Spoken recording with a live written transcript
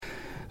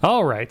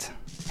All right.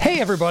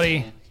 Hey,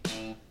 everybody.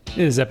 It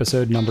is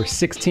episode number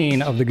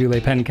 16 of the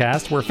Goulet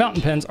Pencast, where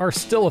fountain pens are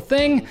still a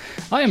thing.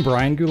 I am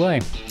Brian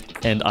Goulet.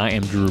 And I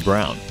am Drew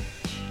Brown.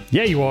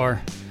 Yeah, you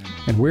are.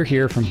 And we're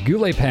here from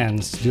Goulet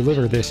Pens to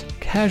deliver this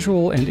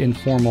casual and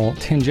informal,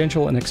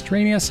 tangential and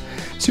extraneous,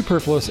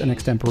 superfluous and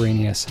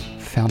extemporaneous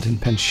fountain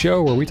pen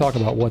show where we talk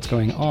about what's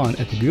going on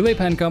at the Goulet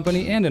Pen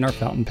Company and in our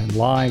fountain pen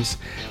lives.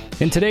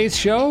 In today's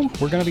show,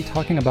 we're going to be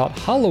talking about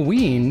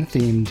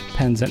Halloween-themed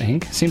pens and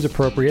ink. Seems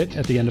appropriate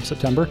at the end of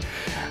September.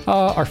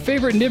 Our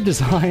favorite nib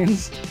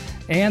designs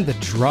and the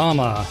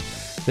drama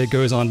that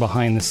goes on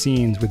behind the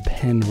scenes with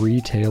pen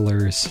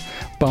retailers.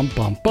 Bum,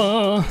 bum,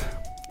 bum.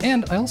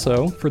 And I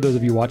also, for those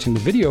of you watching the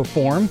video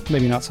form,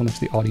 maybe not so much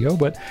the audio,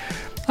 but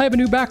I have a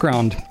new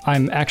background.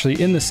 I'm actually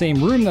in the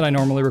same room that I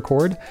normally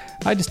record.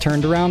 I just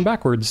turned around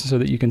backwards so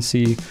that you can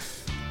see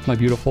my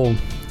beautiful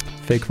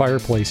fake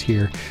fireplace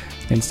here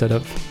instead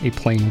of a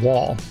plain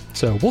wall.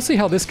 So we'll see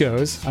how this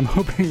goes. I'm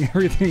hoping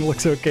everything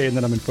looks okay and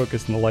that I'm in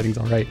focus and the lighting's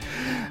all right.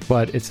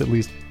 But it's at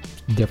least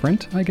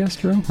different, I guess,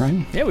 Drew,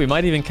 right? Yeah, we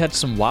might even catch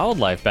some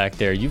wildlife back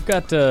there. You've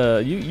got,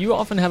 you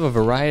often have a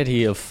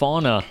variety of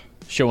fauna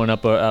showing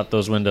up out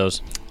those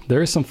windows.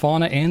 There is some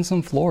fauna and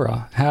some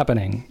flora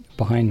happening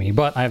behind me,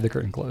 but I have the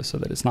curtain closed so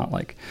that it's not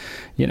like,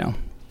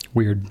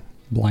 weird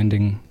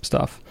blinding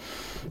stuff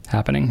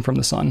happening from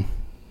the sun,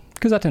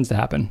 because that tends to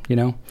happen,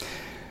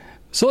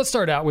 So let's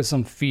start out with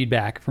some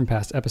feedback from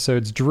past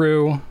episodes.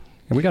 Drew, and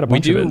we got a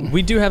bunch of it.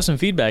 We do have some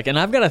feedback, and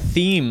I've got a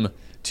theme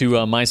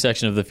to my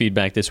section of the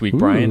feedback this week,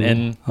 Brian.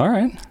 And all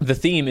right. The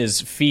theme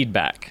is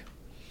feedback.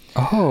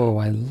 Oh,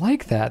 I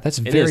like that. That's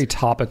very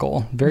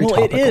topical. Very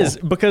topical. It is,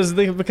 because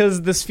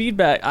this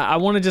feedback, I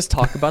want to just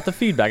talk about the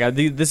feedback.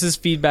 This is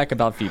feedback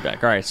about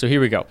feedback. All right, so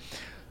here we go.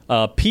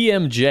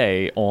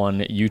 PMJ on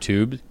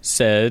YouTube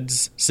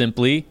says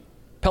simply,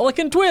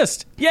 Pelican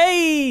Twist,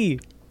 yay!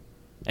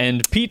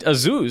 And Pete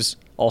Azuz,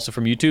 also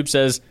from YouTube,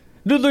 says,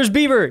 Noodler's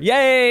Beaver,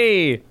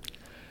 yay!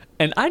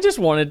 And I just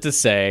wanted to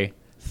say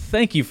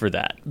thank you for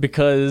that,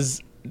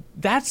 because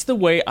that's the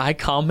way I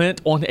comment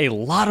on a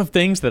lot of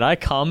things that I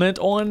comment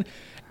on,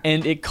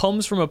 and it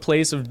comes from a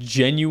place of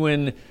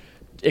genuine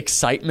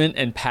excitement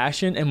and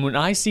passion. And when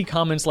I see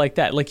comments like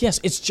that, like, yes,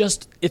 it's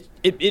just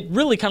it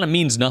really kind of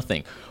means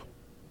nothing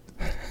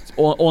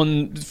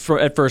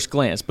at first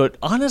glance, but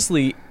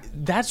honestly,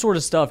 that sort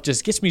of stuff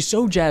just gets me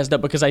so jazzed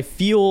up, because I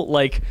feel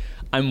like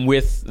I'm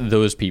with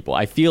those people.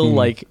 I feel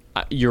like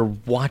you're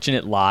watching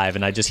it live,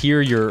 and I just hear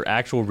your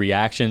actual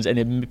reactions, and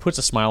it puts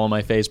a smile on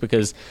my face,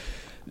 because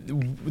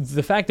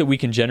the fact that we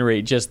can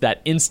generate just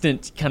that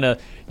instant kind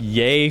of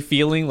yay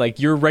feeling, like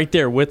you're right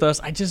there with us,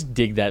 I just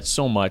dig that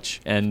so much.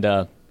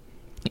 And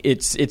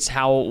it's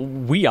how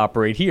we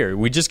operate here.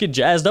 We just get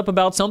jazzed up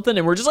about something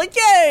and we're just like,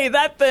 yay,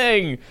 that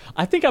thing.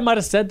 I think I might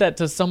have said that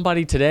to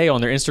somebody today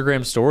on their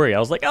Instagram story. I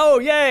was like, oh,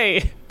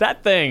 yay,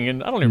 that thing.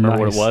 And I don't even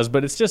remember what it was,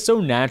 but it's just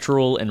so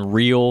natural and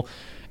real,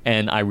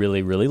 and I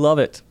really, really love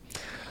it.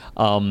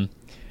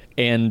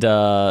 And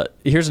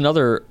here's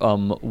another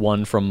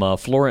one from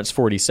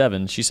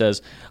Florence47. She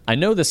says, I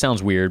know this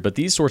sounds weird, but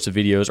these sorts of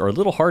videos are a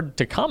little hard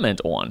to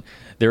comment on.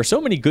 There are so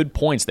many good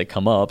points that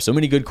come up, so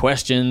many good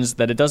questions,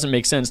 that it doesn't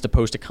make sense to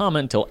post a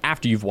comment until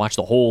after you've watched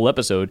the whole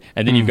episode,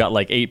 and then you've got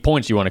like 8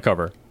 points you want to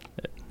cover.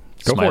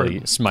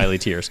 Smiley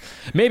tears.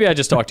 Maybe I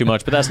just talked too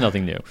much, but that's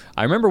nothing new.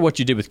 I remember what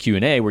you did with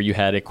Q&A, where you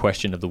had a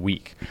question of the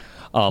week.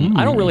 I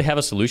don't really have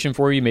a solution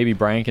for you. Maybe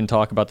Brian can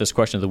talk about this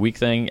question of the week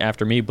thing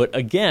after me. But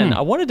again, I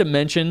wanted to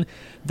mention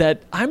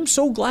that I'm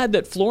so glad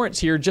that Florence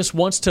here just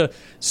wants to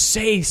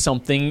say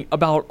something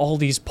about all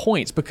these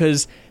points,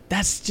 because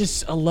that's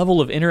just a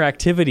level of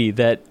interactivity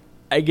that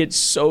I get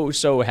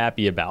so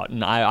happy about,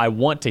 and I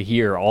want to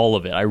hear all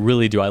of it. I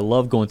really do. I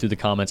love going through the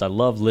comments. I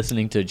love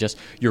listening to just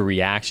your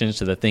reactions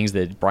to the things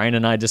that Brian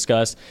and I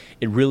discuss.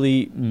 It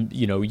really,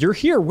 you're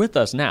here with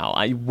us now.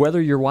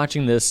 Whether you're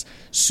watching this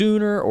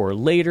sooner or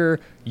later,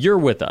 you're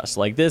with us.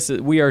 Like this,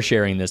 we are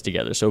sharing this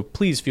together. So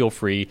please feel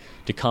free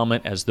to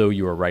comment as though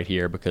you are right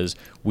here, because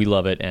we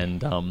love it,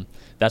 and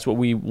that's what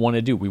we want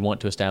to do. We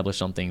want to establish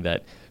something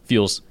that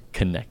feels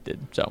connected.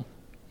 So,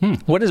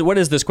 what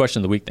is this question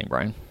of the week thing,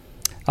 Brian?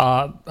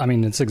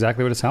 It's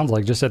exactly what it sounds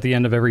like. Just at the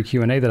end of every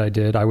Q&A that I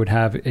did, I would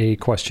have a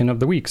question of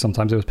the week.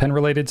 Sometimes it was pen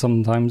related,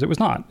 sometimes it was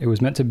not. It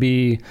was meant to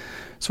be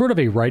sort of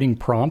a writing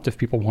prompt if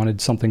people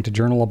wanted something to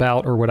journal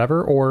about or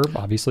whatever, or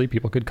obviously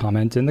people could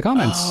comment in the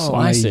comments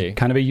on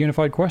kind of a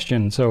unified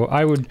question. So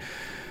I would,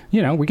 we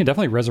can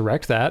definitely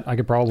resurrect that. I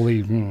could probably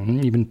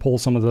even pull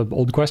some of the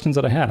old questions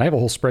that I had. I have a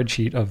whole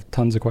spreadsheet of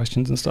tons of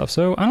questions and stuff.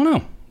 So I don't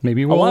know.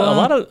 Maybe we'll, a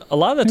lot of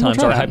the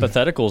times our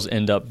hypotheticals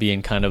end up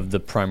being kind of the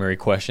primary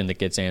question that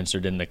gets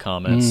answered in the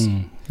comments.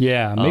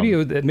 Yeah,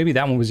 maybe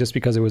that one was just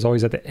because it was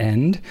always at the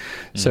end,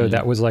 so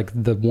that was like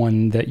the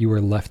one that you were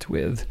left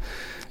with.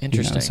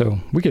 Interesting. So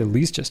we could at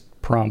least just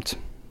prompt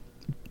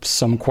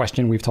some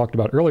question we've talked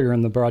about earlier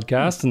in the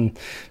broadcast and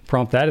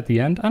prompt that at the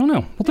end. I don't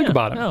know. We'll think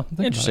about it. Oh,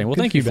 interesting. Well,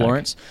 thank you,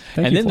 Florence.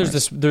 Then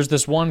there's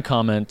this one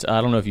comment.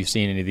 I don't know if you've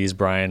seen any of these,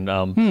 Brian.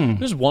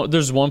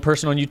 There's one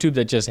person on YouTube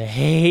that just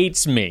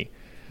hates me.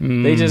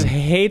 They just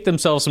hate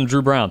themselves some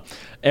Drew Brown.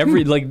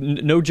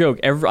 No joke.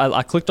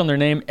 I clicked on their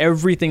name.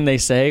 Everything they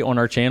say on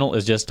our channel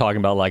is just talking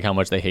about like how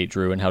much they hate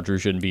Drew and how Drew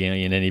shouldn't be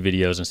in any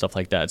videos and stuff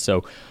like that.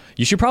 So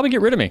you should probably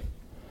get rid of me.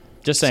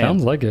 Just saying.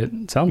 Sounds like it.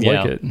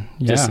 Like it.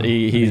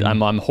 Yeah.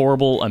 I'm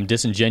horrible. I'm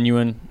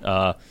disingenuine.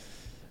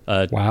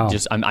 Wow.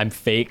 I'm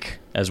fake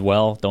as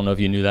well. Don't know if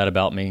you knew that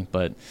about me,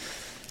 but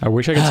I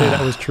wish I could say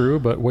that was true,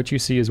 but what you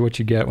see is what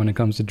you get when it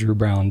comes to Drew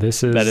Brown.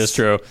 That is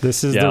true.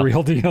 This is the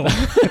real deal.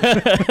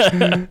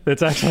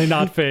 It's actually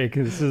not fake.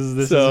 This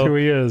is who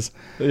he is.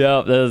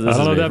 Yeah, I don't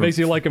know if that makes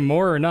you like him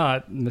more or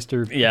not,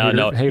 Mr.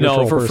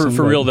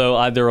 For real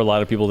though, there are a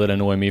lot of people that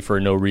annoy me for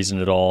no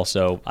reason at all.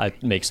 So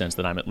it makes sense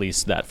that I'm at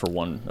least that for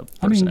one person.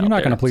 I mean, you're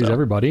not going to please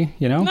everybody,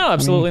 you know? No,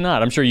 absolutely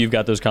not. I'm sure you've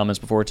got those comments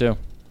before too.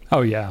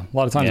 Oh yeah, a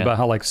lot of times about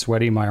how like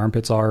sweaty my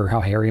armpits are, or how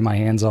hairy my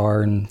hands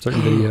are in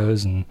certain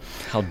videos, and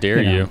how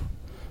dare you?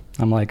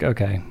 I'm like,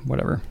 okay,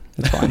 whatever,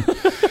 it's fine.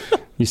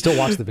 You still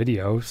watch the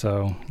video,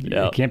 so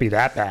it can't be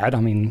that bad. I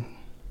mean,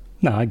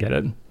 no, I get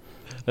it.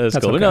 That's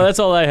cool. Okay. No, that's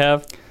all I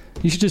have.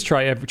 You should just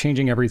try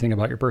changing everything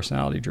about your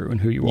personality, Drew, and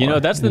who you are. You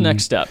know, that's the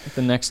next step.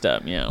 The next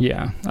step, yeah.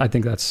 Yeah, I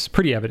think that's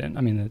pretty evident.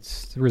 I mean,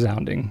 it's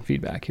resounding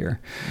feedback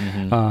here.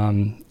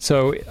 Mm-hmm.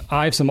 So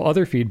I have some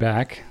other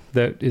feedback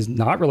that is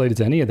not related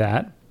to any of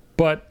that,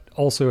 but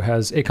also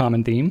has a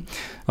common theme.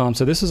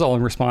 So this is all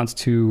in response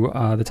to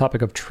the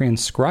topic of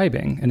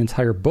transcribing an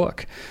entire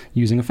book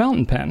using a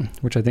fountain pen,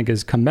 which I think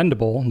is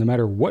commendable. No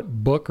matter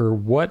what book or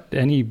what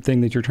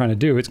anything that you're trying to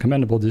do, it's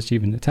commendable just to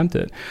even attempt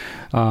it.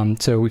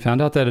 So we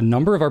found out that a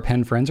number of our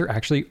pen friends are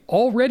actually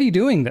already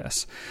doing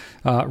this.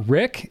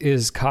 Rick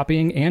is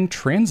copying and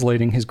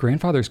translating his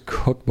grandfather's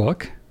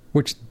cookbook,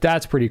 which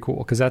that's pretty cool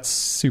because that's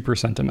super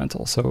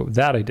sentimental. So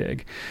that I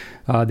dig.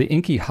 The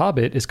Inky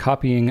Hobbit is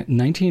copying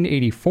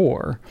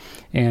 1984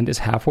 and is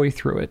halfway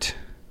through it.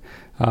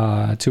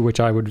 To which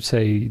I would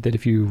say that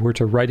if you were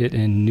to write it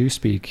in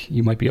Newspeak,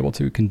 you might be able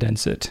to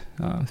condense it,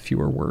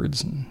 fewer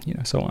words, and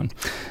so on.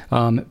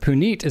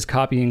 Puneet is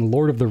copying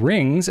Lord of the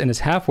Rings and is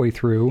halfway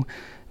through.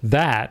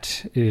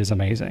 That is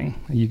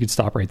amazing. You could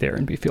stop right there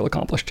and feel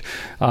accomplished.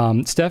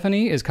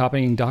 Stephanie is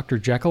copying Dr.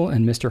 Jekyll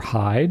and Mr.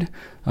 Hyde,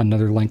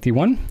 another lengthy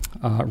one.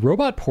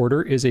 Robot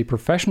Porter is a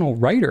professional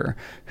writer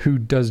who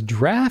does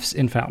drafts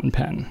in fountain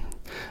pen.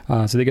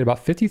 So they get about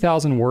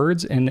 50,000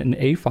 words in an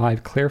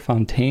A5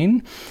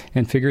 Clairefontaine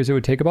and figures it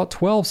would take about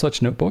 12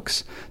 such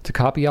notebooks to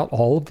copy out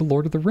all of the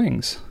Lord of the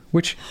Rings,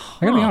 which,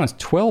 I gotta be honest,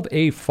 12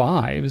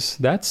 A5s,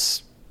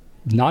 that's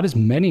not as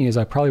many as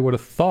I probably would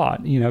have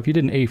thought. You know, if you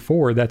did an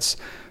A4, that's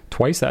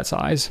twice that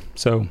size.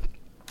 So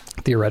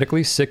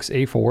theoretically, 6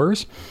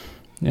 A4s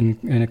in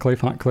a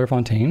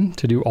Clairefontaine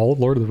to do all of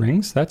Lord of the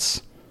Rings,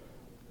 that's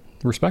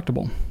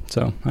respectable.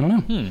 So I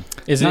don't know.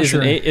 Is an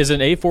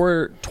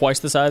A4 twice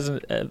the size of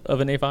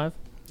an A5?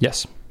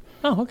 Yes.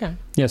 Oh, okay.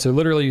 Yeah, so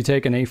literally you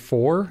take an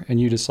A4 and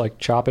you just like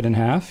chop it in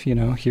half. You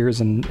know, here's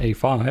an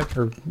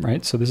A5,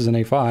 right? So this is an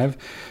A5.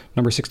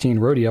 Number 16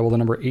 Rhodia. Well, the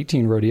number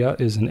 18 Rhodia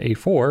is an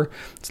A4.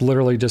 It's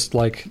literally just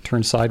like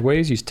turned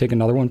sideways. You take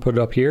another one, put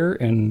it up here,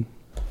 and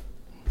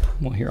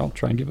well, here, I'll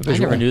try and give a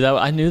visual. I never knew that.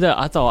 I knew that.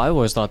 I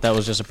always thought that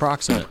was just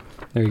approximate.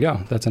 There you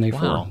go. That's an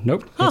A4. Wow.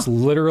 Nope. That's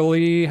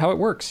literally how it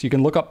works. You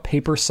can look up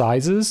paper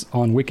sizes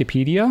on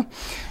Wikipedia,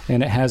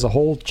 and it has a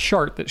whole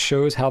chart that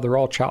shows how they're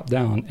all chopped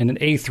down. And an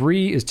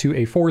A3 is 2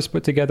 A4s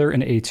put together,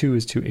 and an A2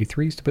 is 2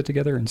 A3s to put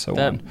together, and so on.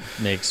 That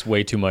makes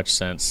way too much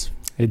sense.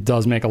 It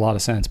does make a lot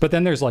of sense. But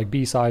then there's like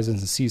B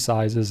sizes and C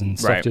sizes, and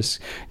stuff just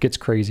gets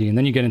crazy. And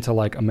then you get into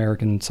like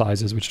American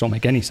sizes, which don't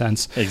make any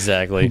sense.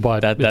 Exactly.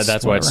 But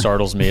that's why it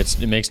startles me.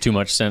 It makes too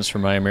much sense for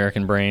my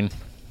American brain.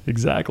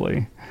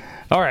 Exactly.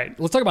 All right,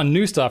 let's talk about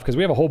new stuff because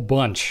we have a whole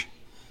bunch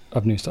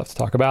of new stuff to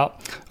talk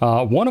about.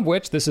 One of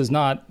which, this is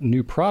not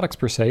new products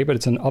per se, but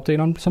it's an update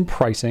on some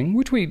pricing,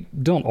 which we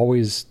don't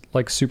always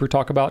like super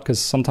talk about because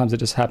sometimes it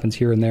just happens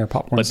here and there,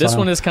 popcorn But this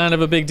one is kind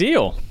of a big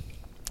deal.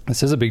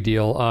 This is a big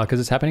deal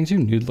because it's happening to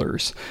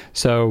Noodlers.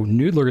 So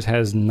Noodlers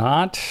has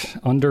not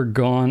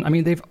undergone, I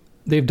mean,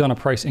 they've done a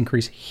price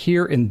increase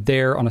here and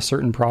there on a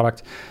certain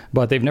product,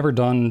 but they've never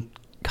done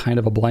kind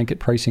of a blanket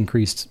price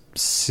increase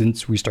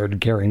since we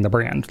started carrying the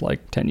brand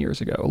like 10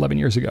 years ago, 11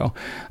 years ago.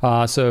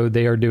 So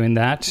they are doing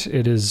that.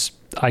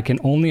 I can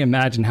only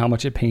imagine how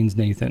much it pains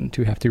Nathan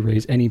to have to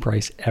raise any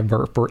price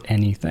ever for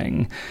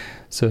anything.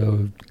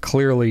 So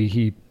clearly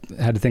he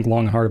had to think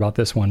long and hard about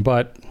this one,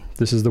 but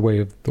this is the way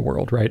of the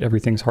world, right?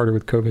 Everything's harder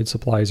with COVID.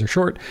 Supplies are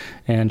short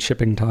and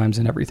shipping times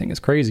and everything is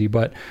crazy.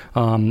 But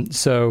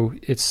so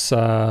it's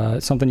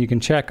something you can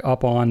check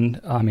up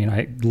on. I mean,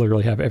 I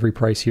literally have every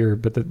price here,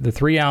 but the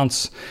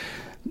 3-ounce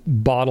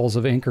bottles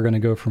of ink are going to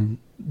go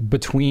they're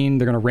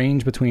going to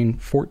range between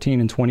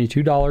 $14 and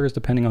 $22,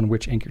 depending on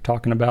which ink you're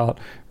talking about.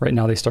 Right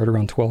now they start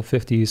around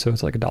 $12.50, so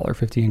it's like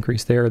 $1.50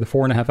 increase there. The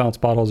 4.5-ounce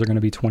bottles are going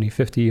to be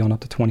 $20.50 on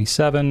up to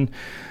 $27.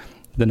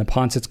 The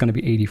Neponset's going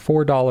to be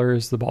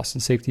 $84. The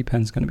Boston Safety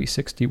Pen's going to be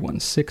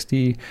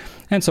 $61.60,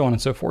 and so on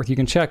and so forth. You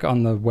can check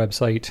on the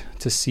website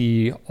to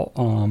see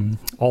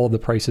all of the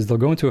prices. They'll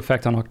go into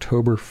effect on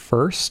October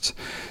 1st.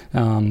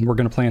 We're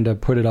going to plan to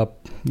put it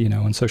up,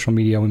 on social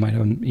media. We might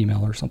have an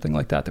email or something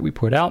like that we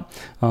put out,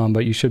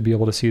 but you should be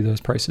able to see those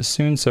prices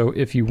soon. So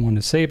if you want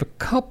to save a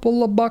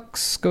couple of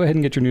bucks, go ahead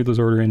and get your Noodlers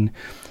order in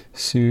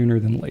sooner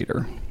than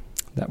later.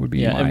 That would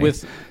be my and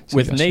with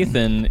suggestion.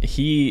 Nathan,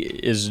 he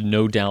is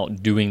no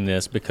doubt doing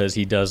this because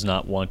he does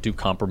not want to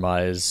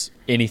compromise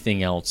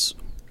anything else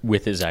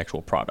with his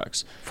actual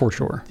products. For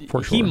sure.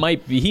 He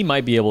might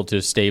be able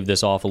to stave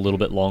this off a little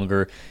bit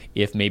longer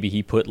if maybe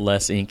he put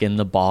less ink in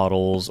the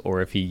bottles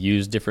or if he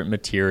used different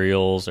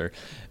materials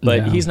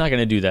but he's not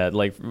going to do that.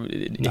 Like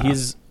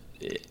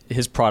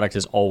his product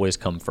has always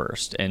come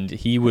first, and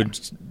he would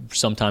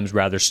sometimes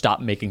rather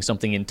stop making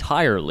something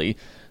entirely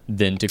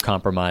than to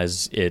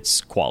compromise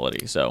its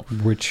quality. So,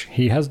 which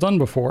he has done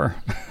before.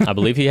 I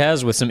believe he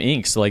has with some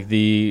inks. Like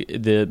the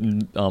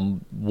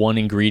one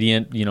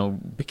ingredient,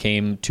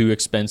 became too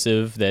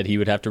expensive that he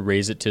would have to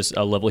raise it to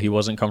a level he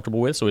wasn't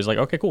comfortable with. So he's like,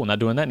 okay, cool, not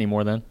doing that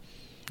anymore then.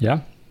 Yeah,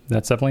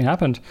 that's definitely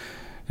happened.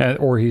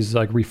 Or he's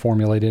like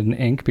reformulated an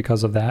ink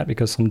because of that,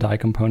 because some dye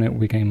component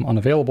became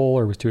unavailable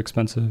or was too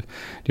expensive. Do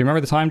you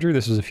remember the time, Drew?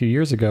 This was a few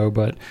years ago,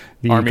 but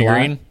the Army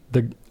Green?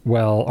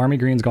 Army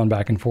Green's gone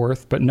back and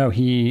forth, but no,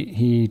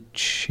 he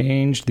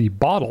changed the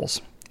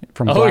bottles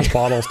from glass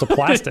bottles to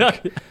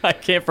plastic. I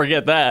can't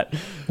forget that.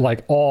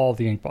 Like all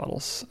the ink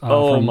bottles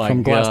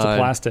from glass to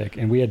plastic,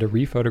 and we had to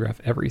rephotograph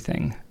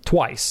everything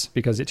twice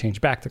because it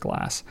changed back to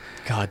glass.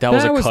 God, that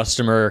was a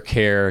customer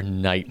care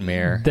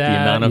nightmare. The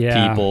amount of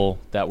people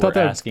that were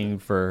asking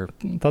for...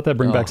 Thought that'd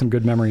bring back some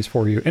good memories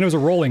for you. And it was a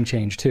rolling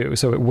change too,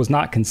 so it was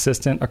not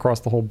consistent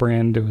across the whole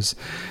brand. It was,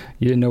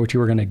 you didn't know what you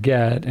were going to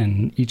get,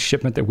 and each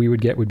shipment that we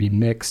would get would be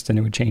mixed, and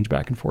it would change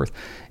back and forth.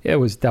 That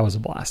was a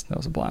blast.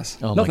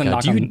 Oh nothing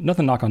my God.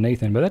 Nothing knock on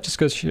Nathan, but that just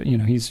goes,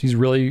 he's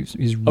really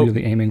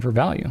aiming for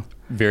value.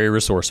 Very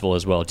resourceful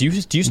as well. Do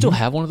you still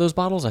have one of those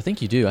bottles? I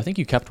think you do. I think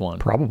you kept one.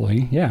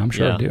 Probably. Yeah, I'm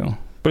sure I do.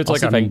 But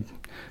it's you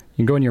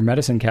can go in your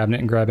medicine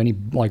cabinet and grab any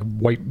like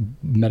white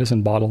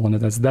medicine bottle, and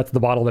that's the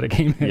bottle that it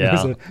came in.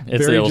 Yeah,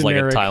 it was like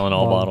a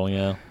Tylenol bottle.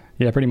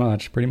 Yeah, pretty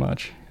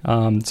much.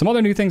 Some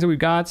other new things that we've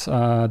got,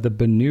 the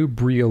Benu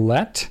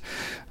Briolette,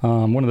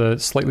 one of the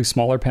slightly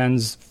smaller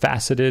pens,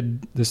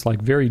 faceted, this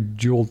like very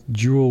jewel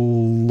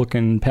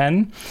looking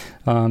pen.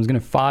 There's going to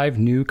have 5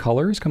 new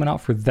colors coming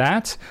out for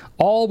that,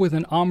 all with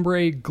an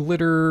ombre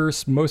glitter,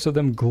 most of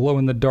them glow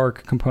in the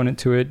dark component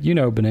to it.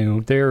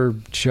 Benu, they're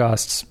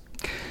just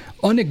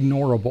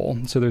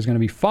unignorable. So there's going to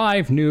be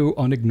 5 new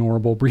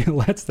unignorable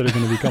Briolettes that are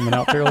going to be coming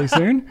out fairly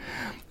soon.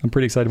 I'm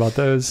pretty excited about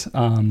those.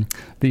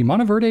 The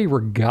Monteverde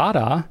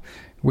Regatta,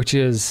 which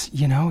is,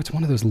 it's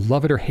one of those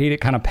love it or hate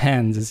it kind of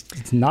pens.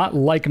 It's not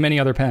like many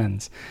other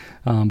pens,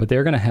 but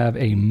they're going to have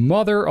a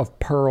mother of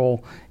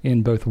pearl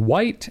in both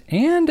white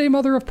and a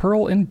mother of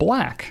pearl in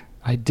black.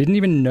 I didn't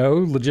even know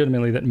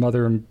legitimately that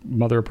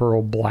mother of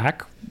pearl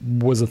black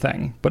was a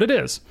thing, but it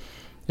is.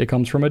 It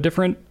comes from a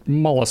different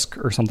mollusk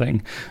or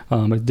something,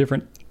 a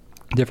different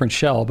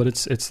shell, but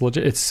it's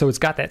legit. It's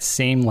got that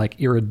same like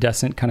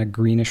iridescent kind of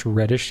greenish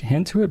reddish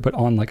hint to it, but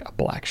on like a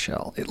black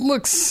shell. It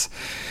looks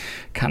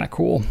kind of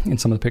cool in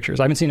some of the pictures.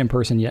 I haven't seen it in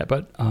person yet,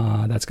 but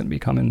that's going to be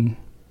coming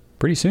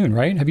pretty soon,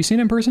 right? Have you seen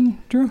it in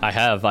person, Drew? I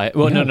have.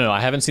 No, I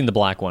haven't seen the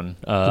black one.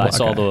 I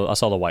saw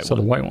the white one. So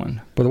the white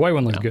one, but the white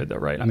one looks good though,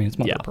 right? I mean, it's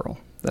mother of pearl.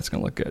 That's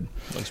going to look good.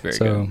 Looks very good.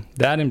 So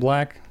that in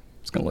black,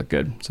 it's going to look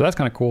good. So that's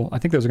kind of cool. I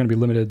think those are going to be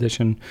limited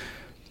edition.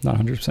 Not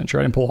 100% sure.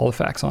 I didn't pull all the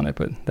facts on it,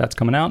 but that's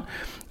coming out.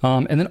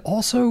 And then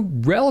also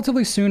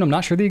relatively soon, I'm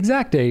not sure the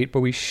exact date,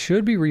 but we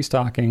should be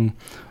restocking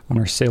on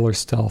our Sailor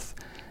Stealth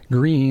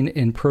Green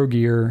in Pro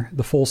Gear,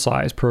 the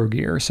full-size Pro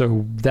Gear.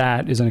 So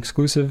that is an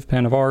exclusive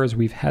pen of ours.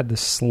 We've had the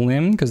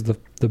slim because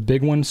the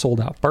big one sold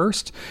out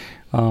first.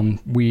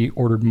 We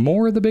ordered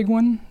more of the big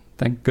one.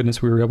 Thank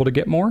goodness we were able to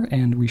get more,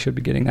 and we should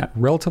be getting that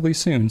relatively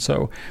soon.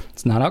 So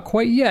it's not out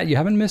quite yet. You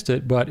haven't missed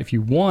it, but if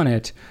you want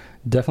it,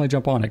 definitely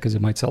jump on it because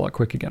it might sell out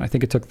quick again. I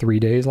think it took 3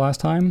 days last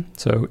time.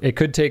 So it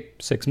could take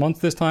 6 months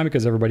this time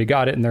because everybody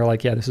got it and they're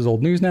like, yeah, this is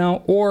old news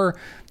now. Or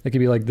it could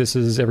be like, this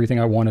is everything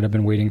I wanted. I've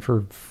been waiting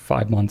for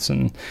 5 months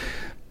and,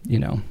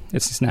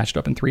 it's snatched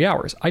up in 3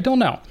 hours. I don't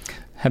know.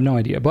 Have no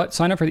idea. But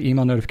sign up for the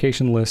email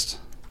notification list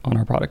on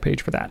our product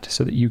page for that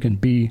so that you can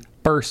be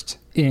first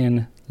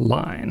in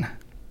line.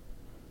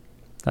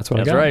 That's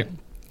what I got. That's right.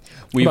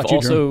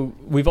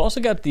 We've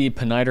also got the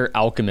Peniter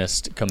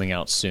Alchemist coming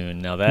out soon.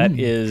 Now that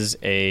is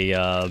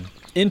a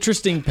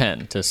interesting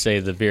pen, to say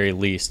the very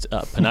least.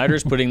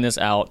 Peniter's putting this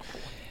out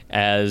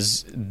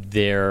as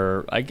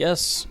their, I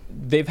guess,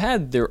 they've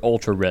had their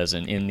ultra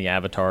resin in the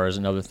avatars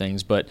and other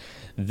things, but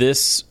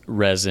this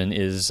resin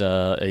is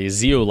a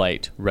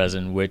zeolite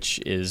resin, which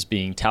is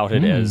being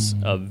touted as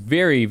a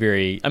very,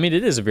 very, it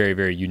is a very,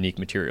 very unique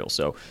material.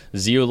 So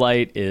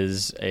zeolite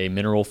is a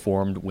mineral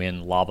formed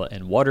when lava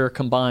and water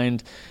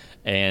combined.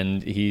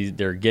 and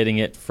they're getting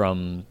it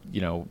from,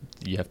 you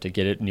have to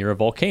get it near a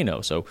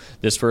volcano. So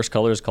this first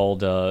color is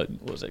called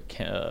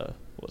Kilauea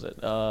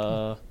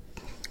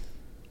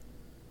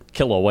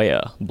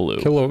blue,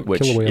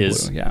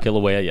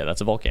 Kilauea, yeah,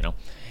 that's a volcano.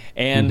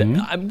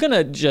 And I'm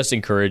gonna just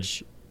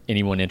encourage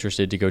anyone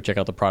interested to go check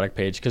out the product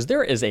page, because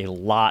there is a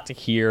lot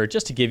here.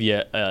 Just to give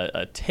you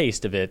a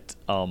taste of it,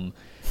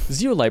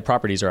 zeolite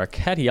properties are a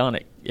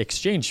cationic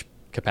exchange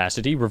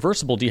capacity,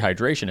 reversible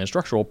dehydration, and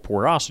structural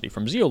porosity.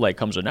 From zeolite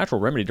comes a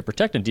natural remedy to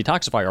protect and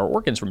detoxify our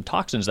organs from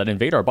toxins that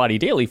invade our body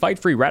daily, fight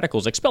free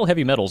radicals, expel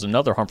heavy metals and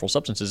other harmful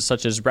substances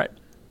such as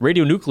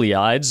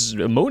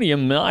radionuclides,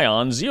 ammonium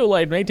ions.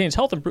 Zeolite maintains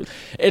health improvement.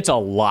 It's a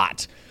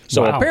lot.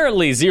 So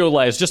apparently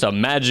zeolite is just a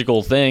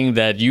magical thing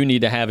that you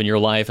need to have in your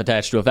life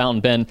attached to a fountain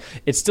pen.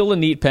 It's still a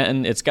neat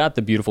pen. It's got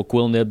the beautiful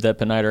quill nib that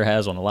Peniter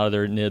has on a lot of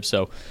their nibs,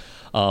 so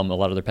a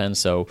lot of their pens.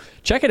 So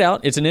check it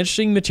out. It's an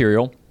interesting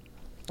material.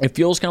 It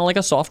feels kind of like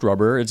a soft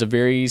rubber. It's a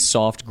very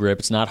soft grip.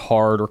 It's not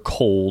hard or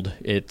cold.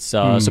 It's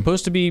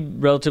supposed to be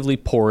relatively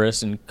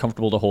porous and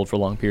comfortable to hold for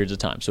long periods of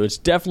time. So it's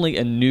definitely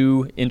a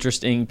new,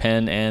 interesting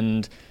pen,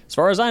 and as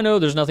far as I know,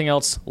 there's nothing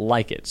else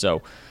like it.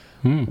 So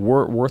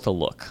worth a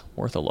look.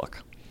 Worth a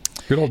look.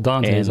 Good old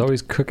Dante is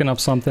always cooking up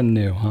something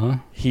new, huh?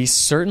 He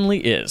certainly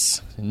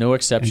is. No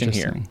exception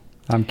here.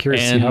 I'm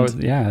curious to see how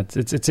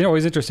it's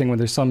always interesting when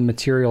there's some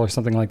material or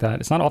something like that.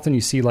 It's not often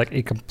you see like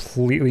a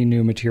completely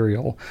new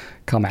material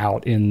come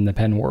out in the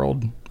pen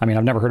world. I mean,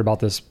 I've never heard about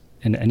this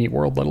in any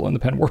world, let alone the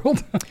pen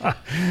world.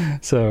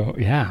 So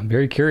yeah, I'm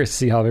very curious to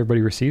see how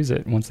everybody receives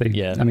it once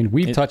they, I mean,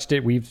 we've touched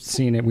it, we've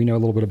seen it, we know a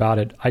little bit about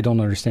it. I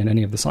don't understand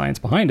any of the science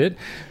behind it,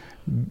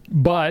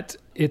 but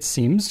it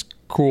seems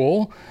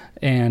cool.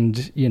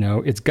 And,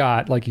 it's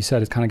got, like you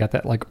said, it's kind of got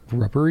that like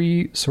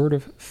rubbery sort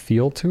of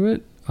feel to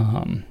it.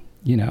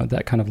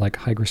 That kind of like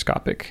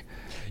hygroscopic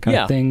kind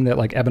of thing that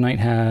like ebonite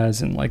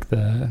has, and like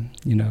the,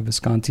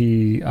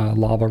 Visconti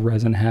lava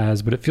resin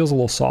has, but it feels a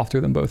little softer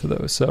than both of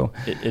those. So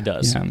it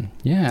does.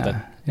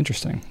 Yeah.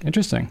 Interesting.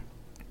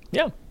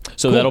 Yeah.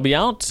 So cool. That'll be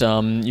out.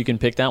 You can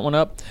pick that one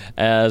up,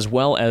 as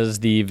well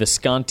as the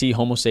Visconti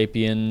Homo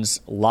sapiens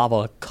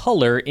lava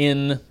color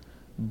in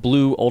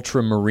blue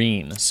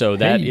ultramarine. So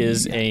that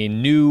is a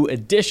new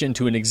addition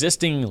to an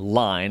existing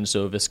line.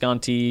 So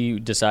Visconti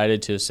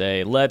decided to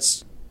say,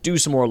 let's do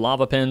some more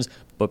lava pens,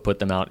 but put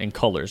them out in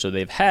color. So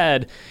they've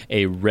had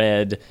a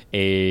red,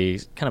 a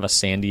kind of a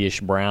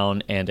sandyish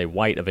brown, and a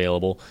white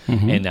available,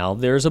 and now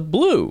there's a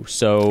blue.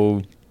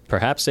 So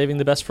perhaps saving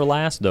the best for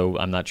last, though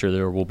I'm not sure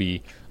there will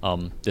be,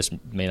 this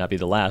may not be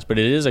the last, but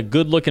it is a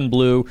good-looking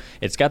blue.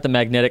 It's got the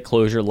magnetic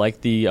closure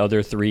like the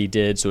other three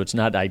did, so it's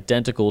not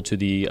identical to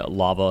the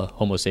lava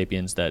Homo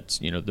sapiens that's,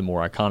 the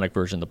more iconic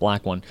version, the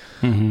black one.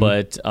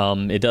 But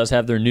it does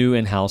have their new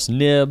in-house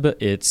nib.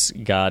 It's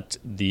got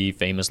the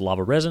famous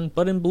lava resin,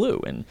 but in blue.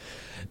 And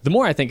the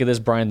more I think of this,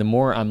 Brian, the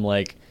more I'm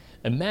like,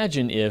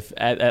 imagine if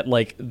at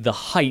like the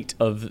height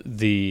of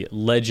the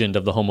legend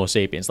of the Homo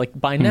sapiens, like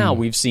by now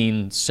we've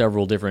seen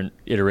several different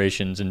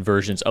iterations and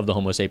versions of the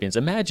Homo sapiens.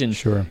 Imagine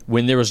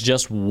when there was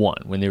just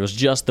one, when there was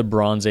just the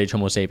Bronze Age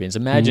Homo sapiens.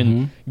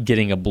 Imagine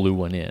getting a blue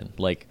one in.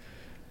 Like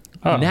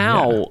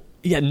now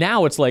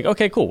it's like,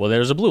 okay, cool. Well,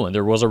 there's a blue one.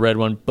 There was a red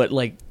one. But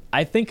like,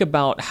 I think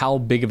about how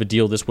big of a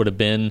deal this would have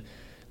been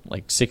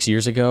like 6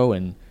 years ago,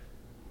 and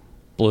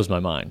blows my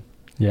mind.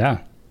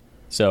 Yeah.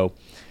 So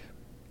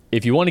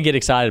if you want to get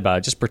excited about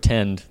it, just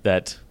pretend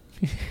that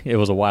it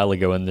was a while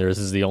ago and this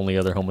is the only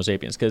other Homo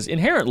sapiens. Because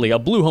inherently, a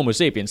blue Homo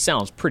sapiens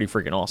sounds pretty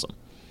freaking awesome.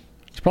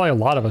 There's probably a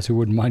lot of us who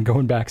wouldn't mind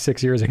going back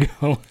 6 years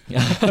ago.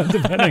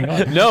 depending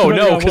on what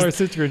our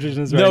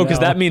situation is right now. No, because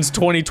that means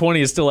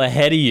 2020 is still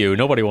ahead of you.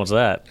 Nobody wants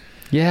that.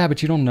 Yeah,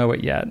 but you don't know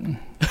it yet.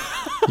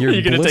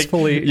 You're going to take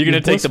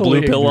the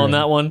blue pill on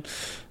that one?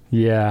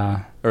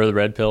 Yeah. Or the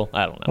red pill?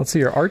 I don't know. Let's see,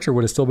 your Archer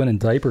would have still been in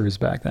diapers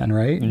back then,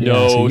 right?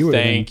 No,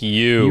 thank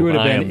you. You would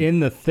have been in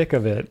the thick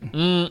of it.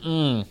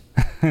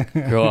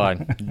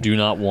 God, do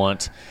not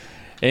want.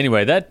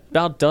 Anyway, that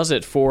about does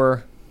it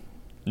for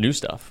new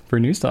stuff.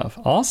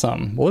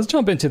 Awesome. Well, let's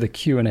jump into the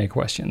Q&A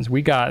questions.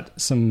 We got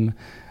some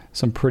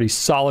pretty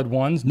solid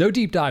ones. No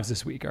deep dives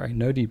this week, all right?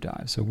 No deep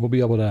dives. So we'll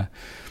be able to,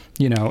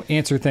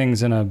 answer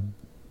things in a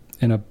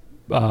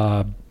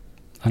I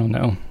don't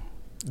know.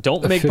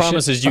 Don't make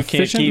promises you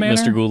can't keep, manner?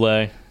 Mr.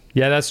 Goulet.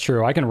 Yeah, that's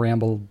true. I can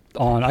ramble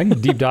on. I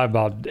can deep dive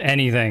about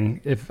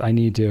anything if I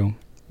need to,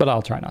 but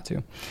I'll try not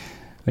to.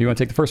 You want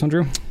to take the first one,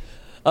 Drew?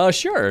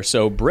 Sure.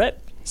 So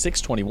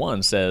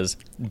Brett621 says,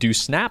 do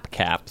snap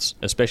caps,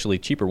 especially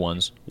cheaper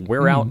ones,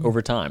 wear out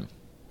over time?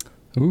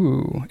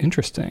 Ooh,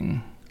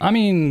 interesting. I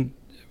mean,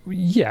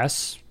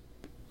 yes,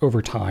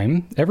 over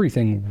time.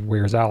 Everything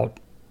wears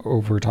out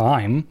over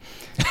time,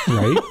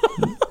 right?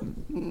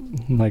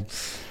 Like,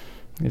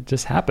 it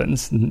just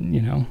happens, But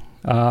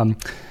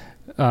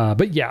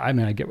yeah, I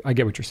mean, I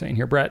get what you're saying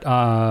here, Brett.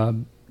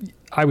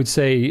 I would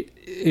say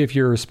if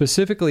you're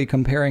specifically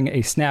comparing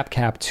a snap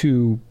cap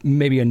to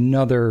maybe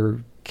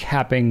another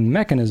capping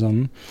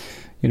mechanism,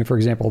 for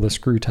example, the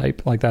screw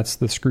type, like that's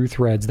the screw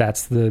threads.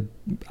 That's the,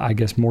 I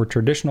guess, more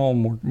traditional,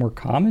 more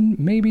common,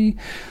 maybe.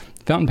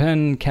 fountain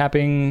pen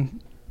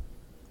capping,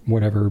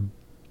 whatever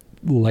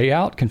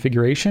layout,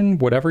 configuration,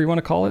 whatever you want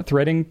to call it,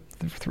 threading,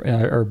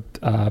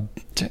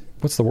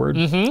 what's the word?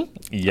 Mm-hmm.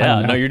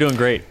 Yeah, no, you're doing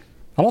great.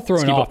 I'm all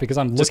thrown off because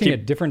I'm looking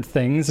at different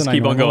things and I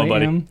keep on going,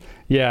 buddy. am.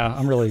 Yeah,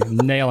 I'm really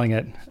nailing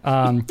it.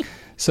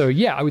 So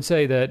yeah, I would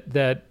say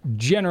that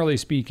generally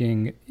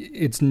speaking,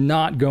 it's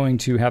not going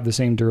to have the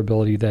same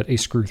durability that a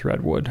screw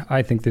thread would.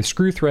 I think the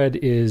screw thread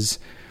is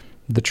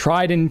the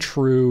tried and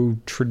true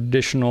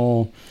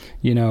traditional,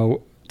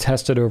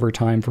 tested over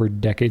time for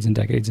decades and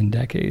decades and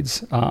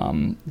decades,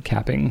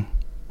 capping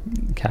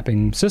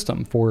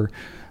system for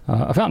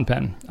a fountain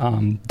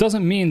pen.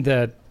 Doesn't mean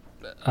that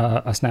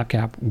a snap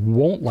cap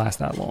won't last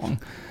that long.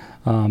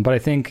 But I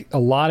think a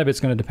lot of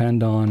it's going to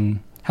depend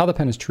on how the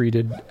pen is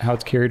treated, how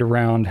it's carried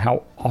around,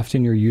 how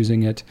often you're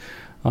using it.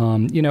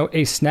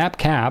 A snap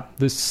cap,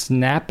 the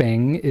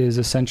snapping is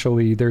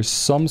essentially there's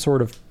some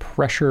sort of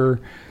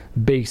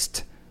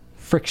pressure-based,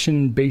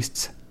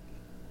 friction-based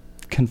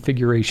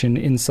configuration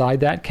inside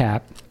that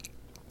cap.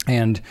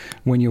 And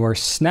when you are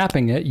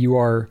snapping it, you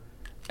are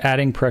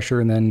adding pressure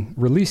and then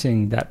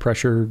releasing that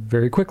pressure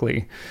very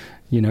quickly.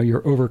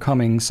 You're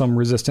overcoming some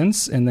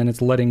resistance and then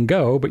it's letting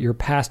go, but you're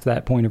past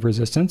that point of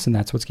resistance and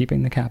that's what's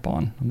keeping the cap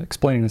on. I'm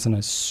explaining this in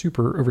a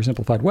super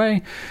oversimplified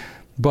way,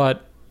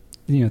 but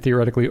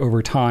theoretically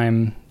over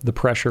time, the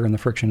pressure and the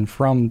friction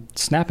from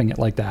snapping it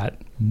like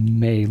that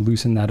may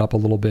loosen that up a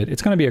little bit.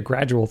 It's going to be a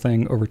gradual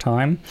thing over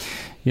time.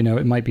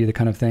 It might be the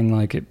kind of thing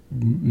like it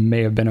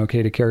may have been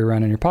okay to carry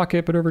around in your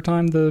pocket, but over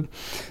time the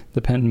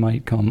pen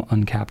might come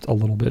uncapped a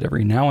little bit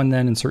every now and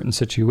then in certain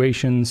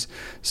situations.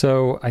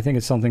 So I think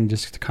it's something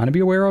just to kind of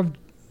be aware of.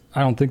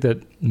 I don't think that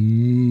I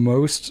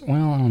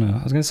don't know.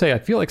 I was going to say, I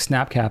feel like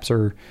snap caps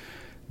are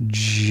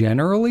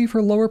generally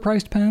for lower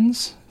priced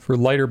pens. For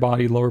lighter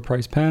body, lower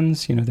price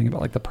pens, think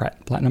about like the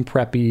Platinum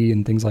Preppy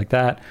and things like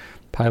that.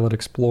 Pilot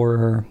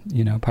Explorer,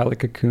 Pilot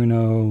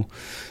Kakuno,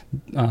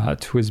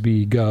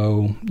 TWSBI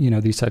Go,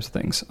 these types of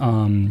things.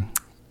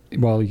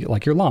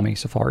 Like your Lamy,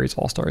 Safaris,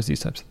 All-Stars,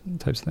 these types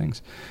of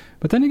things.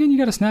 But then again, you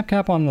got a snap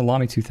cap on the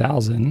Lamy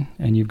 2000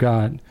 and you've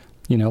got,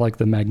 like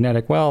the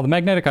magnetic. Well, the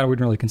magnetic, I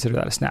wouldn't really consider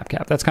that a snap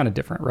cap. That's kind of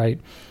different,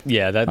 right?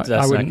 Yeah, that's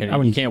not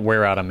gonna, you can't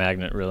wear out a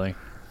magnet, really.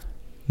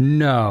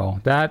 No,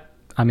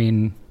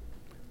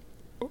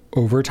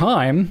 over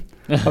time,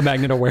 a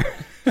magnet will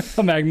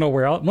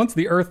wear out. Once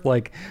the Earth,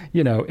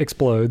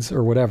 explodes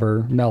or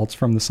whatever, melts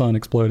from the sun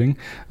exploding,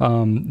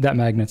 that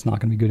magnet's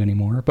not going to be good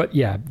anymore. But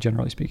yeah,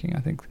 generally speaking,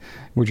 I think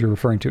what you're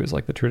referring to is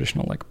like the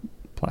traditional,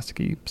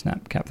 plasticky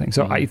snap cap thing.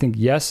 So I think,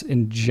 yes,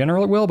 in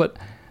general it will, but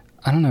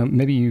I don't know,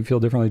 maybe you feel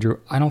differently, Drew.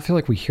 I don't feel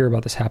like we hear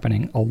about this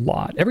happening a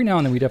lot. Every now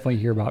and then we definitely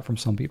hear about it from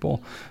some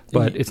people,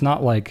 but it's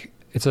not like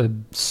it's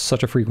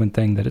such a frequent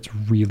thing that it's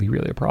really,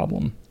 really a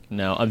problem.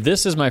 No,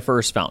 this is my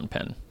first fountain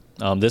pen.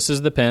 This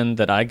is the pen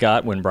that I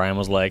got when Brian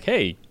was like,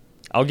 hey,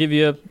 I'll give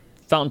you a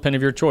fountain pen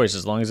of your choice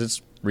as long as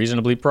it's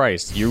reasonably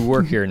priced. You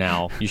work here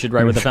now. You should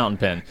write with a fountain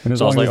pen.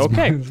 So I was like,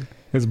 okay.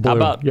 It's blue.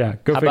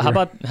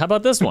 How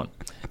about this one?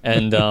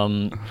 And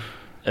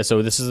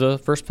so this is the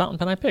first fountain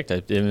pen I picked.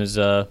 It was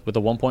with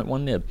a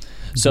 1.1 nib.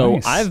 So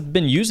nice. I've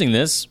been using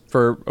this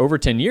for over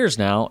 10 years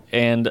now,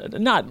 and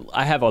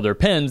I have other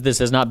pens. This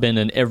has not been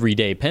an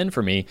everyday pen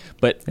for me,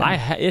 but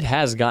it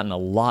has gotten a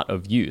lot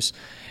of use.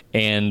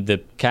 And the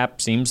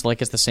cap seems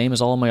like it's the same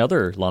as all of my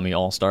other Lamy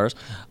All-Stars.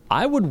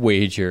 I would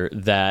wager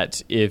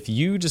that if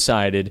you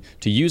decided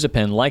to use a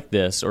pen like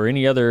this or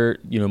any other,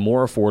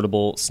 more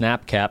affordable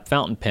snap cap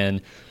fountain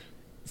pen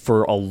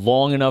for a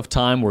long enough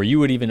time where you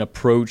would even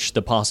approach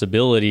the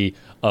possibility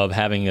of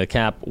having a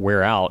cap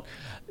wear out,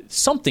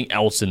 something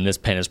else in this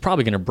pen is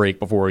probably going to break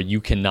before you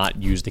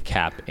cannot use the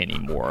cap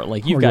anymore.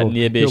 Like you've got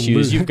nib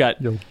issues,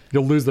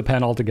 you'll lose the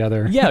pen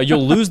altogether. Yeah,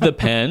 you'll lose the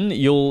pen.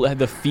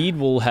 The feed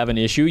will have an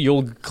issue.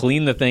 You'll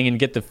clean the thing and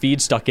get the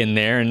feed stuck in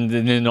there, and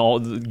then all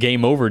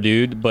game over,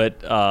 dude.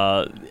 But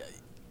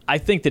I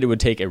think that it would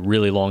take a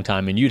really long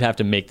time, and you'd have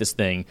to make this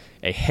thing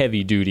a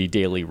heavy-duty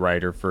daily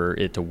writer for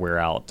it to wear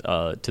out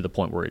to the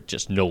point where it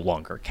just no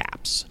longer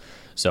caps.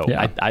 So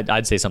yeah.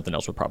 I'd say something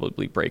else would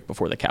probably break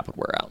before the cap would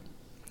wear out.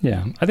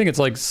 Yeah, I think it's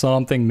like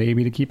something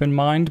maybe to keep in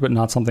mind, but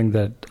not something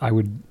that I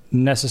would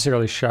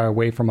necessarily shy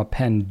away from a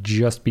pen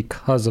just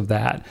because of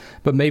that.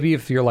 But maybe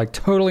if you're like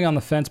totally on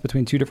the fence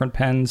between two different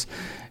pens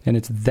and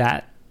it's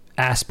that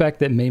aspect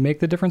that may make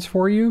the difference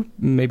for you,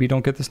 maybe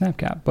don't get the snap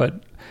cap.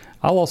 But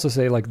I'll also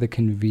say like the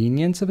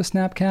convenience of a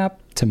snap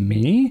cap to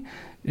me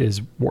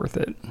is worth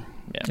it.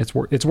 Yeah. It's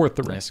worth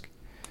the risk.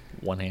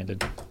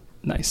 One-handed.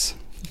 Nice.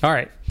 All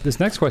right. This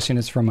next question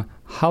is from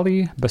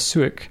Holly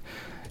Basuik.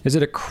 Is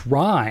it a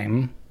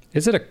crime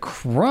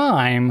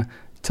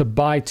to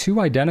buy two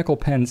identical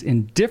pens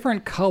in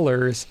different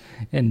colors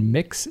and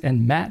mix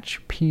and match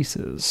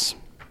pieces?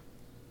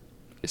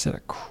 Is it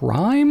a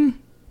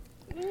crime?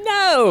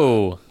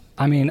 No.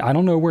 I mean, I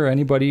don't know where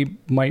anybody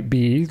might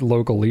be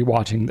locally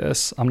watching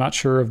this. I'm not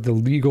sure of the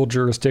legal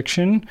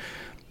jurisdiction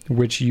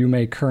which you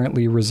may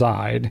currently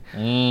reside,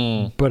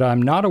 but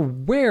I'm not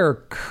aware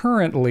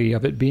currently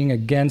of it being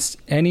against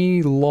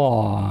any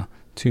law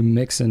to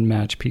mix and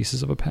match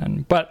pieces of a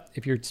pen. But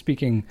if you're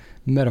speaking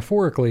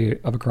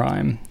metaphorically of a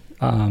crime,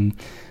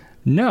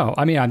 no.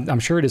 I mean, I'm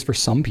sure it is for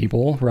some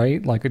people,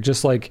 right? Like,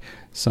 just like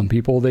some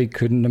people, they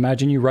couldn't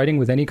imagine you writing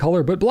with any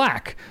color but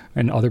black.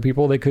 And other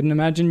people, they couldn't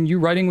imagine you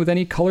writing with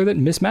any color that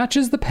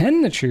mismatches the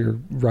pen that you're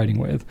writing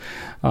with.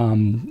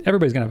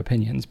 Everybody's going to have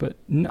opinions, but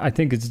I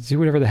think it's do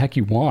whatever the heck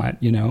you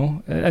want, you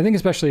know? I think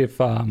especially if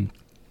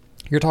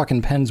you're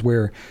talking pens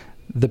where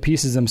the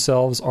pieces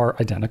themselves are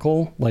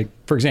identical. Like,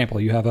 for example,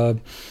 you have a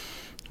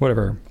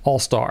whatever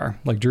All-Star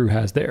like Drew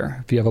has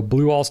there. If you have a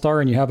blue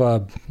All-Star and you have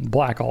a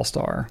black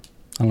All-Star,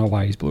 I don't know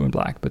why he's blue and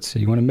black, but so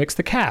you want to mix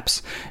the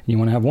caps. You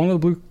want to have one with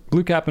a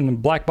blue cap and a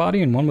black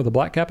body and one with a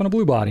black cap and a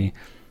blue body.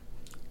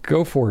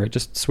 Go for it.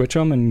 Just switch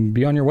them and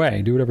be on your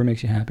way. Do whatever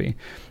makes you happy.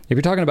 If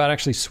you're talking about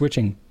actually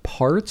switching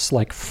parts,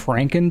 like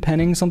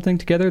franken-penning something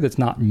together that's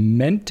not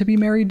meant to be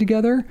married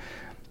together,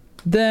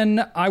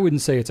 then I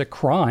wouldn't say it's a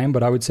crime,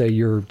 but I would say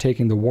you're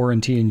taking the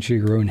warranty into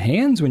your own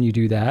hands when you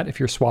do that. If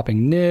you're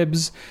swapping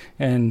nibs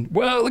and,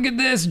 well, look at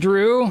this,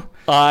 Drew.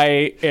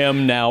 I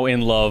am now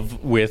in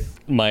love with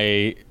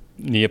my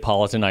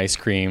Neapolitan ice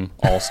cream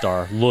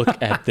All-Star. Look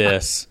at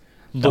this.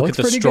 Look at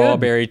the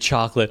strawberry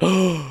chocolate.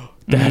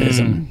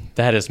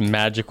 That is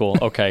magical.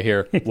 Okay,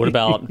 here. What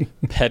about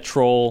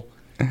petrol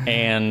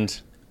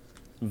and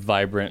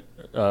vibrant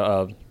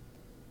or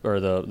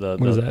the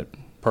what is that?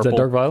 Purple? Is that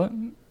dark violet?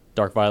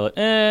 Dark violet.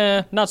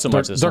 Not so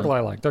much this dark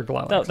one. lilac. Dark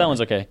lilac. That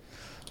one's okay.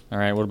 All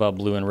right, what about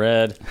blue and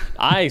red?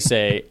 I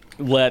say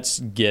let's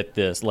get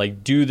this.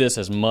 Like, do this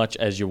as much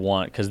as you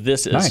want because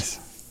this is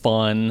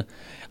fun.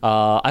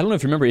 I don't know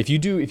if you remember, if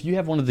you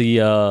have one of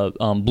the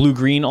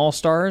blue-green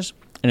All-Stars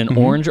and an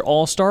orange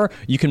All-Star,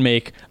 you can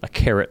make a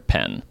carrot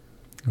pen.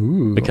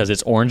 Ooh. Because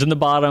it's orange in the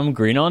bottom,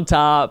 green on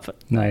top.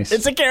 Nice.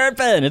 It's a carrot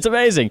pen. It's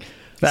amazing.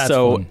 That's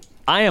so fun.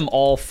 I am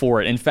all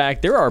for it. In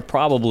fact, there are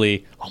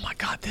probably, oh my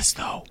God, this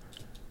though.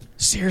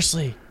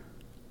 Seriously.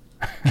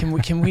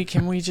 Can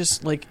we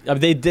just like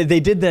they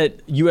did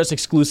that US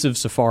exclusive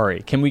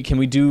Safari. Can we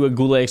do a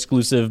Goulet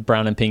exclusive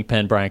brown and pink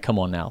pen? Brian, come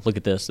on now. Look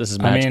at this. This is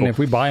magical. I mean, if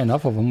we buy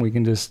enough of them, we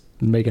can just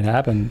make it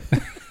happen.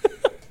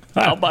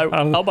 I'll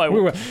buy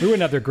we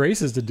wouldn't have their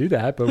graces to do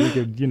that, but we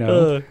could,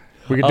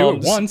 we could do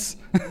it once.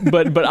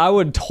 but I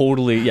would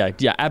totally,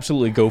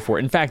 absolutely go for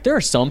it. In fact, there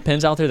are some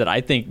pens out there that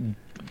I think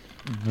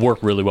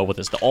work really well with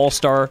this. The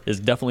All-Star is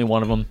definitely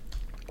one of them.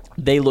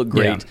 They look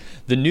great. Yeah.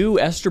 The new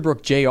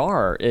Esterbrook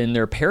JR in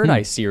their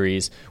Paradise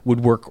series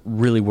would work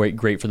really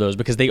great for those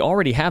because they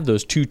already have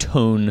those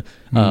two-tone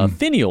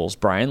finials,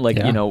 Brian.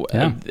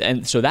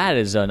 And so that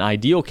is an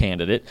ideal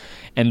candidate.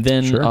 And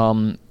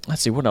then,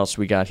 let's see, what else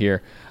we got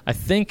here? I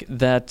think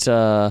that...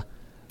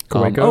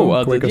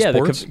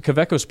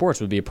 Kaweco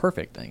Sports would be a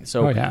perfect thing.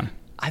 So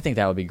I think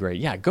that would be great.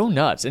 Yeah, go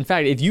nuts. In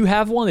fact, if you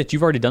have one that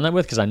you've already done that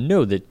with, because I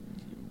know that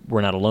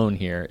we're not alone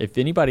here. If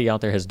anybody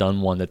out there has done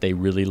one that they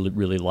really,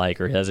 really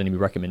like or has any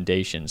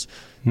recommendations,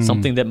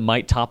 something that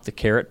might top the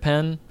carrot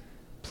pen,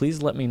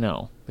 please let me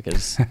know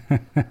because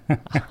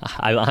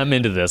I'm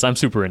into this. I'm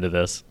super into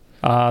this.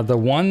 The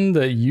one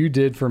that you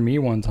did for me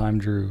one time,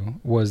 Drew,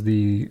 was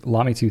the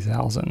Lamy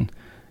 2000.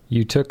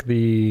 You took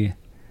the...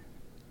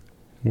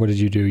 What did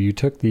you do? You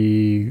took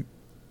the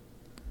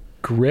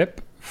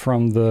grip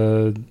from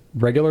the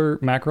regular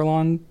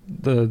Macrolon,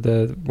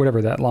 the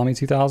whatever, that Lamy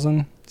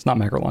 2000. It's not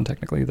Macrolon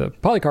technically, the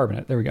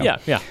polycarbonate. There we go.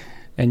 Yeah.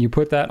 And you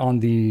put that on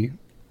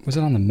was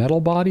it on the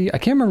metal body? I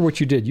can't remember what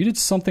you did. You did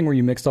something where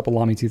you mixed up a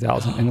Lamy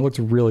 2000 and it looked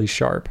really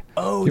sharp.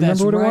 Oh, do you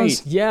remember what it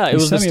was? Yeah, it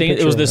was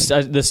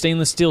the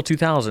stainless steel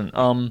 2000.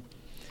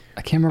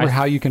 I can't remember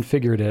how you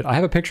configured it. I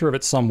have a picture of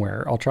it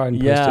somewhere. I'll try and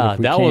post it if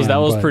we can. that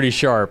was pretty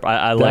sharp.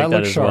 I like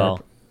that as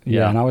well.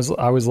 Yeah, and I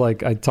was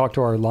like, I talked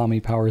to our Lamy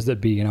powers that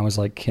be, and I was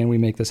like, can we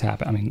make this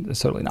happen? I mean, it's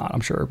totally not,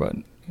 I'm sure, but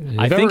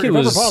I think it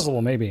was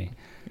possible, maybe.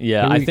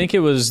 Yeah, I think it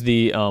was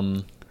the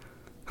I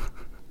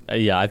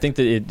think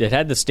that it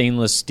had the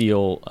stainless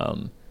steel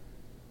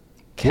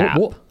cap.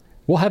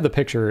 We'll have the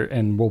picture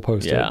and we'll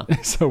post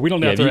it, so we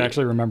don't have to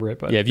actually remember it.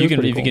 But if you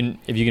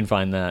can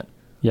find that.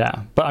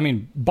 Yeah, but I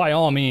mean, by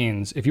all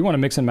means, if you want to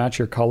mix and match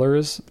your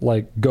colors,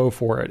 like go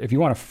for it. If you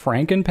want a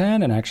Franken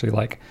pen and actually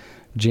like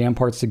jam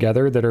parts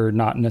together that are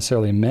not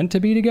necessarily meant to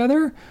be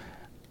together,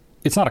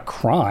 it's not a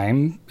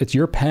crime. It's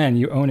your pen.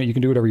 You own it. You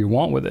can do whatever you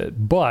want with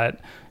it.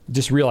 But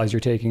just realize you're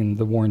taking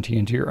the warranty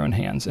into your own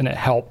hands, and it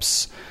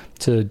helps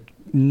to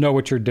know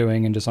what you're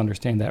doing and just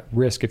understand that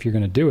risk if you're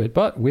going to do it.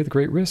 But with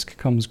great risk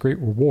comes great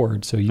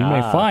reward. So you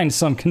may find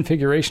some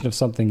configuration of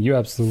something you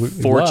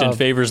absolutely Fortune love.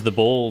 favors the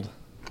bold.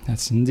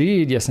 That's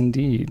indeed. Yes,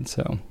 indeed.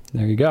 So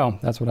there you go.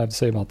 That's what I have to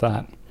say about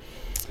that.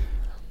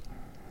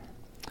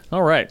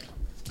 All right.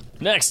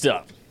 Next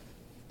up.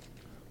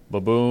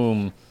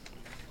 Ba-boom.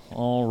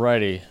 All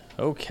righty.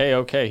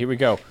 Okay, here we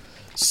go.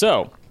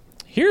 So,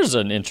 here's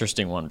an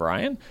interesting one,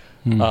 Brian.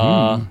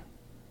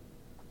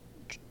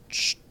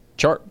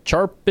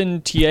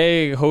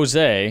 Charpentier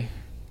Jose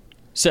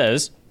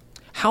says,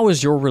 how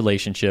is your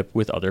relationship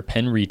with other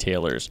pen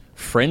retailers?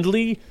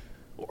 Friendly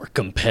or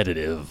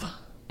competitive?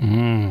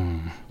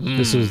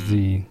 This was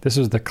the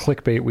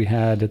clickbait we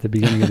had at the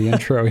beginning of the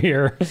intro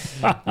here.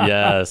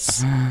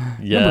 Yes.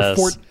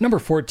 Number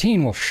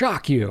 14 will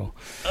shock you.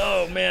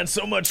 Oh man,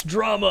 so much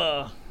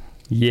drama.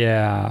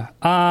 Yeah.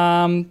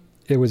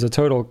 It was a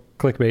total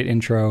clickbait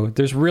intro.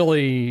 There's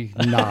really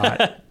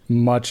not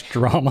much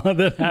drama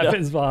that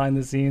happens behind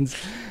the scenes.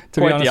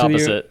 To Quite be honest the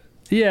with you. opposite.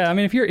 Yeah, I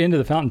mean, if you're into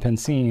the fountain pen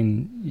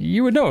scene,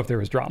 you would know if there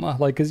was drama,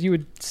 like, because you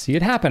would see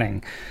it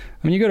happening.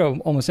 I mean, you go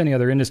to almost any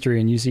other industry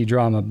and you see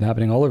drama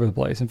happening all over the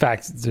place. In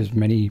fact, there's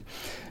many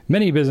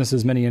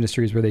businesses, many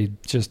industries where they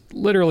just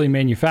literally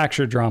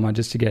manufacture drama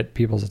just to get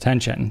people's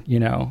attention.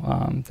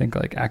 Think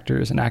like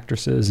actors and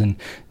actresses and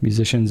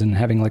musicians and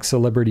having like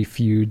celebrity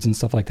feuds and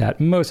stuff like that.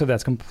 Most of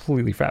that's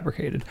completely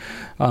fabricated.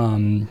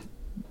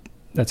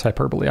 That's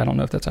hyperbole. I don't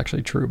know if that's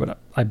actually true, but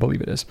I believe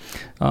it is.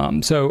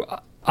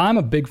 So I'm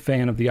a big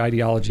fan of the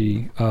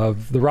ideology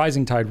of the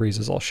rising tide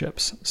raises all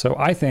ships. So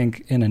I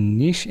think in a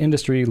niche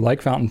industry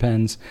like fountain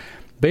pens,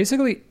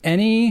 basically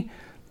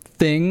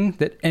anything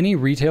that any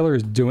retailer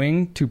is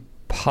doing to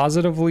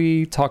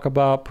positively talk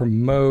about,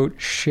 promote,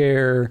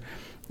 share,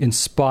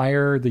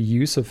 inspire the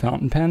use of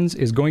fountain pens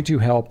is going to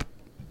help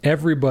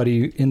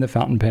everybody in the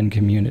fountain pen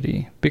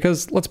community.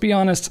 Because let's be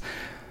honest,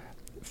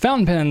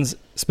 fountain pens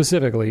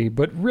specifically,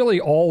 but really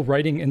all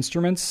writing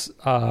instruments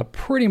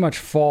pretty much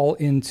fall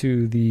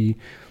into the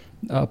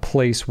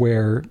place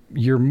where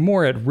you're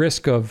more at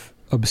risk of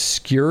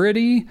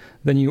obscurity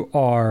than you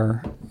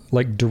are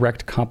like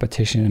direct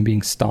competition and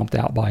being stomped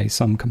out by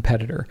some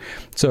competitor.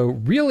 So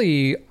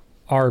really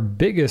our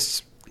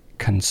biggest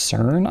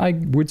concern, I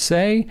would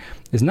say,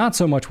 is not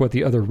so much what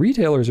the other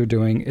retailers are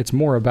doing. It's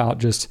more about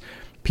just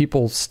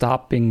people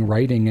stopping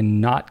writing and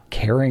not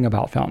caring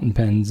about fountain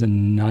pens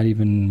and not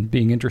even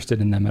being interested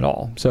in them at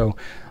all. So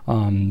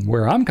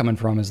where I'm coming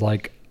from is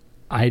like,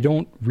 I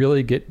don't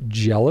really get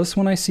jealous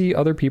when I see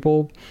other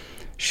people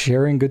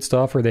sharing good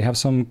stuff or they have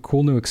some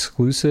cool new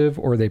exclusive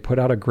or they put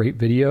out a great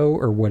video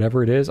or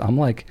whatever it is. I'm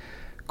like,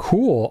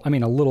 cool. I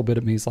mean, a little bit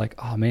of me is like,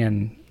 oh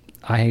man,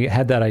 I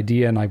had that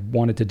idea and I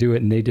wanted to do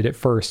it and they did it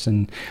first,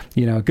 and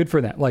good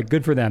for them. Like,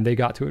 good for them. They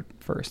got to it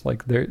first.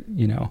 Like they're,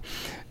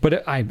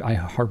 but I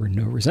harbor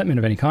no resentment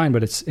of any kind,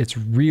 but it's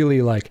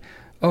really like,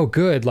 oh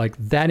good. Like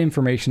that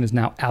information is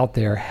now out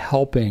there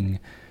helping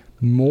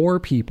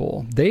more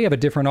people. They have a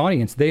different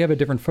audience. They have a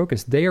different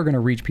focus. They are going to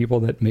reach people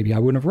that maybe I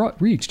wouldn't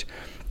have reached.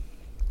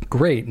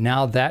 Great.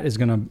 Now that is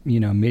going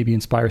to, maybe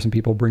inspire some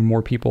people, bring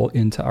more people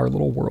into our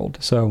little world.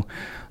 So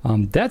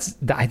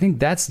I think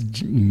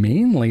that's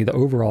mainly the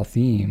overall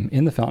theme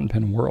in the fountain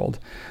pen world.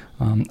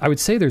 I would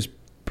say there's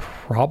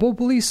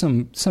probably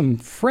some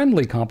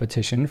friendly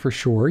competition for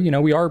sure.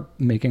 We are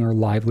making our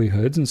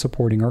livelihoods and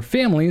supporting our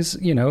families,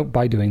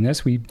 by doing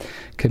this. We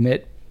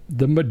commit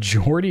the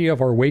majority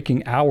of our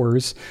waking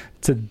hours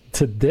to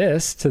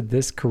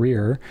this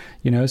career,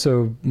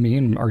 so me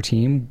and our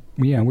team,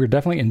 we're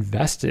definitely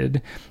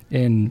invested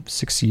in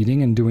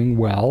succeeding and doing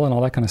well and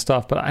all that kind of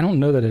stuff. But I don't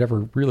know that it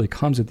ever really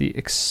comes at the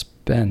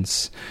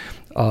expense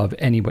of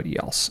anybody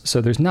else.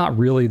 So there's not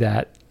really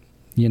that,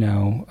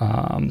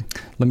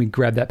 let me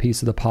grab that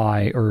piece of the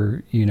pie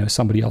or,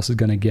 somebody else is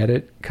going to get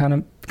it kind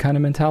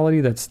of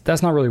mentality.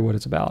 That's not really what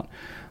it's about.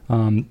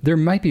 There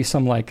might be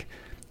some like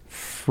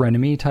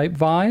frenemy type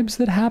vibes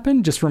that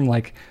happen just from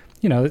like,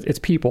 it's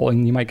people,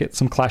 and you might get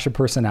some clash of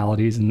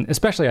personalities. And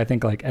especially I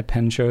think like at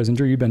pen shows, and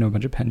Drew, you've been to a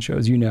bunch of pen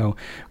shows,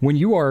 when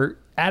you are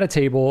at a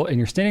table and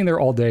you're standing there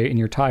all day and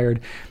you're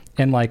tired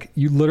and like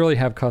you literally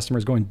have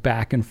customers going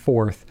back and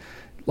forth,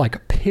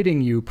 like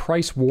pitting you,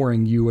 price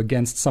warring you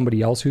against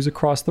somebody else who's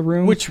across the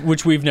room. Which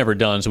we've never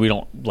done, so we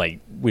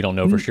don't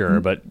know for sure,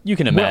 but you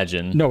can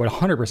imagine. Well, no, it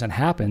 100%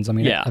 happens. I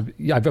mean,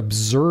 yeah. I've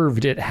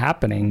observed it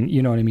happening,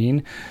 you know what I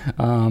mean?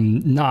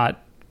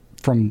 Not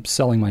from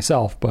selling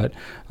myself, but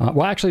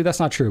actually that's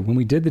not true. When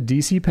we did the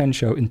DC Pen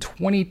Show in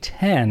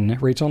 2010,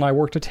 Rachel and I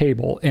worked a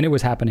table and it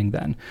was happening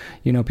then.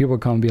 People would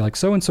come and be like,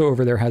 so-and-so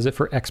over there has it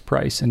for X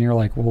price. And you're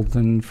like, well,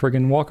 then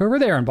friggin' walk over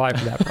there and buy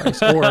for that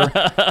price.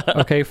 Or,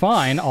 okay,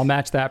 fine, I'll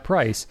match that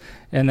price.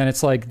 And then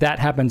it's like, that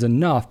happens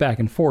enough back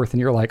and forth. And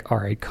you're like, all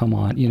right, come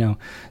on,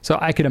 So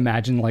I could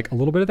imagine like a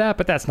little bit of that,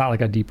 but that's not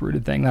like a deep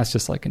rooted thing. That's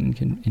just like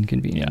an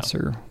inconvenience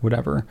or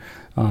whatever.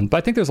 But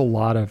I think there's a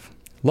lot of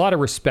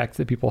respect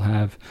that people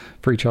have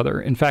for each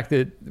other. In fact,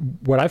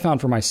 what I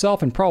found for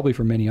myself and probably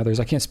for many others,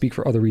 I can't speak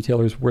for other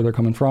retailers where they're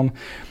coming from.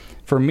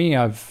 For me,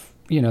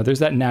 there's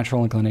that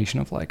natural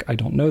inclination of like, I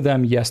don't know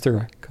them. Yes, they're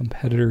a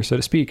competitor, so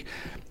to speak.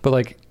 But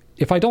like,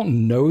 if I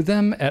don't know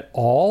them at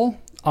all,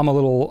 I'm a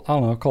little, I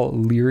don't know, call it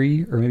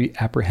leery or maybe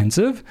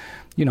apprehensive.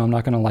 I'm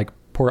not going to like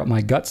pour up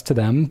my guts to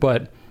them,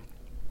 but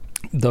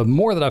the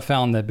more that I've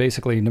found that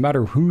basically no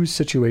matter whose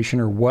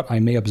situation or what I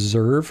may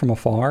observe from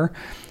afar,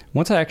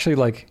 once I actually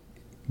like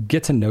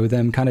get to know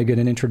them, kind of get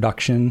an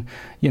introduction,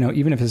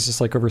 even if it's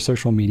just like over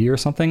social media or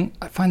something,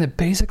 I find that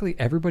basically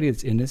everybody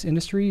that's in this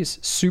industry is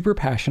super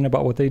passionate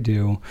about what they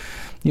do.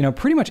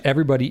 Pretty much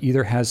everybody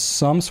either has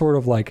some sort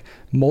of like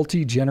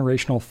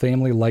multi-generational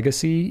family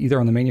legacy, either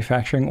on the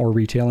manufacturing or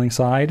retailing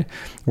side,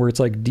 where it's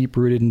like deep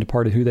rooted into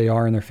part of who they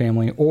are and their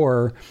family,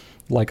 or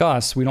like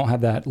us, we don't have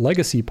that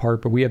legacy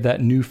part, but we have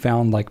that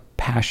newfound like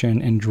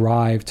passion and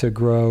drive to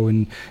grow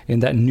and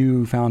that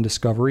newfound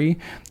discovery.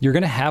 You're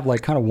going to have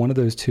like kind of one of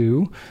those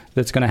two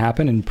that's going to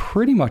happen in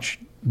pretty much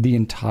the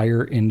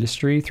entire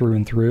industry through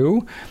and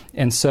through.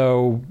 And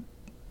so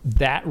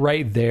that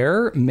right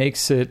there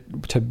makes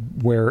it to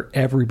where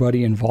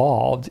everybody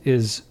involved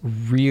is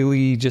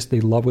really just,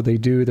 they love what they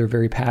do. They're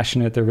very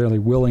passionate. They're really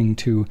willing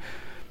to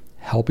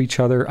help each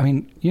other. I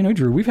mean,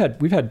 Drew, we've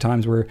had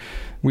times where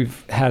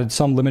we've had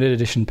some limited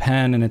edition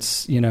pen and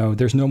it's,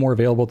 there's no more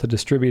available to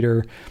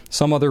distributor.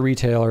 Some other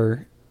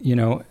retailer,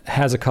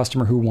 has a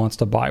customer who wants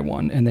to buy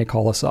one and they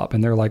call us up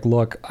and they're like,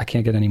 look, I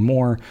can't get any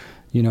more.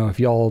 If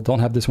y'all don't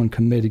have this one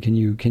committed, can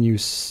you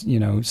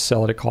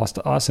sell it at cost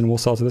to us and we'll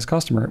sell it to this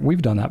customer?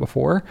 We've done that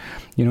before.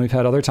 We've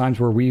had other times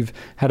where we've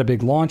had a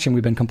big launch and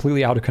we've been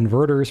completely out of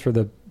converters for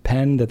the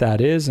pen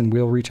that is, and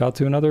we'll reach out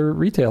to another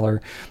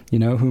retailer,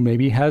 who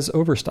maybe has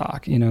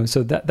overstock,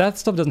 so that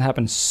stuff doesn't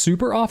happen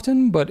super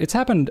often, but it's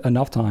happened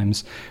enough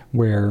times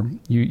where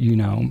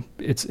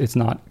it's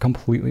not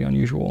completely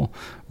unusual.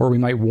 Or we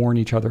might warn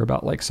each other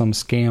about like some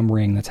scam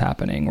ring that's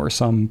happening or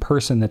some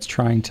person that's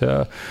trying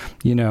to,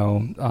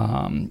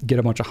 get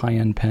a bunch of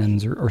high-end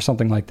pens or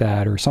something like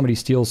that, or somebody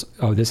steals.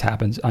 Oh, this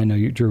happens. I know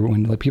you, Drew,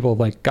 when like people have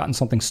like gotten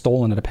something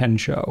stolen at a pen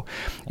show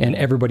and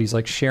everybody's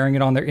like sharing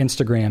it on their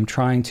Instagram,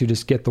 trying to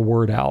just get the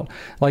word out.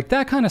 Like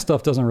that kind of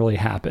stuff doesn't really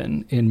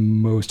happen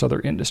in most other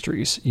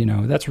industries.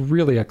 That's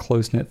really a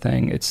close-knit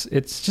thing. It's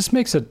just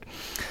makes it,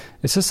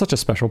 it's just such a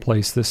special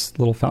place, this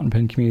little fountain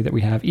pen community that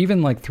we have,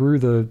 even like through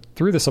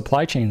the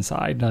supply chain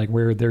side, like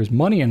where there's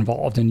money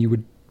involved and you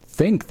would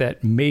think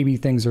that maybe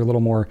things are a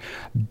little more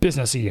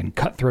businessy and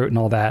cutthroat and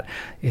all that.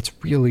 It's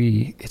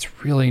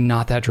really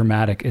not that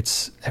dramatic.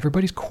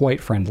 Everybody's quite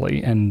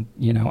friendly. And,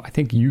 I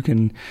think you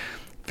can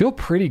feel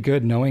pretty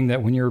good knowing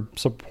that when you're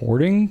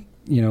supporting,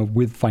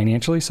 with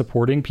financially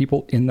supporting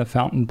people in the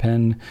fountain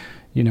pen,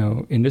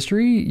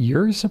 industry,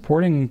 you're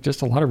supporting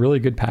just a lot of really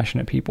good,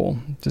 passionate people,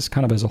 just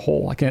kind of as a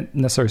whole. I can't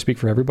necessarily speak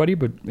for everybody,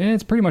 but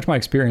it's pretty much my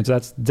experience.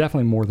 That's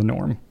definitely more the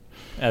norm.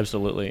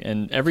 Absolutely.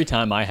 And every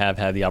time I have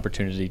had the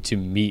opportunity to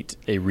meet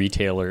a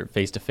retailer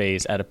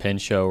face-to-face at a pen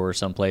show or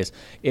someplace,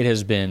 it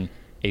has been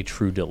a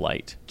true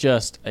delight,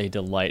 just a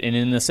delight. And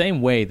in the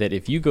same way that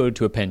if you go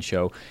to a pen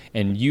show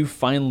and you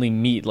finally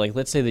meet, like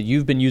let's say that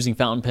you've been using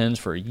fountain pens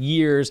for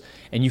years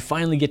and you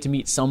finally get to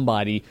meet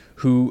somebody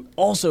who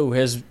also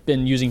has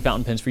been using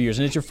fountain pens for years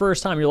and it's your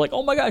first time, you're like,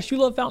 oh my gosh, you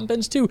love fountain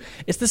pens too.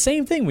 It's the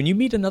same thing. When you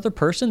meet another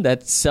person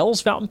that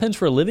sells fountain pens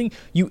for a living,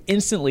 you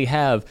instantly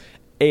have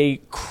a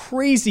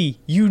crazy,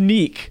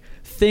 unique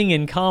thing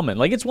in common.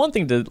 Like, it's one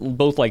thing to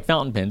both like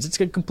fountain pens. It's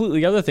a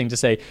completely other thing to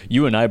say,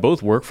 you and I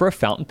both work for a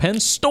fountain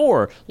pen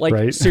store. Like,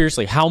 right?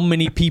 Seriously, how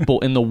many people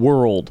in the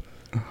world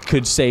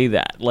could say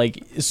that?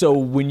 Like, so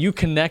when you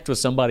connect with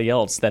somebody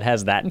else that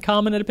has that in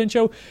common at a pen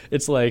show,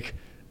 it's like,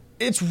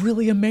 it's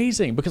really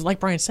amazing because like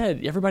Brian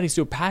said, everybody's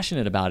so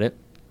passionate about it.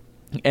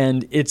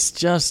 And it's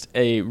just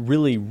a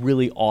really,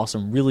 really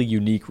awesome, really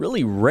unique,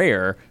 really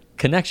rare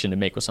connection to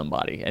make with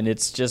somebody. And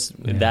it's just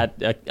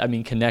that, I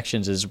mean,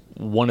 connections is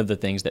one of the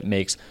things that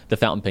makes the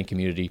fountain pen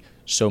community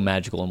so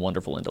magical and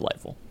wonderful and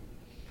delightful.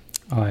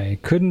 I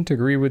couldn't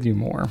agree with you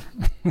more.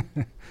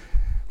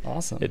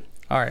 Awesome.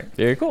 All right.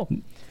 Very cool.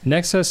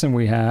 Next lesson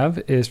we have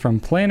is from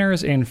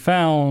Planners and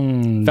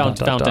Fountain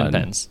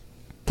Pens.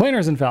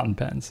 Planners and fountain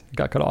pens.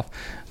 Got cut off.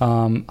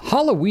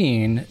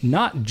 Halloween,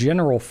 not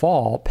general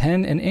fall,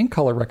 pen and ink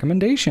color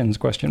recommendations, ?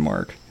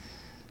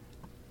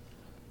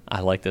 I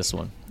like this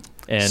one.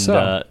 And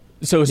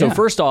so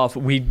first off,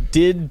 we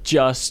did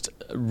just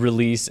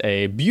release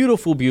a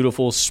beautiful,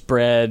 beautiful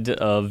spread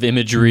of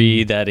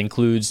imagery that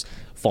includes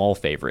fall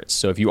favorites.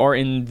 So if you are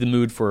in the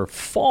mood for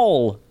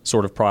fall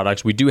sort of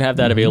products, we do have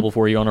that available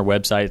for you on our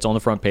website. It's on the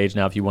front page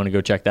now if you want to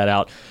go check that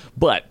out.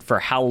 But for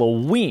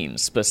Halloween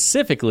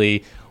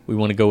specifically, we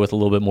want to go with a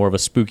little bit more of a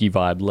spooky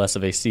vibe, less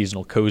of a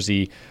seasonal,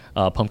 cozy,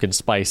 pumpkin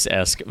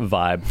spice-esque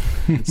vibe.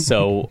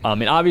 So,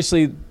 and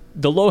obviously,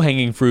 the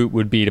low-hanging fruit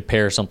would be to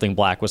pair something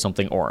black with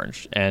something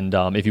orange. And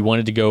if you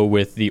wanted to go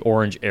with the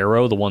orange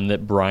arrow, the one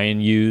that Brian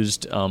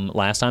used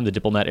last time, the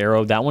Diplomat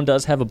arrow, that one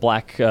does have a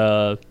black,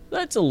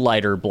 that's a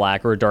lighter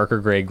black or a darker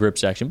gray grip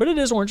section, but it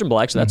is orange and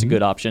black, so that's a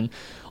good option.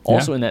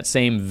 Also in that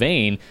same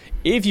vein,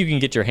 if you can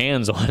get your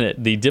hands on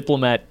it, the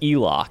Diplomat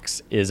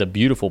Elox is a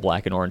beautiful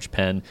black and orange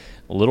pen.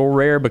 A little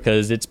rare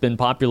because it's been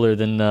popular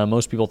than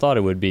most people thought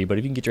it would be, but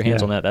if you can get your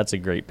hands on that, that's a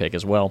great pick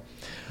as well.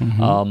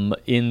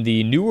 In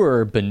the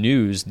newer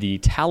Benus, the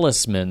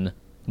Talisman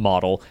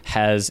model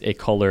has a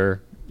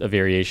color a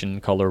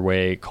variation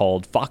colorway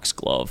called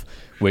Foxglove,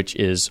 which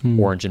is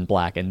orange and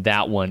black, and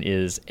that one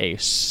is a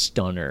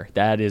stunner.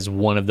 That is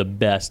one of the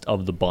best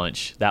of the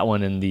bunch. That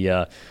one and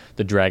the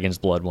Dragon's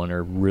Blood one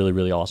are really,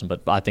 really awesome,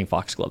 but I think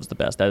Foxglove is the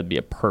best. That would be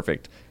a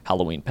perfect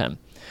Halloween pen.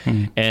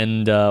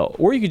 And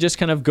or you could just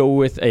kind of go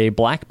with a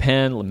black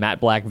pen, matte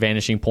black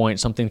vanishing point,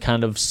 something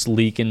kind of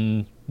sleek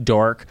and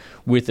dark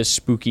with a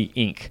spooky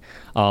ink.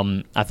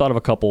 I thought of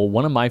a couple.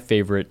 One of my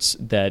favorites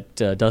that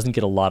doesn't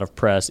get a lot of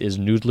press is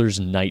Noodler's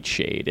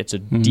Nightshade. It's a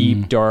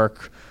deep,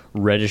 dark,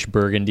 reddish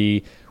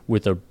burgundy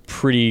with a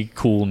pretty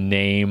cool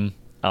name.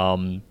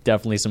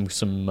 Definitely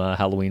some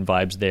Halloween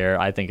vibes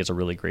there. I think it's a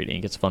really great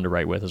ink. It's fun to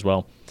write with as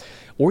well.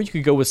 Or you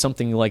could go with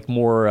something like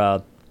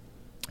more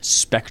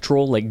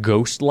spectral, like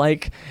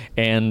ghost-like.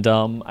 And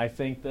I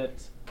think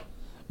that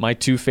my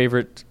two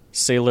favorite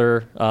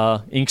Sailor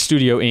Ink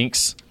Studio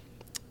inks,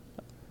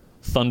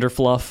 Thunder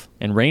Fluff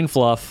and Rain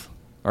Fluff,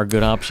 are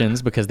good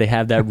options because they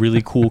have that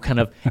really cool kind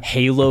of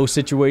halo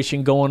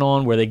situation going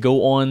on where they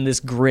go on this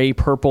gray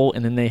purple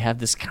and then they have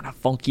this kind of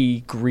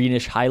funky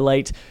greenish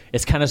highlight.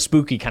 It's kind of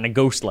spooky, kind of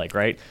ghost-like,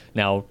 right?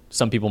 Now,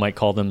 some people might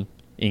call them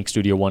Ink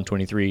Studio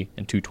 123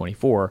 and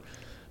 224,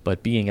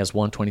 but being as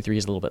 123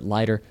 is a little bit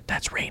lighter,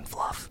 that's Rain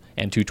Fluff,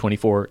 and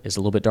 224 is a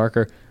little bit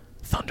darker,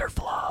 Thunder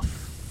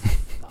Fluff.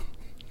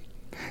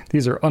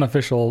 These are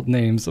unofficial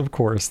names, of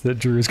course, that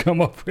Drew's come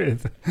up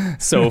with.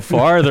 So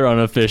far, they're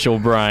unofficial,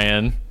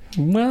 Brian.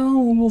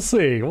 Well, we'll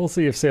see. We'll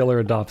see if Sailor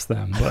adopts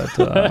them,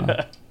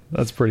 but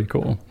that's pretty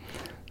cool.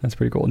 That's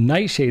pretty cool.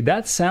 Nightshade,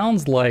 that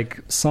sounds like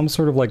some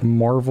sort of like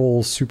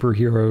Marvel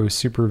superhero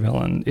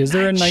supervillain. Is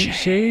there a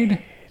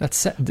Nightshade?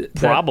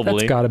 Probably.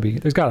 That's gotta be.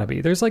 There's gotta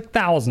be. There's like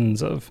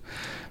thousands of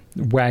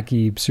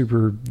wacky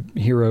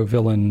superhero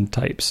villain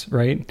types,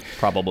 right?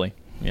 Probably,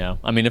 yeah.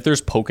 I mean, if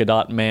there's Polka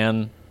Dot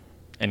Man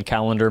and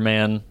Calendar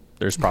Man,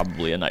 there's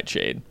probably a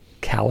Nightshade.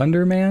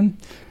 Calendar Man?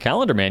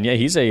 Calendar Man, yeah,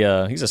 he's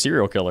a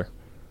serial killer.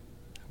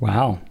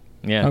 Wow.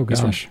 Yeah. Oh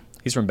gosh.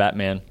 He's from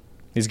Batman.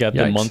 He's got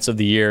the months of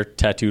the year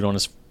tattooed on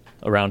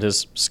around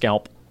his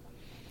scalp.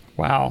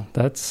 Wow,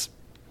 that's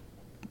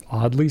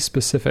oddly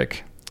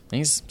specific.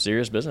 He's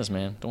serious business,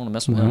 man. Don't want to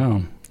mess with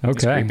him. Okay.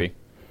 He's creepy.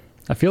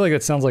 I feel like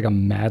it sounds like a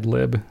Mad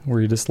Lib where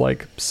you're just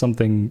like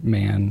something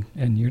man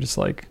and you're just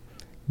like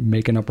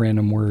making up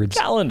random words.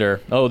 Calendar.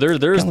 Oh,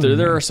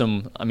 there are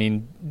some. I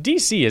mean,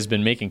 DC has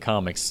been making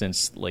comics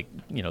since like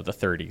the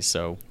 30s.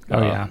 So the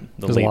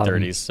late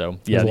 30s. So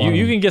yeah,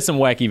 you can get some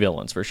wacky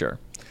villains for sure.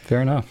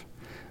 Fair enough.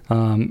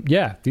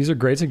 Yeah, these are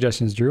great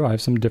suggestions, Drew. I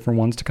have some different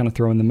ones to kind of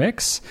throw in the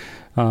mix.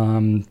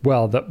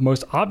 Well, the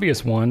most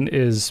obvious one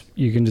is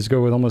you can just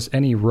go with almost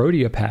any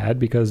Rhodia pad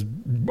because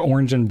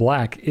orange and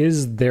black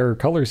is their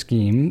color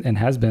scheme and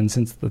has been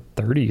since the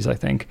 30s, I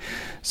think.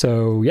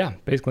 So yeah,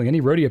 basically any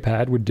Rhodia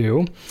pad would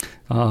do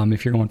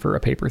if you're going for a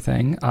paper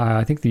thing.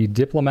 I think the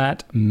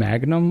Diplomat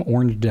Magnum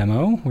Orange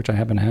Demo, which I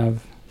happen to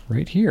have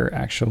right here,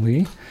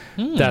 actually,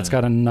 that's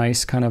got a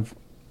nice kind of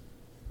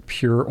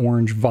pure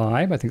orange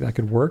vibe. I think that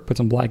could work. Put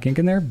some black ink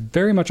in there.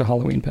 Very much a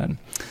Halloween pen.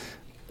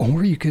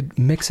 Or you could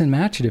mix and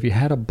match it. If you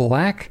had a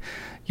black,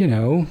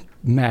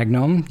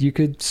 Magnum, you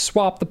could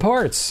swap the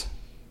parts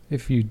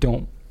if you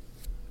don't,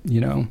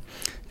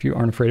 if you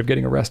aren't afraid of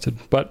getting arrested.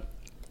 But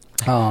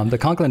the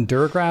Conklin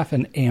Durograph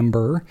in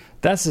Amber,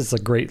 that's just a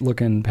great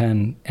looking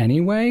pen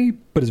anyway,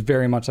 but it's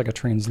very much like a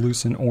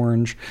translucent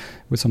orange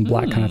with some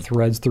black kind of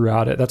threads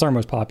throughout it. That's our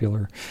most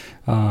popular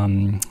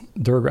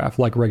Durograph,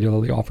 like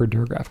regularly offered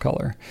Durograph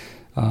color.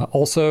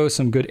 Also,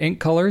 some good ink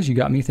colors. You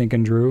got me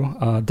thinking, Drew.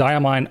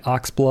 Diamine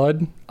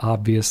Oxblood,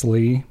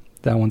 obviously.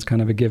 That one's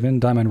kind of a given.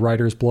 Diamine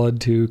Rider's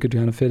Blood, too, could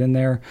kind of fit in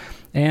there.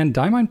 And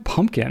Diamine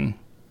Pumpkin.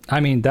 I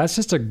mean, that's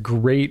just a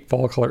great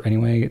fall color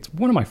anyway. It's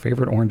one of my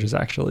favorite oranges,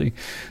 actually.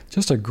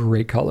 Just a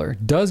great color.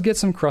 Does get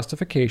some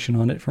crustification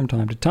on it from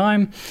time to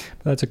time,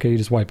 but that's okay. You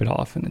just wipe it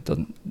off and it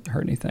doesn't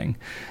hurt anything.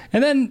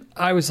 And then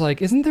I was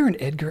like, isn't there an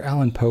Edgar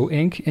Allan Poe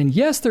ink? And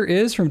yes, there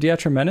is from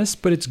Diatra Menace,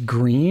 but it's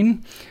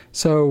green.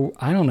 So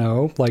I don't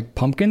know, like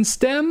pumpkin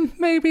stem,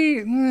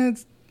 maybe?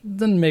 It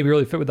doesn't maybe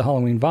really fit with the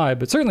Halloween vibe,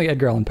 but certainly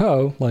Edgar Allan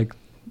Poe, like,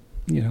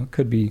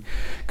 could be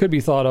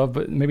thought of,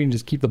 but maybe you can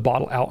just keep the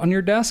bottle out on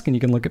your desk and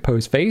you can look at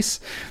Poe's face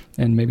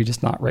and maybe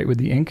just not write with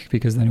the ink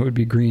because then it would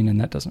be green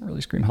and that doesn't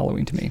really scream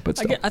Halloween to me. But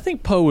still. I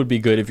think Poe would be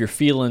good if you're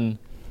feeling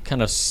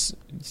kind of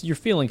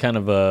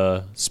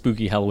a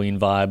spooky Halloween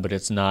vibe, but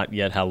it's not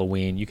yet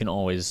Halloween. You can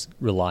always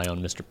rely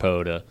on Mr.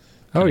 Poe to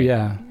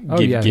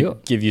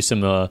give you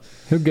some.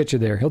 He'll get you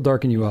there. He'll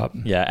darken you up.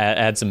 Yeah,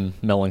 add some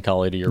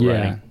melancholy to your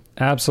writing.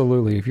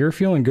 Absolutely. If you're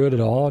feeling good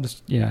at all,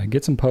 just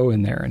get some Poe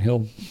in there and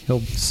he'll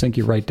sink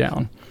you right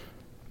down.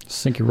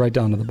 Sink you right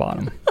down to the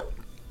bottom.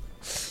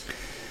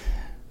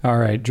 All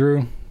right,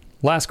 Drew.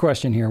 Last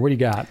question here. What do you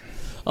got?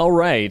 All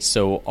right.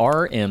 So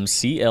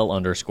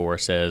RMCL_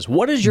 says,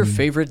 what is your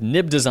favorite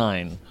nib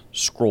design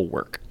scroll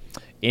work?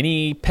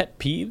 Any pet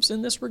peeves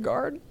in this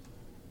regard?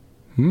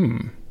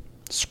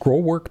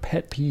 Scroll work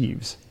pet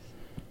peeves.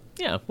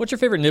 Yeah. What's your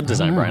favorite nib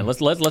design, Brian?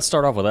 Let's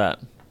start off with that.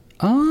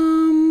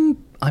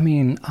 I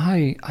mean,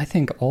 I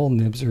think all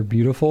nibs are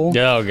beautiful.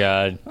 Oh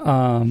God. No,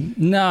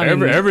 I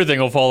mean, Everything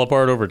will fall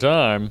apart over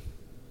time.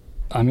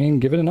 I mean,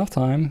 give it enough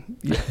time.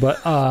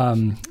 But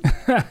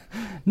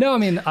no, I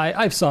mean,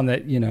 I have some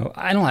that,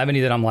 I don't have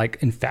any that I'm like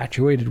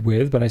infatuated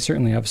with, but I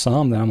certainly have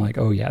some that I'm like,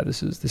 oh yeah,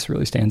 this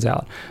really stands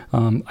out.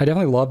 I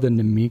definitely love the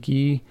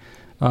Namiki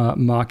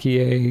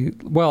Makie.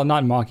 Well,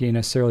 not Makie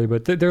necessarily,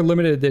 but they're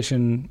limited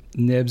edition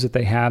nibs that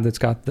they have that's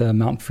got the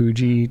Mount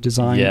Fuji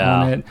design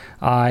on it.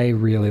 I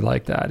really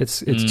like that.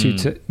 It's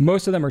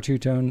most of them are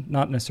two-tone,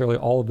 not necessarily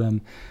all of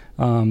them.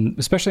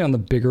 Especially on the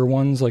bigger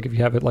ones, like if you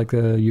have it like the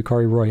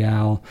Yukari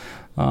Royale.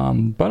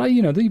 But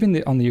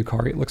even on the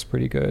Yukari, it looks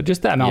pretty good.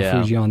 Just that Mount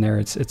Fuji on there,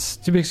 it's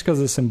just because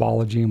of the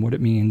symbology and what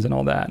it means and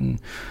all that. And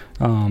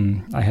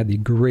I had the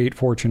great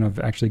fortune of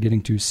actually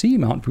getting to see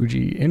Mount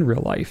Fuji in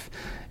real life.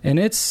 And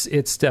it's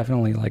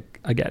definitely like,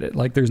 I get it.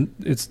 Like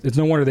it's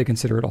no wonder they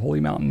consider it a holy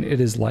mountain. It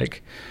is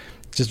like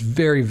just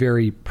very,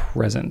 very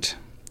present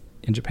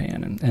in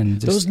Japan, and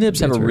just, those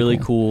nibs have a really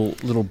cool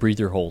little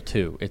breather hole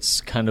too.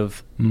 It's kind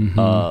of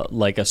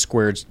like a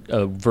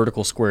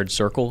vertical squared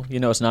circle.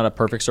 It's not a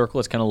perfect circle.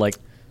 It's kind of like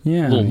a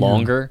little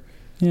longer.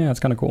 Yeah,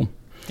 it's kind of cool.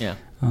 Yeah.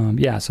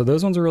 So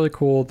those ones are really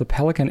cool. The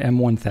Pelican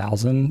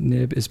M1000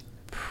 nib is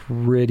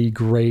pretty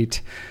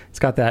great. It's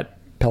got that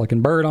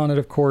pelican bird on it,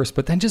 of course,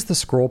 but then just the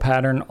scroll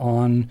pattern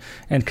on,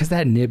 and because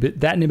that nib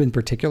in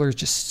particular is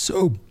just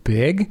so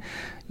big,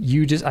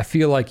 I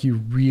feel like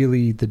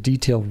the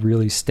detail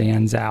really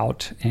stands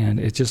out, and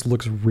it just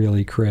looks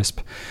really crisp.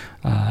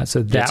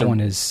 So that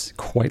one is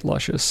quite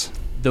luscious.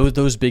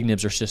 Those big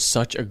nibs are just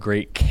such a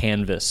great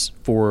canvas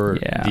for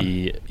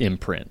the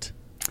imprint.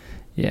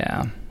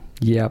 Yeah.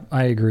 Yep,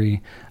 I agree.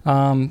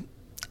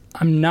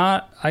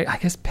 I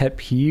guess pet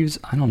peeves,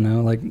 I don't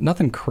know, like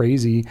nothing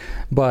crazy,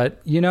 but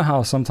you know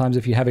how sometimes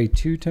if you have a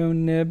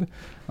two-tone nib,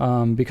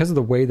 because of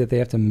the way that they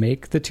have to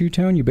make the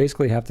two-tone, you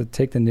basically have to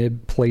take the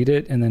nib, plate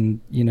it, and then,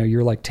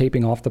 you're like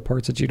taping off the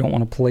parts that you don't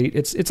want to plate.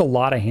 It's a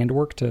lot of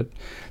handwork to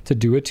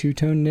do a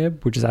two-tone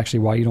nib, which is actually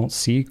why you don't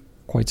see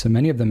quite so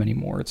many of them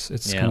anymore.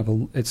 It's kind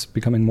of it's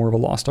becoming more of a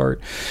lost art.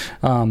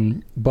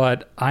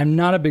 But I'm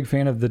not a big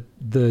fan of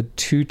the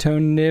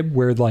two-tone nib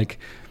where like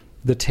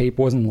the tape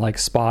wasn't like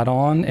spot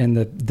on and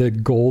the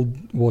gold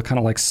will kind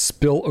of like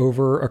spill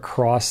over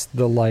across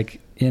the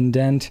like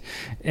indent,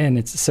 and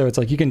it's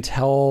like you can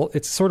tell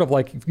it's sort of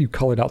like you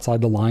colored outside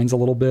the lines a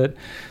little bit.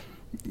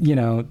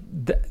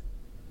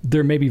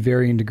 There may be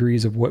varying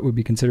degrees of what would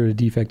be considered a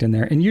defect in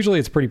there, and usually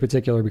it's pretty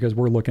particular because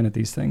we're looking at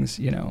these things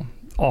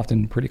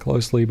often pretty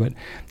closely, but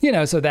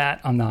so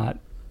that I'm not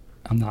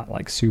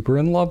like super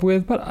in love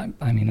with, but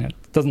I mean it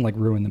doesn't like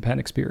ruin the pen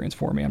experience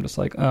for me. I'm just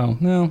like, oh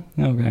no,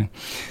 okay.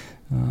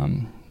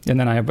 And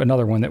then I have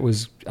another one that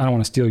was, I don't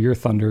want to steal your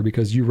thunder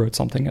because you wrote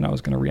something and I was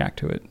going to react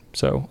to it.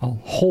 So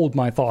I'll hold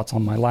my thoughts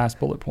on my last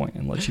bullet point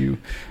and let you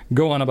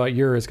go on about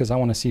yours because I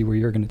want to see where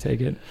you're going to take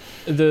it.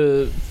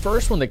 The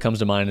first one that comes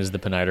to mind is the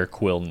Peniter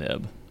Quill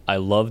nib. I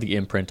love the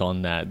imprint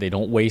on that. They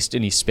don't waste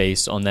any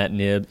space on that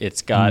nib.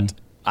 It's got,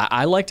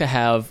 I like to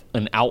have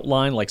an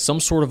outline, like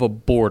some sort of a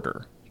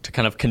border to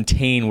kind of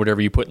contain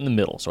whatever you put in the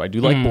middle. So I do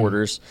like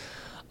borders.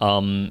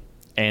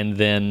 And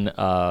then,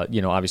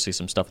 obviously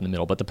some stuff in the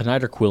middle. But the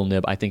Peniter Quill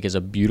nib, I think, is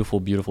a beautiful,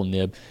 beautiful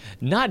nib.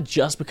 Not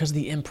just because of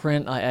the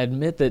imprint. I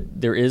admit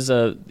that there is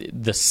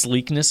the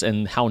sleekness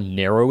and how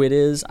narrow it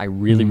is. I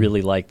really,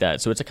 really like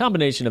that. So it's a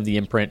combination of the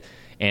imprint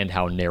and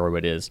how narrow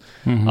it is.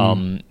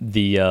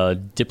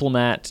 The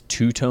Diplomat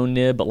two-tone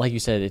nib, but like you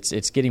said,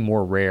 it's getting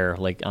more rare.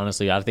 Like,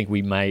 honestly, I think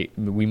we might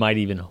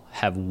even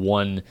have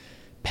one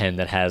pen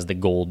that has the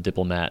gold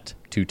Diplomat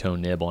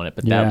two-tone nib on it.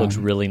 But that looks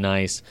really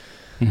nice.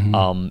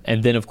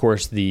 And then, of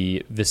course,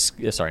 the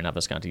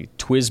TWSBI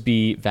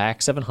VAC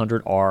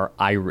 700R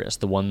Iris,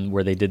 the one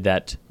where they did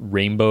that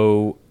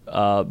rainbow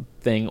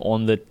thing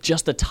on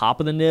just the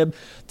top of the nib.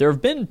 There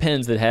have been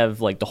pens that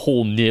have like the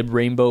whole nib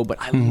rainbow, but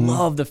I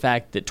love the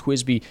fact that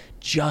TWSBI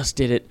just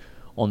did it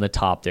on the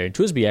top there. And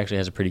TWSBI actually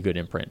has a pretty good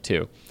imprint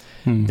too.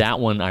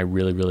 That one I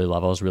really, really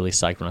love. I was really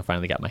psyched when I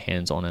finally got my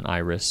hands on an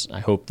Iris.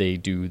 I hope they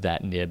do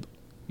that nib,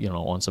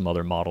 on some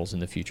other models in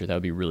the future. That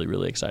would be really,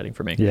 really exciting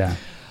for me. Yeah.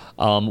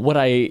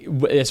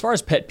 As far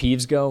as pet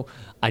peeves go,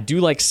 I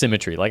do like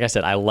symmetry. Like I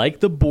said, I like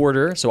the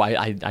border, so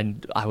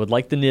I would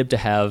like the nib to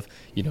have,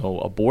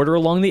 a border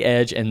along the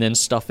edge and then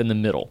stuff in the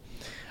middle.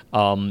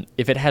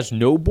 If it has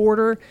no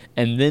border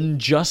and then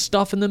just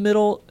stuff in the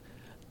middle,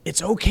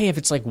 it's okay if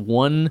it's like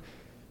one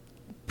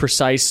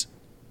precise,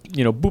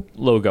 boop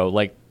logo,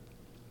 like,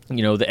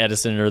 the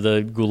Edison or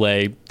the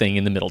Goulet thing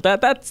in the middle.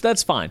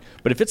 That's fine.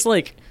 But if it's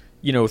like,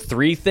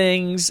 three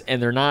things and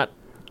they're not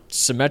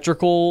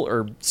symmetrical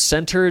or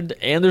centered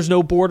and there's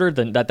no border,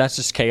 then that's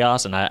just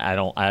chaos, and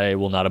I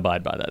will not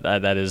abide by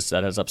that. That is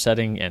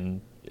upsetting,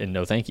 and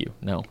no thank you.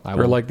 No.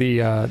 Or like the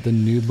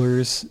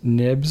Noodlers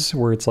nibs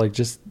where it's like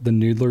just the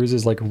Noodlers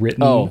is like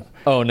written oh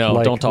no,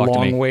 like don't talk to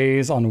me long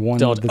ways on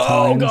one of the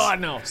times. Oh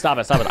god, no. Stop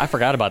it. I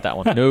forgot about that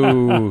one.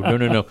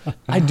 No.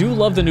 I do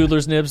love the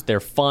Noodlers nibs. They're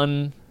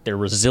fun, they're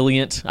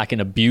resilient. I can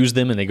abuse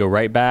them and they go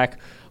right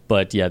back.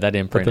 But yeah, that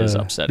imprint is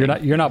upsetting.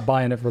 You're not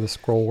buying it for the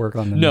scroll work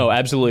on the No, nib.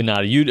 absolutely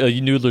not. A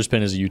noodler's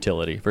pin is a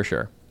utility for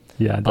sure.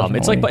 Yeah,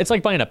 definitely. It's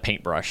like buying a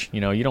paintbrush.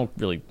 You don't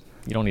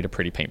need a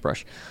pretty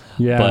paintbrush.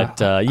 Yeah,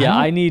 but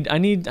I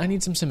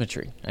need some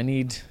symmetry. I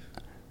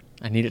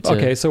need it to.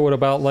 Okay, so what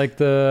about like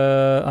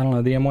the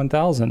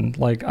M1000?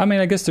 Like, I mean,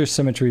 I guess there's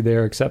symmetry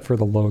there except for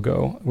the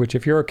logo. Which,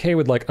 if you're okay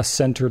with like a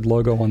centered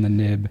logo on the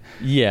nib,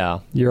 yeah,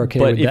 you're okay.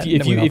 But with that.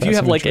 if you have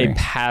symmetry. like a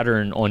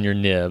pattern on your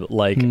nib,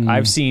 like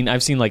I've seen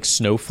like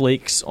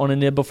snowflakes on a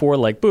nib before,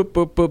 like boop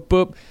boop boop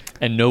boop,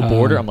 and no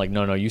border. I'm like,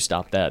 no, you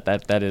stop that.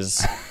 That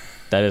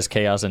is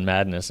chaos and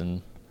madness.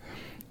 And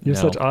you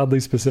have such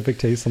oddly specific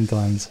taste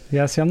sometimes.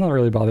 Yeah, see, I'm not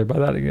really bothered by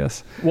that, I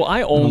guess. Well,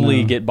 I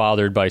only get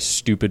bothered by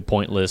stupid,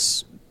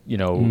 pointless,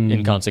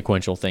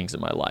 inconsequential things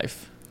in my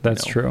life.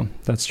 That's true.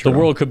 That's true. The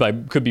world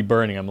could be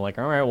burning. I'm like,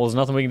 all right, well, there's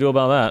nothing we can do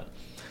about that.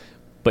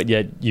 But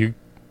yet you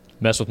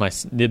mess with my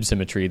nib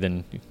symmetry,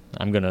 then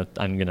I'm gonna.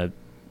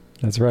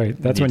 That's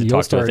right. That's when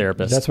you'll start.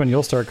 That's when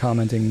you'll start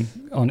commenting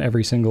on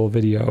every single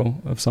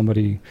video of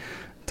somebody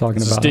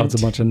talking about how it's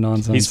a bunch of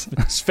nonsense.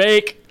 It's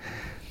fake.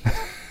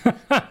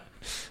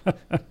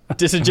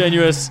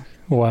 Disingenuous.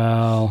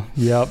 Wow.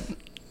 Yep.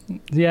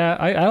 Yeah,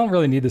 I don't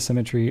really need the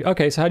symmetry.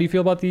 Okay, so how do you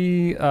feel about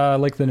the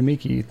like the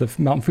Namiki, the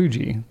Mount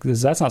Fuji?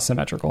 Because that's not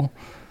symmetrical.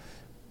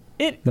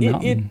 It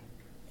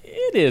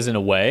is in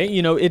a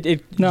way.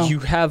 No. You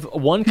have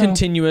one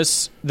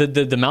continuous.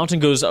 The mountain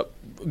goes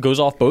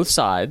off both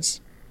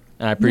sides,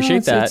 and I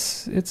appreciate that.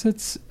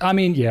 It's. I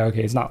mean, yeah,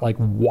 okay. It's not like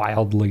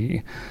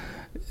wildly,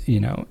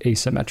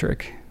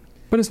 asymmetric,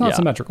 but it's not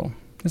symmetrical.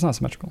 It's not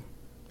symmetrical.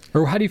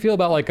 Or how do you feel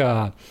about like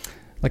an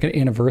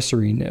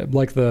anniversary nib,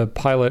 like the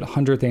Pilot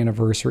 100th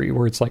anniversary,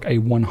 where it's like a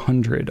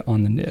 100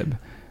 on the nib?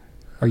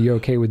 Are you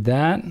okay with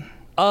that?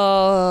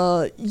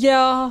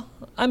 Yeah,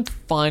 I'm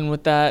fine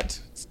with that.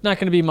 It's not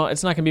gonna be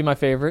my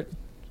favorite.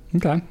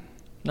 Okay. Not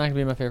gonna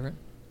be my favorite.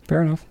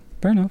 Fair enough.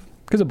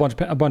 Because a bunch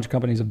of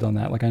companies have done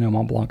that. Like I know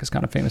Mont Blanc is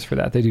kind of famous for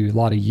that. They do a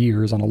lot of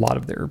years on a lot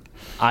of their.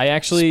 I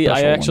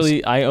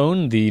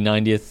own the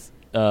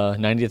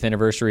 90th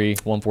anniversary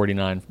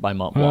 149 by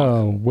Mont Blanc.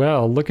 Oh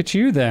well, look at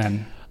you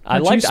then.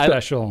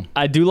 Special.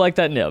 I do like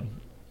that nib.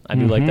 I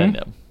do like that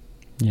nib.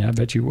 Yeah, I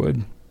bet you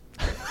would.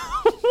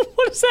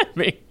 What does that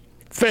mean?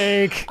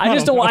 Fake. I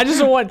just don't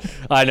want.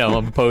 I know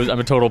I'm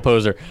a total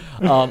poser.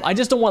 I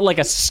just don't want like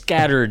a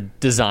scattered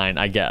design.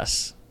 I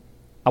guess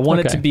I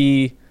want it to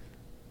be.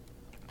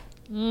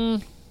 I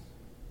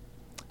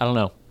don't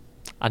know.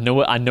 I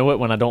know it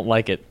when I don't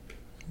like it.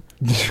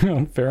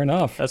 Fair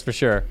enough. That's for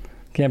sure.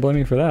 Can't blame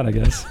me for that, I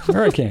guess.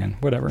 Or I can.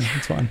 Whatever.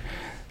 It's fine.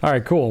 All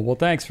right, cool. Well,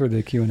 thanks for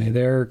the Q&A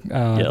there.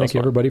 Thank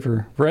you, everybody,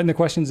 for writing the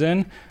questions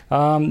in.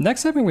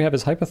 Next segment we have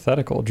is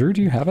hypothetical. Drew,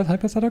 do you have a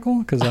hypothetical?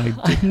 Because I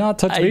did not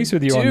touch base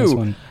with you on this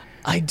one.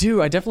 I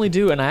do. I definitely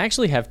do. And I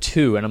actually have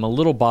two, and I'm a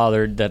little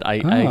bothered that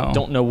I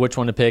don't know which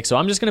one to pick. So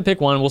I'm just going to pick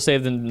one. We'll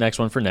save the next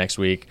one for next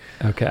week.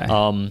 Okay.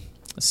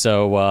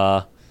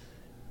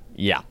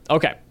 Yeah.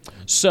 Okay.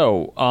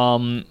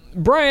 So,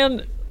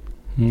 Brian,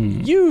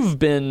 you've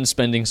been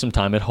spending some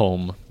time at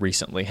home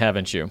recently,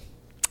 haven't you?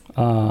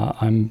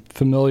 I'm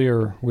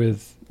familiar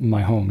with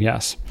my home,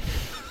 yes.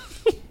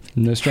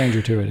 No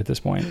stranger to it at this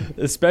point.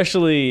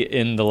 Especially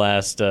in the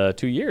last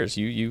 2 years.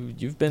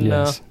 You've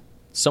been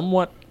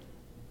somewhat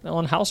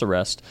on house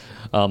arrest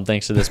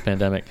thanks to this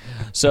pandemic.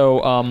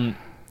 So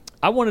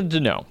I wanted to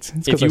know. It's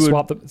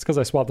because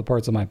I swapped the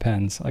parts of my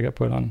pens. I got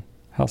put on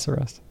house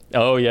arrest.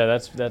 Oh yeah,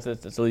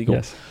 that's illegal.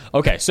 Yes.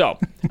 Okay, so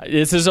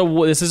this is a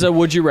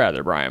would you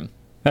rather, Brian.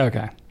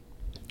 Okay.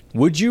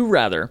 Would you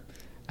rather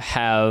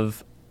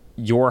have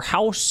your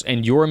house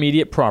and your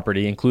immediate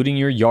property, including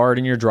your yard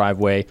and your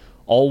driveway,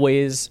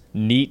 always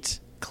neat,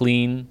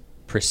 clean,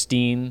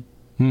 pristine,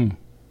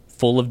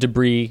 full of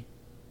debris,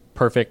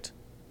 perfect?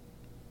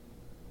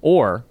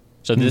 Or,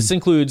 so this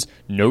includes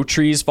no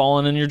trees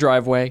falling in your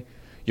driveway,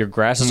 your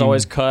grass is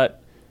always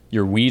cut,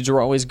 your weeds are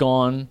always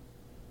gone,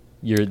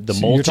 the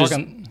mulch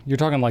You're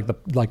talking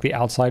like the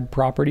outside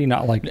property,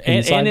 not like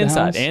inside the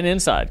house? And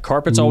inside.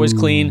 Carpet's always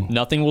clean.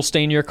 Nothing will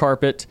stain your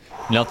carpet.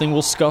 Nothing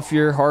will scuff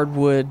your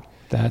hardwood.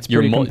 That's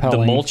pretty compelling.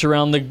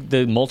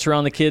 The mulch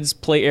around the kids'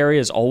 play area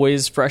is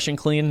always fresh and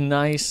clean and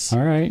nice.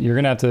 All right, you're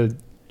gonna have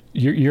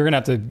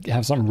to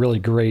have something really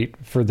great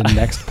for the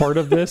next part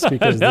of this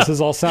because this is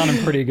all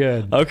sounding pretty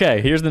good.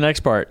 Okay, here's the next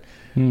part.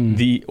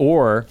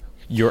 Or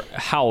your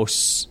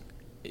house,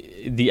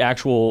 the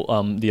actual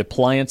the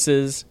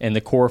appliances and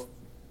the core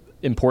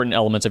important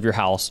elements of your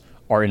house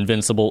are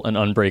invincible and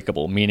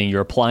unbreakable, meaning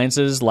your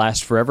appliances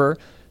last forever.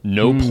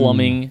 No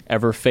plumbing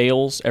ever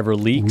fails, ever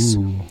leaks.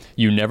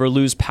 You never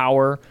lose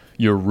power.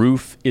 Your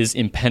roof is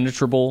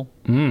impenetrable.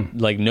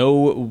 Like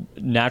no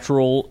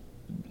natural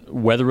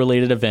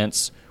weather-related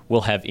events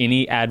will have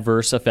any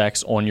adverse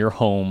effects on your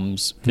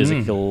home's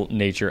physical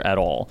nature at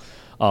all.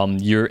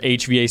 Your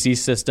HVAC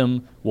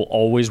system will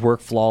always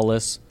work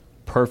flawless,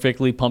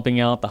 perfectly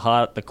pumping out the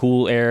hot, the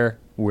cool air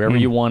wherever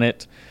you want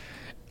it.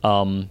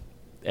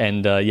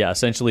 And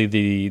essentially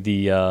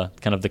the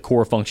kind of the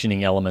core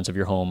functioning elements of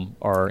your home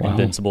are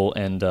invincible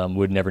and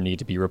would never need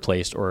to be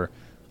replaced or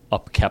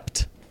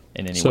upkept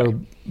in any way. So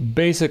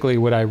basically,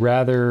 would I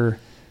rather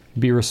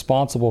be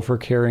responsible for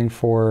caring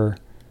for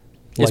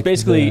it's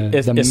basically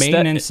the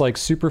maintenance, like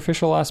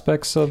superficial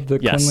aspects of the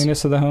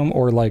cleanliness of the home,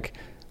 or like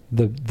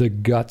the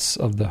guts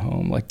of the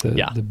home, like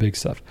the big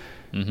stuff?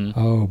 Mm-hmm.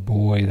 Oh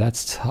boy,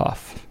 that's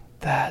tough.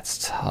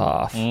 That's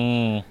tough.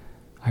 I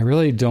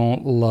really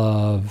don't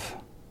love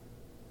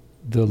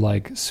the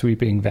like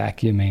sweeping,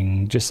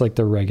 vacuuming, just like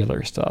the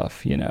regular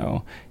stuff, you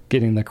know,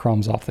 getting the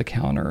crumbs off the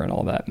counter and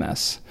all that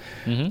mess.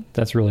 Mm-hmm.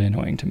 That's really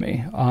annoying to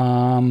me.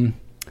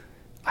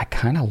 I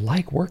kind of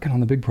like working on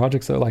the big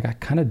projects though. Like I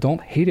kind of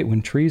don't hate it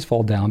when trees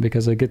fall down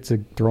because I get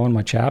to throw in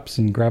my chaps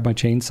and grab my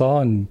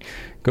chainsaw and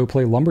go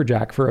play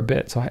lumberjack for a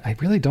bit. So I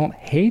really don't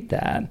hate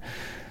that.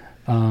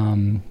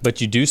 But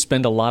you do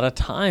spend a lot of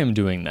time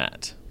doing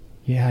that.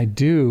 Yeah, I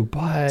do,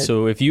 but...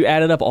 So if you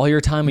added up all your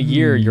time a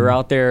year, you're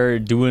out there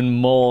doing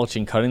mulch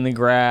and cutting the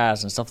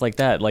grass and stuff like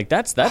that. Like,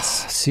 that's...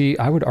 See,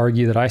 I would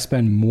argue that I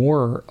spend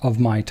more of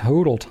my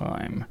total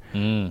time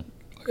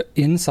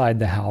inside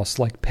the house,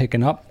 like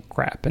picking up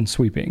crap and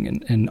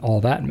sweeping and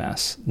all that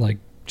mess. Like,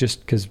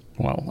 just because,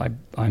 well,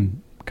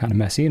 I'm kind of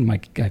messy, and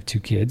I have 2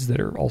 kids that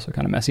are also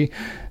kind of messy.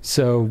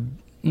 So,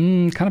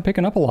 kind of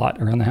picking up a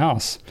lot around the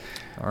house.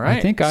 All right.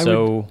 I think I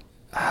would...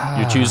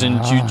 You're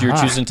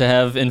choosing to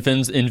have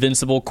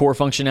invincible core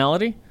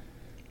functionality?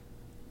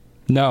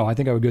 No, I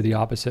think I would go the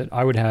opposite.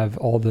 I would have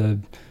all the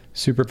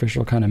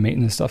superficial kind of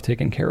maintenance stuff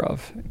taken care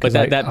of. But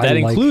that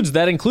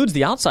includes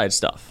the outside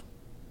stuff.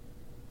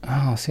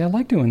 Oh, see, I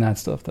like doing that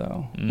stuff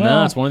though.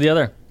 No, it's one or the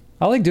other.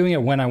 I like doing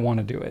it when I want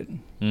to do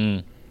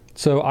it.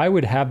 So I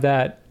would have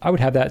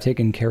that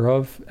taken care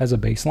of as a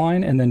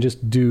baseline, and then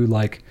just do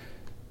like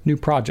new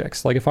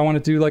projects. Like if I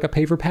want to do like a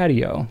paver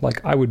patio,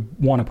 like I would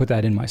want to put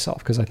that in myself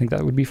because I think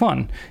that would be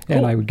fun,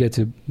 and I would get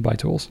to buy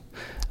tools.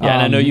 Yeah,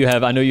 and I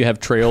know you have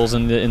trails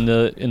in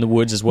the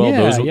woods as well.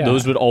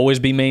 Those would always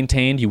be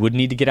maintained. You wouldn't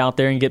need to get out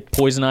there and get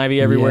poison ivy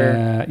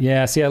everywhere.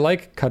 Yeah. See, I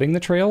like cutting the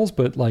trails,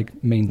 but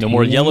like maintaining. No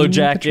more yellow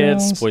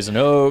jackets, poison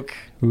oak.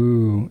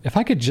 Ooh, if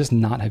I could just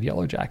not have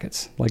yellow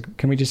jackets, like,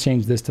 can we just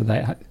change this to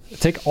that?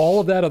 Take all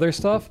of that other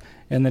stuff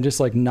and then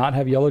just like not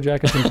have yellow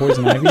jackets and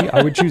poison ivy.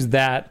 I would choose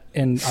that,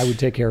 and I would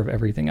take care of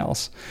everything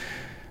else.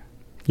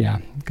 Yeah,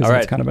 because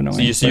that's kind of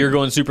annoying. So you're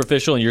going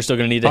superficial, and you're still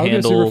going to need to handle... I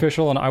would go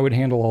superficial, and I would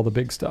handle all the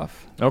big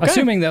stuff. Okay.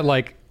 Assuming that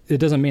like it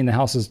doesn't mean the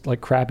house is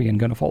like crappy and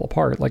going to fall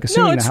apart. Like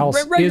assuming the house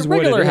is what it is.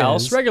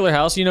 Regular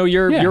house. You know,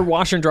 your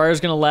washer and dryer is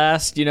going to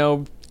last, you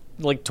know,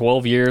 like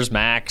 12 years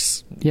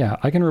max. Yeah,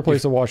 I can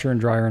replace a washer and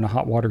dryer and a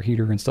hot water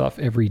heater and stuff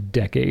every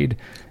decade.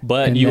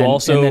 But and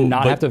then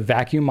not have to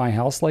vacuum my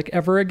house like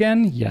ever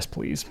again. Yes,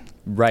 please.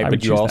 Right,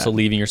 but you're also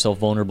leaving yourself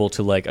vulnerable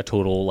to like a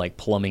total like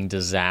plumbing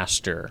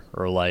disaster,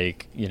 or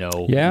like, you know,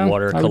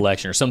 water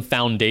collection or some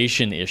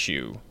foundation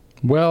issue.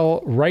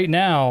 Well, right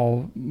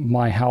now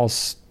my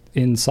house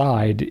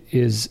inside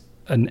is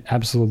an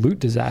absolute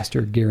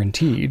disaster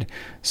guaranteed.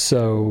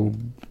 So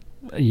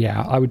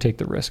yeah, I would take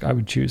the risk. I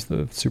would choose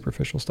the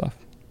superficial stuff.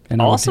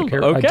 And awesome.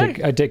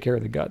 I'd take care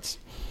of the guts.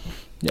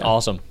 Yeah.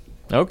 Awesome.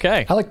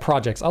 Okay. I like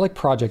projects. I like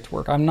project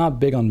work. I'm not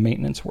big on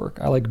maintenance work.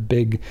 I like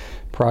big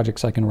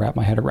projects I can wrap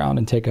my head around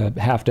and take a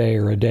half day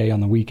or a day on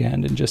the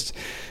weekend and just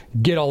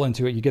get all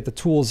into it. You get the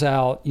tools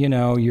out, you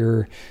know,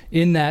 you're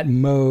in that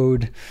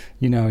mode,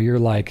 you know, you're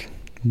like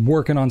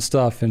working on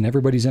stuff and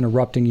everybody's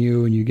interrupting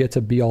you, and you get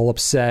to be all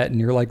upset, and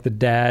you're like the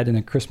dad in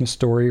A Christmas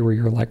Story where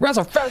you're like,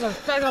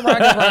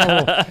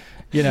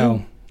 you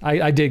know,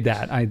 I dig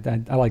that. I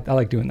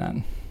like doing that.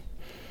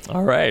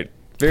 All right.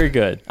 Very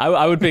good.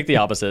 I would pick the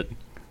opposite.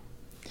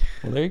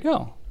 Well, there you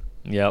go.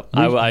 Yep.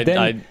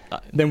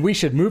 Then we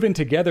should move in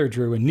together,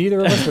 Drew, and neither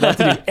of us would have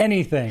to do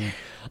anything.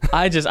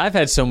 I've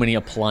had so many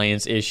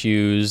appliance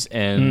issues,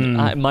 and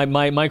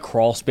my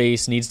crawl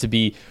space needs to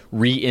be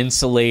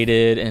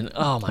re-insulated, and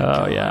oh my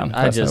god, yeah,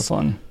 that's no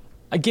fun.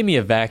 Give me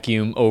a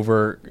vacuum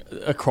over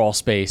a crawl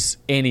space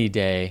any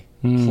day,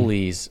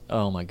 please.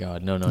 Oh my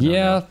god, no.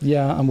 Yeah,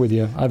 I'm with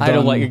you. I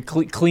don't like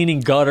cleaning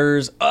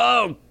gutters.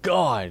 Oh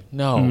god,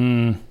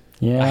 no.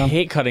 Yeah, I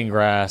hate cutting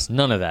grass.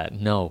 None of that.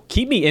 No,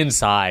 keep me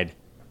inside.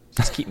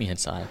 Just keep me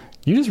inside.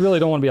 You just really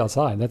don't want to be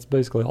outside. That's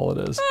basically all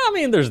it is. I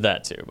mean, there's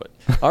that too. But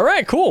all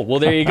right, cool. Well,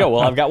 there you go.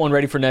 Well, I've got one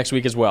ready for next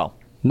week as well.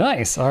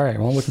 Nice. All right.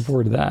 Well, I'm looking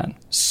forward to that.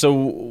 So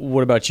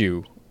what about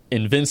you?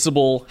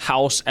 Invincible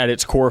house at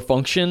its core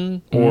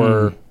function,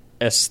 or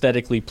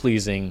aesthetically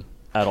pleasing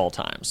at all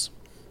times?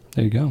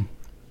 There you go.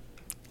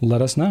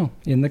 Let us know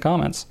in the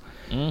comments.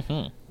 Mm-hmm.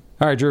 All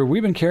right, Drew,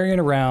 we've been carrying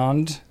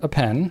around a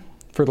pen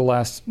for the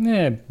last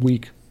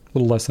week, a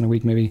little less than a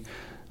week maybe.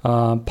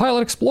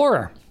 Pilot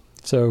Explorer.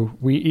 So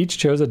we each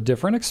chose a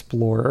different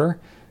Explorer.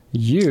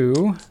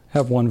 You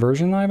have one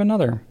version, I have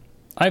another.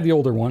 I have the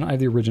older one. I have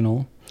the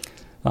original.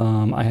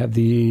 I have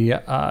the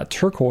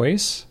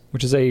turquoise,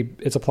 which is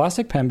it's a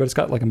plastic pen, but it's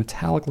got like a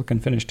metallic look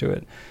and finish to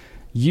it.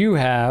 You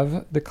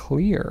have the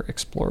clear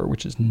Explorer,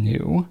 which is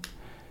new.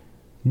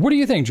 What do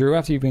you think, Drew,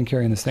 after you've been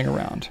carrying this thing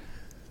around?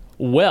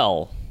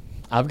 Well,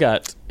 I've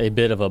got a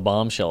bit of a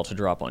bombshell to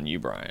drop on you,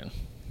 Brian.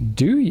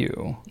 Do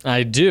you?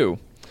 I do.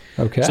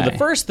 Okay. So the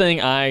first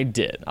thing I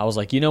did, I was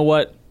like, you know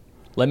what?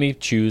 Let me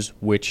choose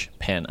which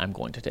pen I'm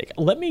going to take.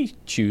 Let me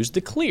choose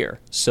the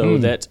clear so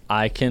that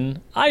I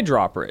can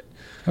eyedropper it.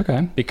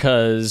 Okay.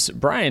 Because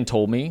Brian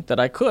told me that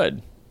I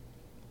could.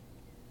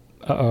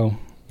 Uh-oh.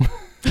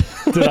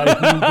 Did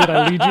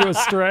I lead you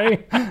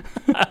astray?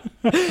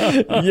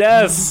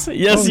 Yes, Oh,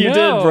 you no.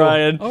 did,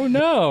 Brian. Oh,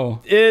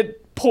 no. It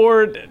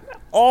poured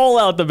all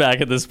out the back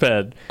of this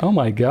pen. Oh,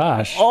 my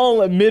gosh.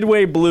 All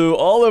midway blue,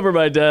 all over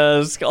my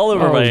desk, all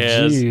over my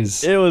hands.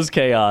 Geez. It was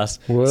chaos.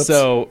 Whoops.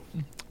 So,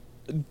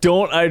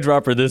 don't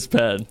eyedropper this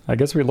pen. I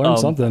guess we learned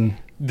something.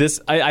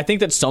 I think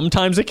that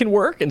sometimes it can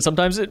work and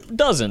sometimes it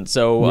doesn't.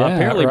 So, Yeah,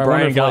 apparently or I wonder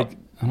Brian if, got... like,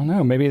 I don't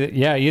know. Maybe,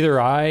 either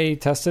I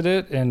tested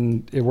it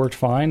and it worked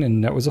fine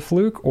and that was a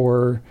fluke,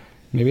 or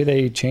maybe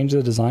they changed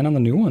the design on the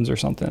new ones or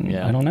something.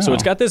 Yeah. I don't know. So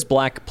it's got this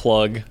black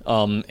plug,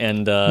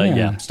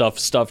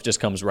 stuff just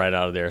comes right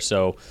out of there.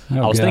 So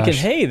I was thinking,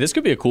 hey, this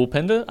could be a cool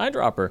pen to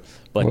eyedropper.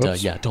 But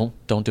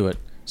don't do it.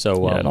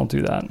 So don't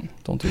do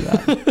that. Don't do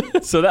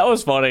that. So that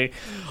was funny.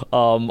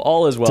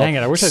 All is well. Dang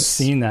it! I wish I'd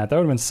seen that. That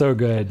would have been so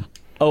good.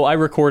 Oh, I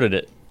recorded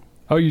it.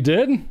 Oh, you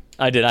did?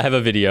 I did. I have a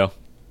video.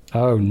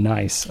 Oh,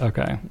 nice.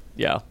 Okay.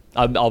 Yeah,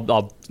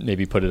 I'll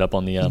maybe put it up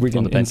on the We can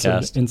on the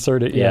Pencast.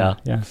 insert it. Yeah.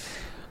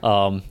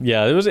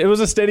 It was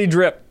a steady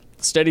drip.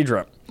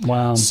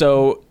 Wow.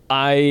 So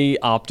I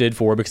opted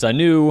for, because I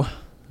knew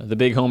the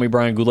big homie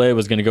Brian Goulet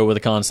was going to go with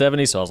a Con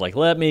 70, so I was like,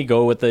 let me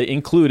go with the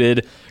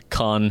included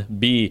Con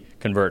B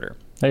converter.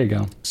 There you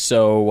go.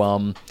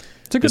 So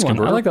it's a good one.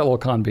 I like that little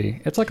Con B.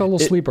 It's like a little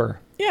sleeper.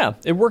 Yeah,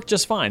 it worked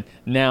just fine.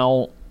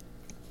 Now,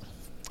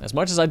 as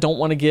much as I don't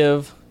want to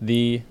give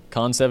the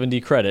Con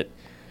 70 credit,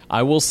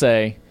 I will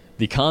say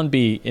the Con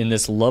B in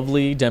this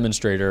lovely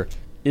demonstrator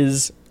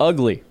is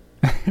ugly.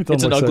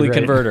 It's an ugly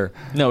converter.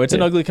 No, it's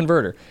an ugly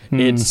converter.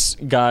 It's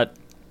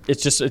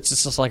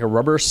just like a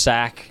rubber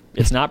sack.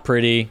 It's not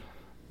pretty.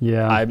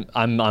 Yeah.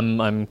 I'm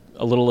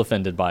a little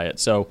offended by it.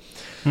 So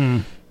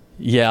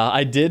yeah,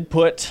 I did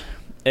put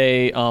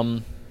a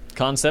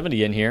Con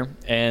 70 in here,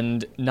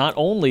 and not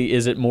only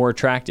is it more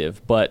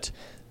attractive, but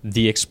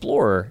the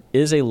Explorer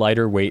is a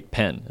lighter weight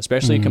pen,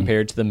 especially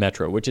compared to the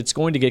Metro, which it's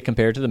going to get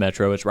compared to the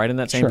Metro. It's right in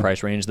that same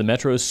price range. The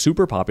Metro is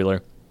super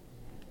popular.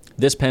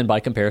 This pen, by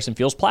comparison,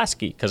 feels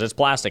plasticky because it's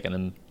plastic, and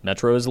the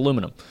Metro is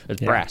aluminum.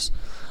 It's brass.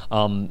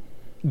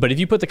 But if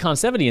you put the Con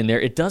 70 in there,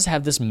 it does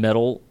have this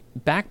metal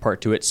back part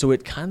to it, so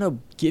it kind of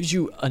gives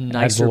you a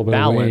nicer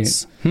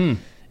balance.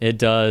 It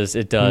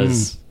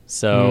does.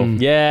 So,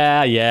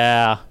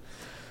 yeah.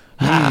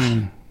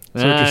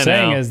 So what you're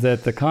saying is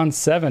that the Con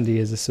 70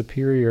 is a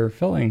superior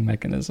filling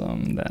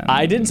mechanism then?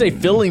 I didn't say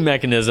filling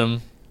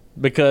mechanism,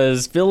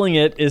 because filling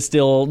it is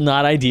still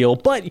not ideal,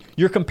 but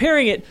you're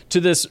comparing it to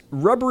this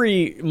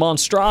rubbery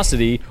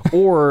monstrosity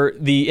or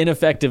the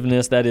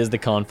ineffectiveness that is the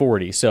Con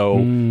 40.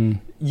 So,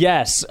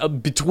 yes,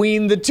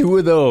 between the two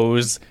of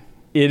those,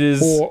 it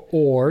is...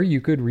 Or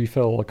you could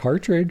refill a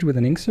cartridge with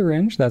an ink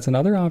syringe. That's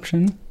another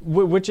option.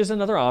 Which is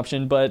another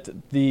option, but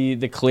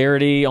the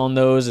clarity on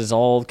those is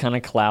all kind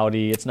of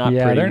cloudy. It's not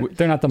pretty.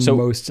 They're not the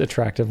most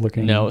attractive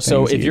looking. No,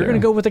 so if you're going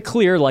to go with a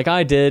clear like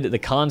I did, the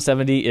Con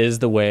 70 is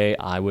the way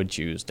I would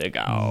choose to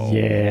go.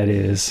 Yeah, it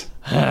is.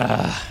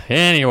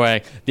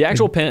 Anyway, the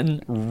actual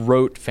pen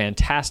wrote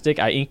fantastic.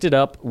 I inked it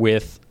up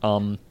with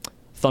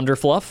Thunder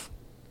Fluff,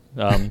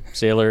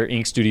 Sailor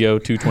Ink Studio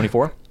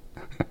 224.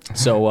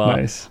 So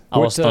nice.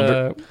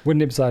 What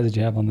nib size did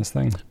you have on this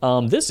thing?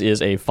 This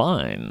is a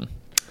fine.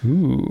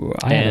 Ooh,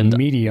 I had a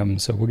medium,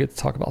 so we'll get to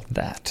talk about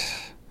that.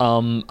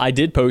 I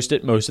did post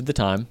it most of the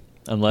time,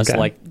 unless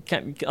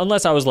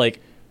I was like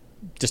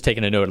just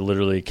taking a note. I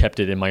literally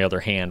kept it in my other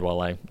hand while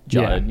I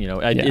jotted.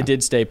 It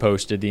did stay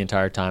posted the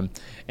entire time.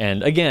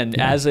 And again,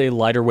 as a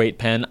lighter weight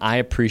pen, I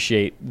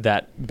appreciate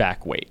that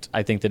back weight.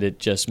 I think that it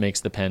just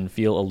makes the pen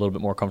feel a little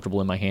bit more comfortable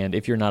in my hand.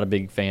 If you're not a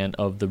big fan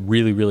of the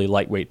really, really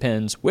lightweight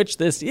pens, which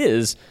this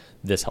is,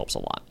 this helps a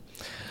lot.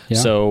 Yeah.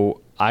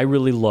 So I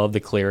really love the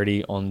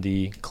clarity on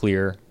the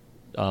clear,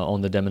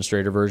 on the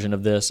demonstrator version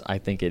of this. I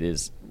think it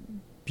is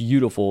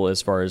beautiful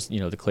as far as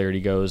the clarity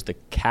goes. The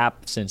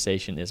cap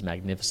sensation is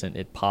magnificent.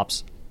 It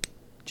pops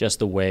just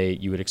the way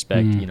you would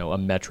expect a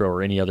Metro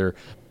or any other.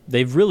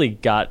 They've really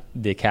got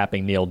the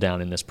capping nailed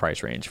down in this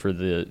price range for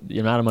the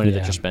amount of money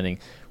that you're spending.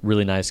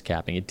 Really nice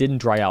capping. It didn't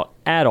dry out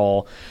at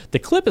all. The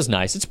clip is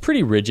nice. It's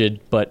pretty rigid,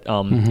 but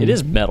it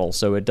is metal,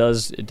 so it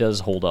does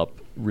hold up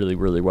really,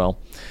 really well.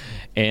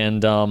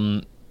 And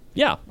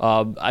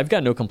I've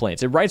got no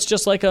complaints. It writes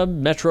just like a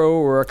Metro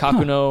or a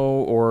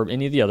Kakuno or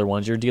any of the other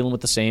ones. You're dealing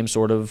with the same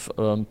sort of,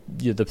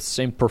 the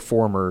same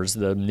performers,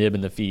 the nib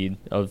and the feed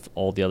of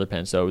all the other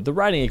pens. So the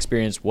writing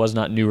experience was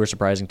not new or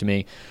surprising to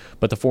me,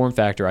 but the form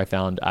factor I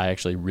found I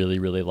actually really,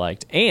 really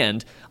liked.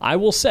 And I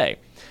will say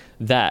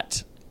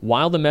that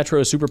while the Metro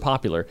is super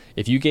popular,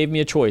 if you gave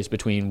me a choice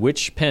between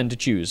which pen to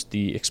choose,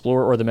 the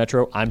Explorer or the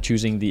Metro, I'm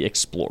choosing the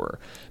Explorer.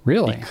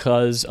 Really?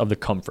 Because of the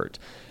comfort.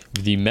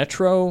 The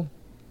Metro,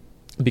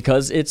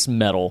 because it's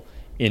metal,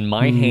 In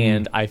my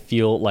hand, I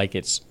feel like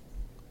it's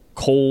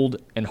cold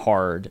and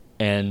hard,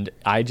 and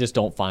I just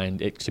don't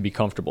find it to be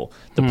comfortable.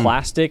 The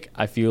plastic,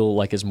 I feel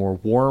like, is more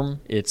warm.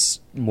 It's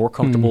more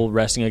comfortable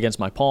resting against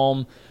my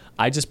palm.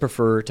 I just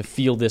prefer to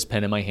feel this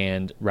pen in my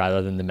hand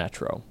rather than the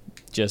Metro,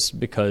 just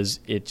because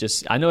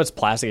I know it's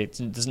plastic,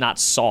 it's not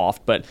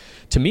soft, but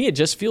to me it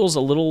just feels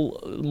a little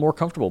more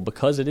comfortable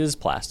because it is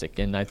plastic.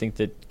 And I think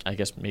that, I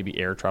guess maybe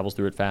air travels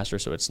through it faster,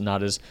 so it's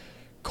not as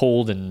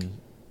cold and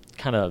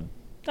kind of,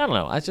 I don't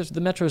know.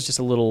 The Metro is just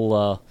a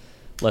little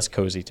less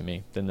cozy to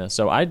me than this,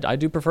 so I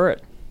do prefer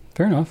it.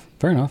 Fair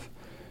enough.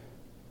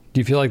 Do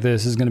you feel like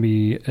this is going to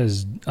be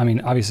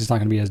obviously it's not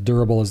going to be as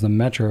durable as the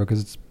Metro because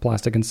it's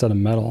plastic instead of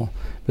metal,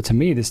 but to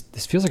me this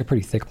feels like a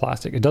pretty thick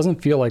plastic. It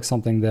doesn't feel like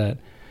something that,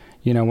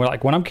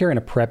 like when I'm carrying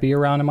a Preppy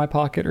around in my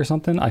pocket or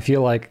something, I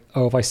feel like,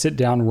 if I sit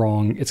down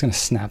wrong, it's going to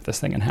snap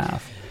this thing in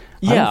half.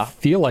 Yeah. I don't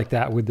feel like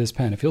that with this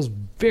pen. It feels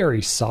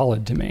very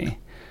solid to me.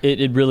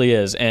 It really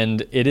is,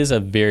 and it is a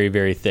very,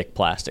 very thick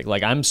plastic.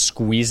 Like, I'm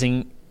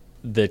squeezing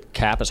the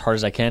cap as hard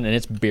as I can, and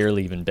it's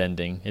barely even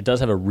bending. It does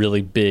have a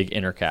really big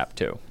inner cap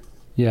too.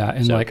 Yeah,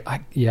 and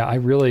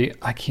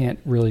I can't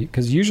really,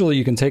 because usually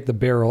you can take the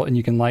barrel and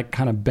you can like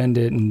kind of bend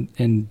it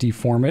and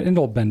deform it, and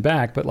it'll bend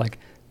back, but like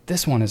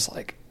this one is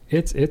like,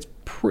 it's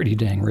pretty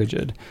dang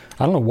rigid.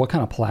 I don't know what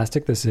kind of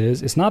plastic this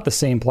is. It's not the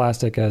same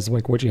plastic as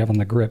like what you have on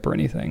the grip or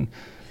anything.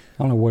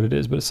 I don't know what it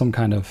is, but it's some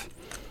kind of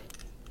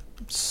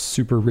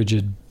super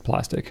rigid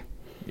plastic.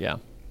 Yeah.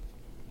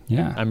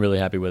 Yeah. I'm really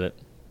happy with it.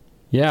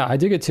 Yeah, I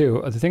dig it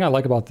too. The thing I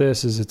like about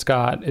this is it's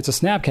a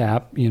snap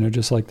cap,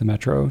 just like the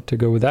Metro, to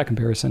go with that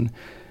comparison.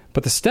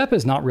 But the step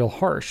is not real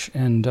harsh.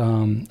 And I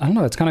don't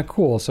know, it's kind of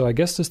cool. So I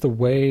guess just the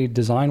way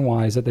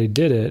design-wise that they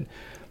did it,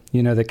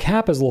 the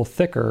cap is a little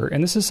thicker.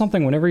 And this is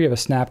something whenever you have a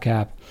snap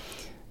cap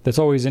that's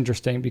always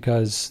interesting,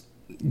 because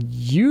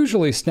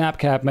usually snap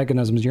cap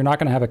mechanisms, you're not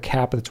going to have a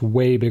cap that's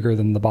way bigger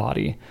than the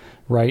body,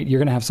 right? You're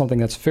going to have something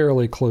that's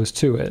fairly close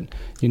to it.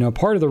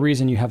 Part of the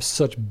reason you have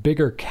such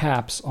bigger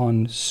caps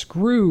on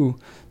screw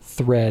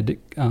thread,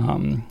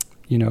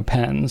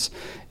 pens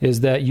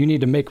is that you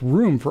need to make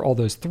room for all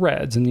those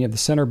threads, and you have the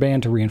center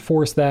band to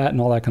reinforce that and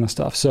all that kind of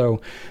stuff.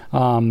 So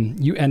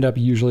you end up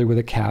usually with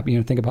a cap.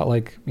 Think about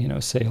like,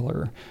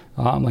 Sailor,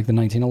 like the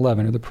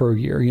 1911 or the Pro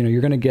Gear.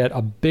 You're going to get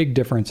a big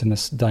difference in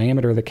this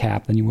diameter of the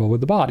cap than you will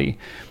with the body.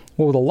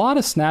 Well, with a lot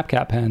of snap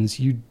cap pens,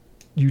 you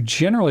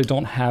generally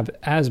don't have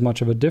as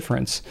much of a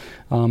difference.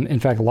 In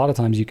fact, a lot of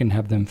times you can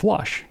have them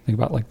flush. Think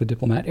about like the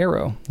Diplomat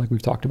Aero, like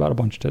we've talked about a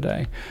bunch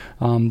today.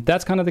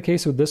 That's kind of the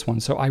case with this one.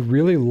 So I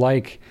really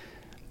like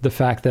the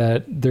fact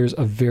that there's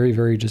a very,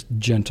 very just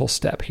gentle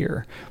step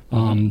here.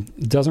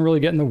 It doesn't really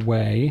get in the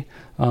way,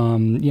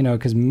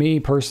 because me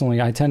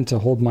personally, I tend to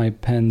hold my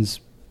pens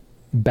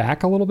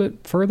back a little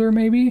bit further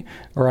maybe,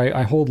 or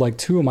I hold like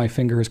two of my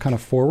fingers kind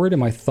of forward and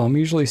my thumb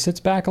usually sits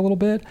back a little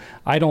bit.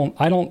 I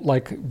don't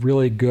like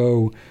really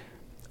go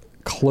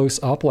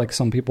close up like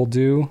some people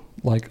do,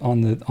 like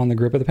on the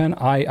grip of the pen.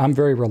 I'm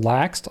very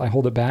relaxed. I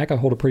hold it back. I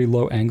hold a pretty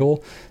low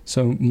angle,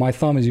 so my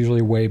thumb is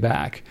usually way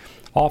back.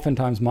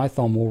 Oftentimes my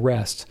thumb will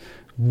rest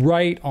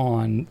right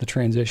on the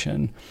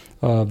transition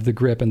of the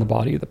grip and the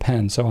body of the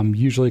pen, so I'm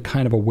usually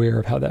kind of aware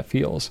of how that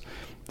feels.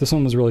 This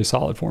one was really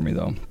solid for me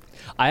though.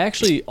 I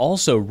actually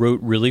also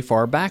wrote really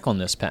far back on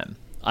this pen.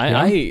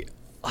 You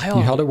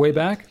held it way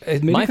back?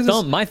 Maybe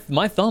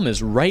my thumb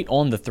is right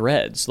on the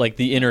threads, like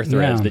the inner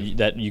threads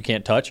that you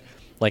can't touch.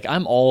 Like,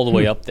 I'm all the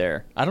way up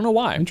there. I don't know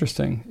why.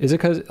 Interesting. Is it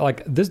because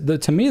like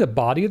to me the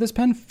body of this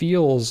pen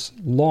feels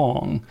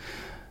long.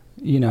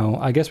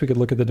 I guess we could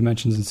look at the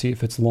dimensions and see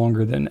if it's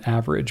longer than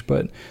average,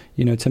 but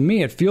to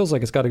me it feels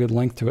like it's got a good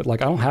length to it.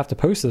 Like, I don't have to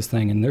post this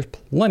thing, and there's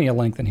plenty of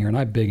length in here, and I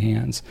have big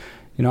hands.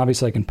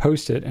 Obviously I can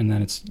post it, and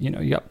then it's, you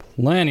got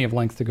plenty of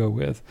length to go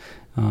with.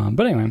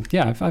 But anyway,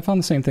 yeah, I found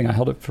the same thing. I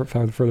held it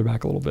further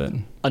back a little bit.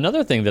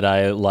 Another thing that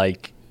I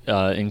like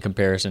in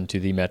comparison to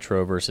the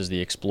Metro versus the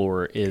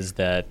Explorer is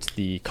that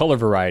the color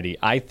variety,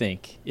 I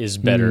think, is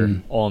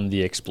better on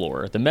the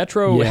Explorer. The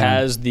Metro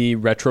has the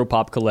retro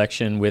pop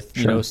collection with,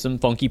 some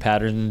funky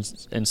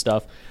patterns and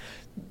stuff.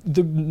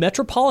 The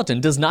Metropolitan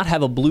does not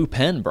have a blue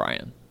pen,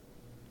 Brian.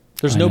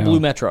 There's no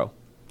blue Metro.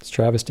 It's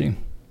travesty.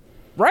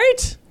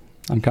 Right?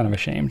 I'm kind of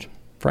ashamed,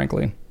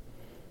 frankly.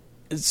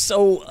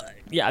 So,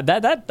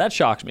 that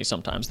shocks me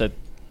sometimes that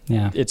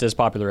it's as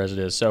popular as it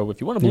is. So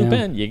if you want a blue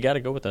pen, you got to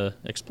go with the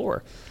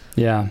Explorer.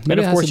 Yeah.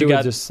 Maybe of course you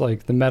got just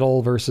like the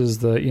metal versus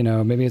the,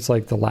 maybe it's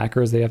like the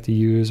lacquers they have to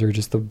use, or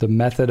just the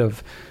method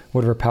of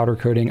whatever powder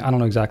coating. I don't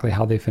know exactly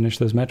how they finish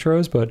those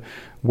Metros, but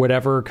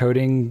whatever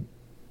coating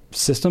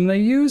system they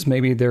use,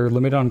 maybe they're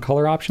limited on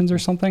color options or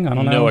something. I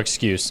don't know. No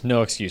excuse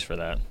for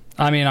that.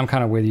 I mean, I'm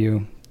kind of with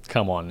you.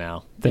 Come on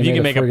now. If you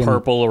can make a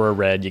purple or a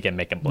red, you can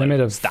make a blue. They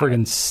made a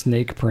friggin'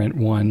 snake print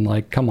one.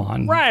 Like, come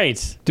on.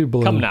 Right. Do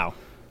blue. Come now.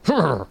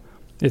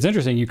 It's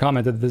interesting. You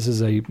commented this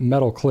is a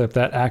metal clip.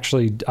 That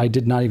actually, I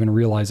did not even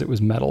realize it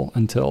was metal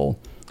until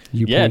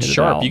you pointed it out. Yeah, it's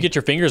sharp. You get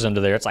your fingers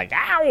under there. It's like,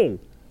 ow.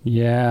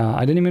 Yeah, I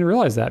didn't even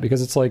realize that,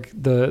 because it's like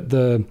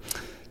the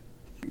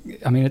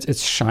I mean,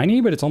 it's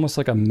shiny, but it's almost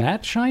like a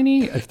matte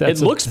shiny. If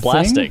that's it looks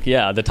plastic.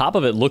 Yeah, the top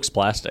of it looks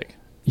plastic.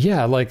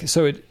 Yeah, like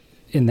so.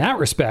 In that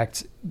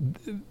respect,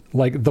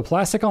 like the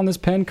plastic on this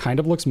pen kind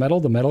of looks metal.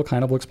 The metal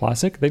kind of looks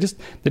plastic. They did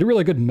a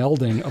really good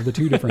melding of the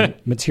two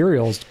different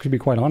materials. To be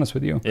quite honest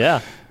with you.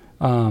 Yeah.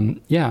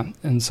 Yeah,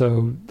 and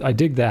so I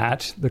dig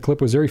that. The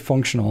clip was very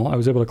functional. I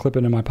was able to clip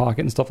it in my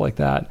pocket and stuff like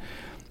that.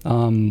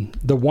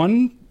 The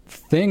one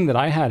thing that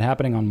I had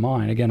happening on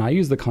mine, again, I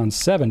used the Con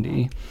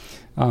 70.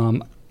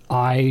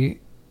 I,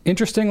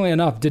 interestingly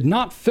enough, did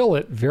not fill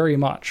it very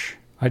much.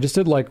 I just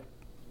did like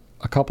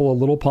a couple of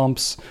little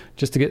pumps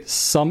just to get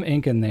some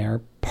ink in there.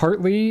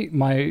 Partly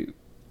my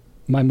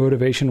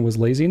motivation was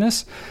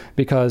laziness,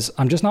 because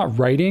I'm just not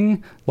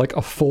writing like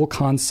a full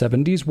Con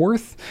 70's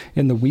worth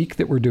in the week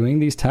that we're doing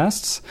these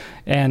tests.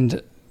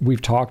 And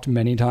we've talked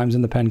many times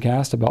in the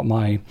Pencast about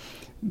my,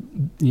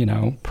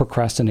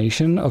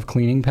 procrastination of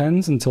cleaning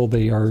pens until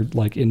they are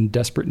like in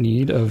desperate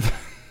need of,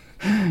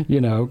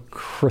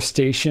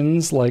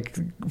 crustaceans like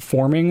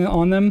forming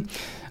on them.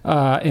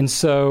 And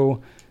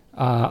so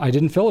I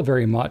didn't fill it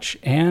very much,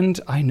 and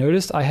I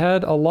noticed I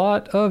had a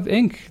lot of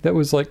ink that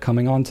was like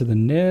coming onto the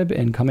nib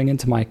and coming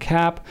into my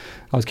cap.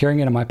 I was carrying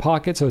it in my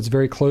pocket, so it's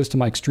very close to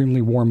my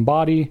extremely warm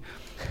body.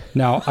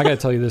 Now, I got to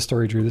tell you this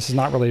story, Drew. This is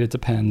not related to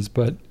pens,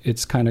 but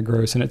it's kind of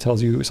gross, and it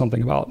tells you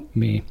something about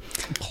me.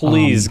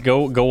 Please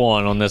go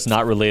on this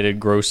not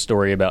related gross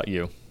story about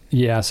you.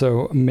 Yeah,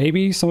 so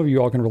maybe some of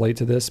you all can relate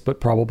to this, but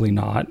probably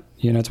not.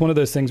 It's one of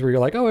those things where you're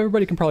like, oh,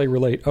 everybody can probably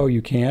relate. Oh,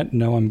 you can't?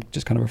 No, I'm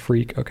just kind of a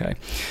freak. Okay.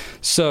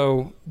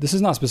 So this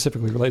is not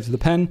specifically related to the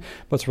pen,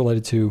 but it's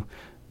related to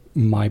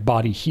my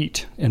body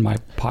heat in my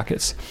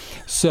pockets.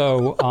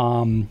 So,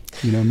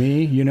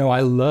 me, I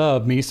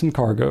love me some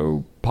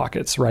cargo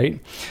pockets, right?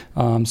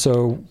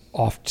 So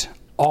oft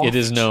it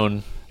is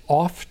known.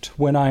 Oft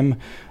when I'm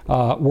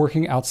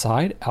working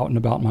outside, out and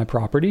about my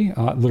property,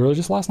 literally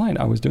just last night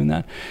I was doing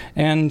that.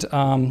 And,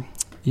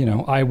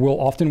 I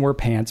will often wear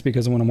pants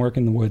because when I'm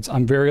working in the woods,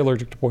 I'm very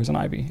allergic to poison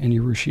ivy and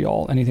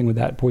urushiol, anything with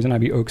that, poison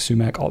ivy, oak,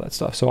 sumac, all that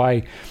stuff. So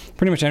I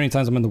pretty much any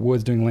times I'm in the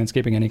woods doing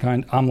landscaping any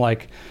kind, I'm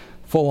like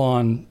full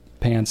on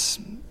pants,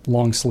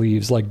 long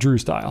sleeves, like Drew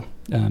style.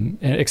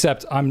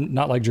 Except I'm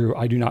not like Drew.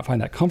 I do not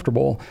find that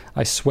comfortable.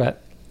 I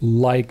sweat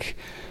like...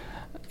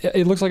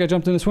 It looks like I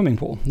jumped in a swimming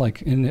pool,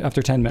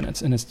 after 10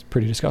 minutes, and it's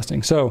pretty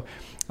disgusting. So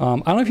I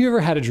don't know if you ever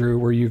had a Drew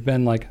where you've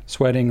been like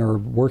sweating or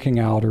working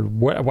out or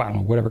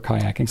whatever,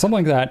 kayaking, something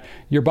like that.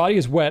 Your body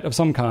is wet of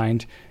some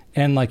kind,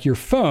 and like your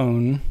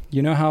phone,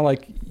 you know how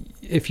like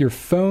if your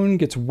phone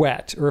gets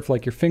wet or if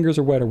like your fingers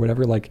are wet or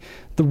whatever, like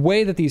the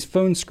way that these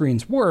phone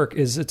screens work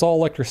is it's all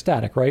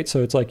electrostatic, right?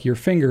 So it's like your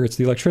finger, it's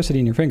the electricity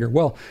in your finger.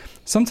 Well,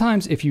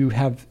 sometimes if you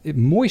have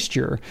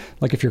moisture,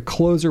 like if your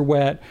clothes are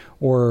wet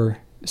or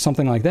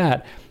something like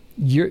that,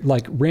 you're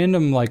like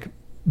random like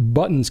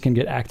buttons can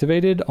get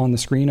activated on the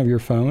screen of your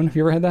phone. Have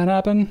you ever had that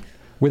happen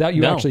without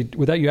you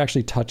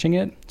actually touching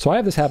it? So I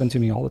have this happen to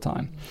me all the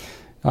time.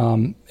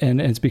 And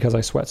it's because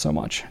I sweat so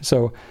much.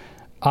 So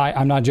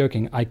I'm not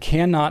joking. I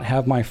cannot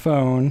have my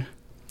phone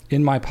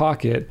in my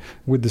pocket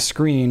with the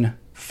screen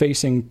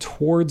facing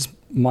towards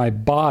my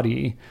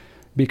body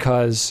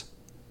because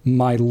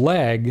my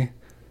leg,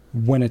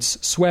 when it's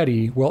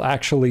sweaty, will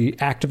actually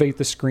activate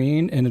the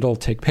screen and it'll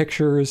take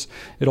pictures,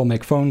 it'll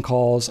make phone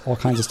calls, all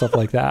kinds of stuff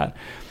like that.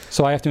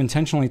 So I have to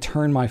intentionally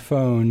turn my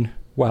phone.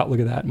 Wow, look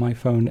at that. My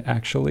phone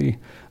actually,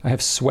 I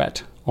have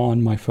sweat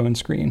on my phone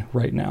screen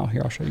right now.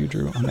 Here, I'll show you,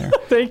 Drew, on there.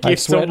 Thank you I have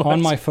sweat so much.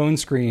 on my phone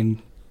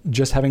screen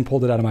just having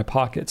pulled it out of my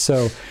pocket.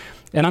 So,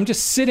 and I'm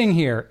just sitting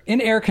here in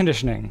air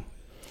conditioning.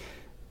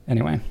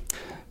 Anyway,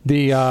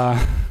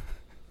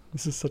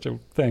 this is such a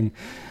thing.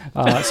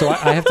 So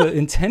I have to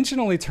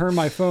intentionally turn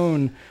my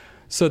phone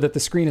so that the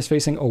screen is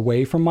facing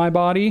away from my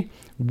body.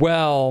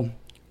 Well,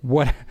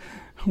 what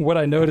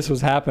I noticed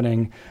was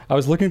happening, I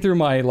was looking through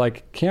my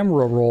like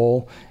camera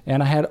roll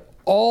and I had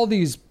all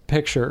these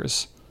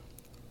pictures,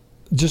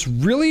 just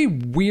really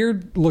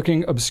weird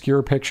looking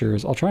obscure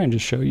pictures. I'll try and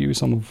just show you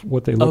some of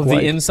what they look like.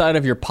 Of the inside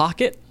of your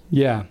pocket?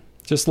 Yeah,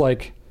 just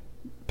like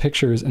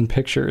pictures and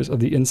pictures of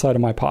the inside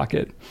of my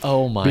pocket.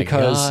 Oh my God.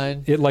 Because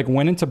it like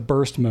went into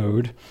burst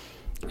mode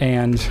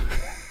and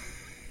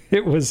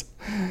it was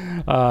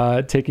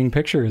taking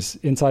pictures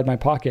inside my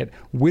pocket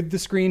with the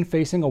screen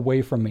facing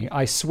away from me.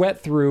 I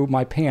sweat through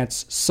my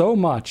pants so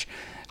much.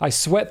 I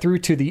sweat through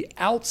to the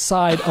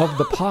outside of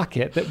the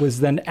pocket that was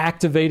then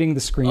activating the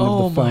screen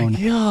of the phone. Oh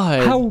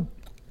my God.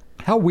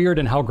 How weird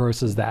and how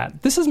gross is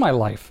that? This is my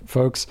life,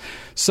 folks.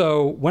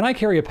 So when I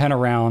carry a pen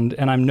around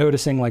and I'm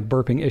noticing like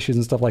burping issues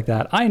and stuff like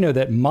that, I know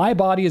that my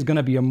body is going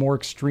to be a more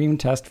extreme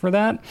test for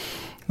that.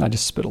 I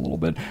just spit a little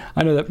bit.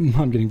 I know that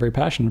I'm getting very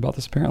passionate about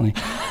this, apparently.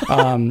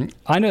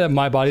 I know that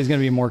my body is going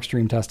to be a more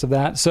extreme test of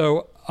that.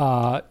 So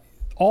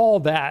all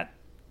that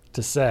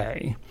to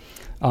say,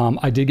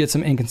 I did get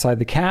some ink inside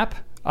the cap.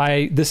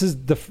 This is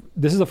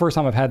the first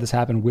time I've had this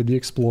happen with the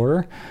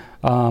Explorer.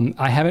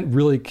 I haven't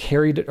really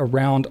carried it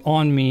around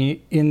on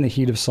me in the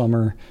heat of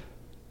summer.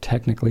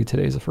 Technically,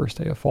 today's the first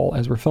day of fall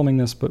as we're filming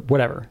this, but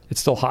whatever.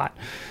 It's still hot.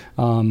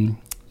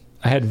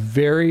 I had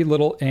very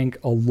little ink,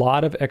 a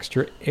lot of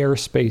extra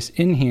airspace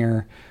in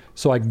here,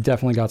 so I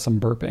definitely got some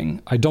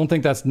burping. I don't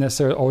think that's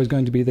necessarily always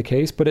going to be the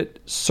case, but it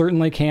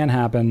certainly can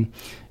happen,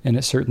 and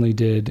it certainly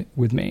did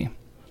with me.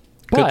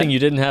 Good thing you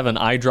didn't have an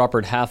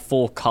eyedroppered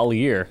half-full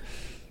Collier.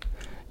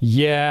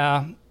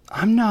 Yeah,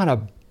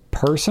 I'm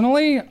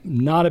personally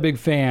not a big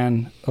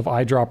fan of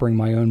eyedroppering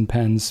my own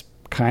pens,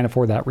 kind of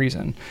for that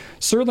reason.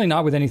 Certainly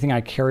not with anything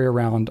I carry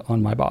around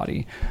on my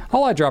body.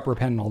 I'll eyedropper a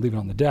pen and I'll leave it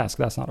on the desk.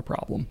 That's not a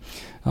problem.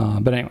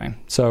 But anyway,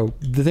 so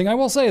the thing I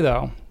will say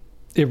though,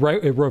 it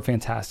wrote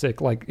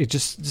fantastic. Like it's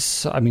just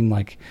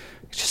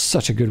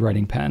such a good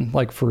writing pen.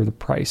 Like for the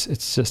price,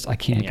 it's just, I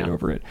can't get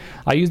over it.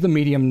 I use the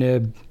medium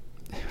nib,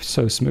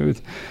 so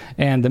smooth.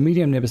 And the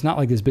medium nib is not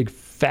like this big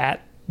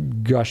fat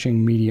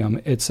gushing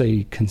medium. It's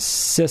a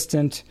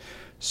consistent,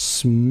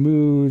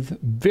 smooth,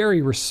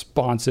 very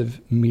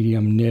responsive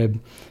medium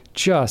nib.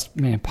 Just,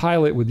 man,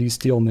 Pilot with these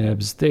steel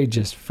nibs, they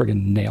just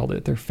friggin' nailed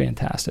it. They're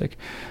fantastic.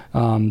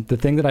 The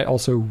thing that I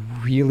also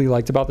really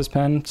liked about this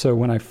pen, so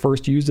when I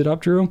first used it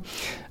up, Drew,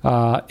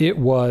 it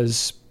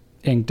was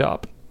inked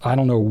up. I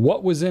don't know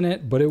what was in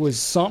it, but it was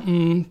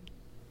something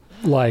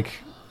like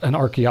an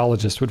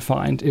archaeologist would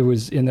find. It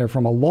was in there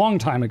from a long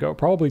time ago,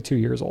 probably 2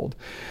 years old.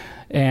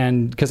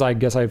 And because I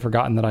guess I had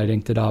forgotten that I'd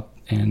inked it up,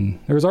 and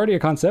there was already a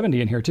Con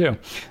 70 in here too.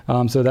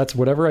 So that's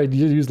whatever I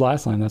used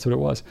last time. That's what it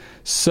was.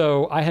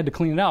 So I had to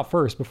clean it out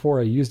first before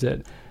I used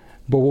it.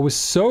 But what was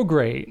so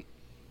great,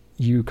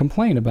 you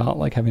complain about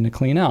like having to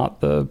clean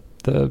out the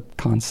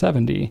Con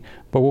 70.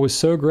 But what was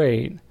so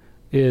great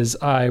is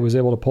I was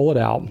able to pull it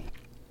out.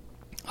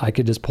 I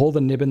could just pull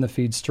the nib and the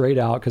feed straight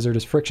out because they're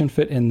just friction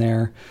fit in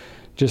there.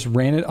 Just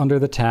ran it under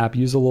the tap,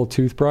 used a little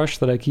toothbrush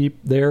that I keep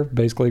there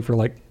basically for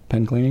like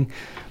pen cleaning.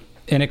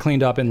 And it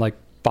cleaned up in like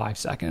 5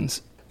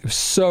 seconds. It was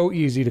so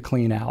easy to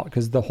clean out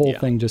because the whole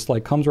thing just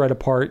like comes right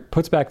apart,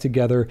 puts back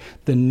together.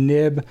 The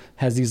nib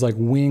has these like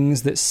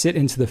wings that sit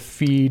into the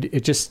feed.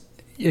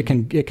 It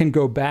can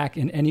go back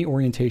in any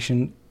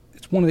orientation.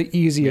 It's one of the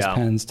easiest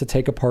pens to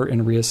take apart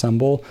and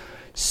reassemble.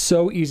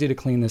 So easy to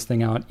clean this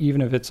thing out,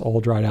 even if it's all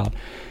dried out.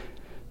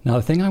 Now,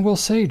 the thing I will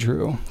say,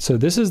 Drew, so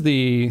this is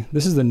the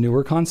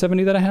newer Con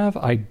 70 that I have.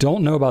 I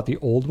don't know about the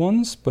old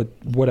ones, but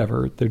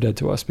whatever. They're dead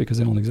to us because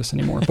they don't exist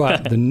anymore.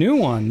 But the new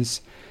ones,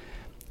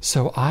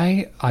 so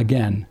I,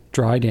 again,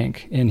 dried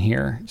ink in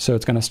here. So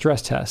it's going to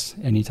stress test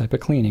any type of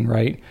cleaning,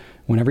 right?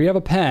 Whenever you have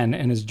a pen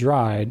and it's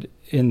dried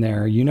in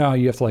there, you know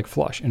you have to like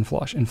flush and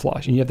flush and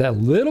flush. And you have that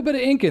little bit of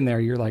ink in there.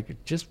 You're like,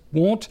 it just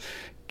won't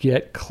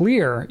get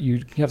clear.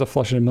 You have to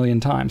flush it a million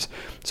times.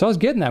 So I was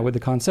getting that with the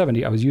Con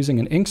 70. I was using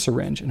an ink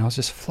syringe and I was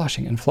just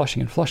flushing and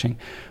flushing and flushing.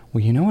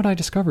 Well, you know what I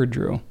discovered,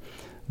 Drew?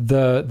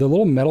 The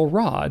little metal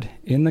rod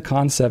in the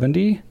Con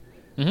 70,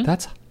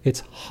 it's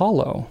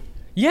hollow.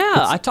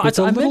 Yeah, it's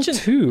a little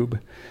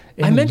tube.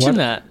 And I mentioned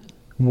that.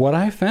 What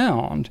I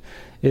found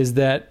is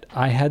that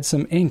I had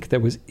some ink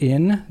that was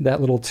in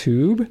that little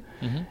tube.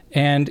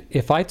 And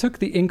if I took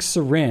the ink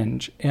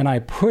syringe and I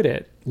put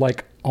it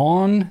like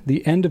on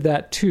the end of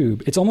that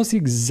tube, it's almost the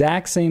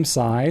exact same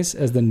size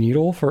as the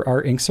needle for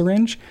our ink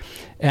syringe,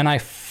 and I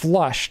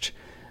flushed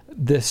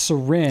the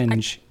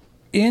syringe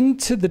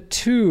into the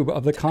tube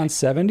of the Con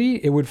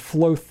 70, it would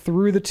flow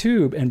through the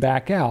tube and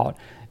back out,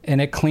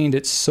 and it cleaned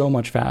it so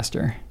much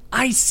faster.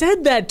 I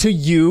said that to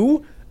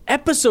you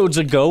episodes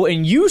ago,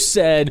 and you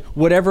said,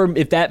 whatever,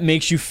 if that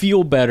makes you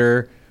feel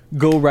better,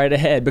 go right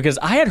ahead, because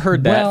I had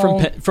heard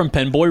that from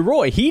Penboy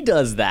Roy. He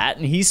does that,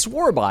 and he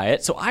swore by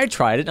it, so I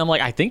tried it, and I'm like,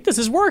 I think this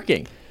is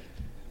working.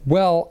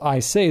 Well,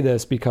 I say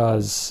this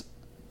because,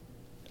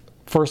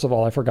 first of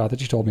all, I forgot that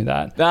you told me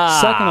that.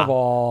 Second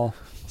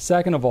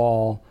of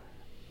all,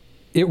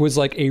 it was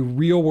like a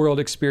real-world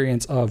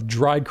experience of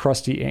dried,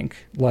 crusty ink,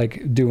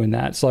 like doing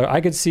that. So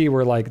I could see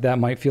where like that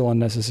might feel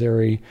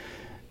unnecessary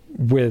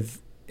with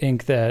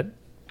ink that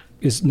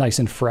is nice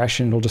and fresh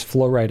and it'll just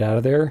flow right out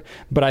of there.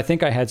 But I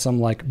think I had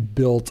some like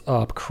built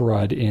up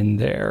crud in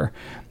there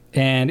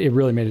and it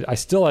really made it. I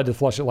still had to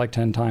flush it like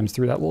 10 times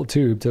through that little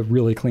tube to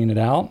really clean it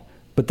out.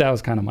 But that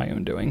was kind of my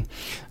own doing.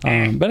 But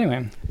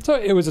anyway, so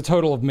it was a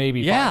total of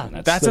maybe 5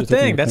 minutes. That's the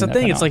thing. That's the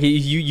thing. It's like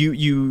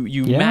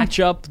you match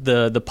up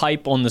the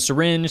pipe on the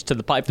syringe to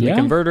the pipe in the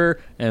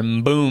converter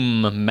and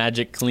boom,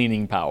 magic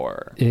cleaning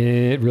power.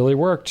 It really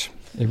worked.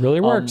 It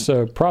really worked.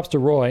 So props to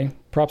Roy.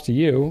 Props to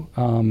you.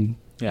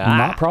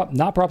 Not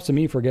props to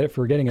me for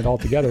getting it all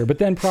together, but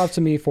then props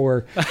to me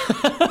for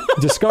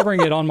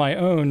discovering it on my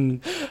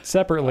own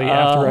separately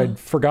after I'd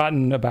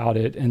forgotten about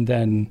it, and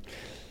then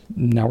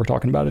now we're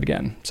talking about it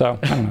again. So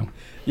I don't know.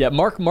 Yeah,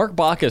 Mark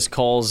Bacchus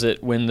calls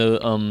it when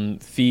the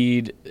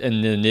feed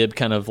and the nib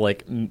kind of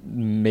like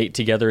mate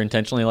together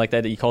intentionally like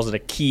that. He calls it a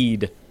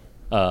keyed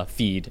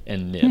feed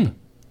and nib.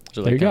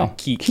 So there you go.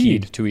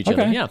 Keyed to each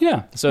other.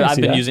 Yeah. So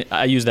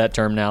I use that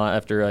term now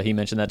after he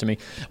mentioned that to me.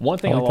 One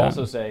thing I'll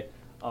also say.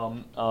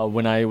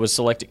 When I was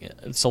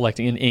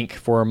selecting an ink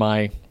for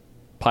my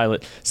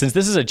Pilot, since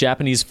this is a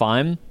Japanese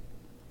fine,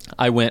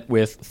 I went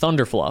with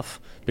Thunder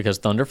Fluff because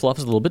Thunder Fluff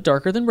is a little bit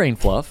darker than Rain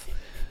Fluff.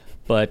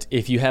 But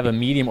if you have a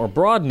medium or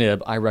broad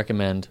nib, I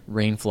recommend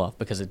Rain Fluff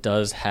because it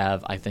does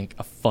have, I think,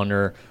 a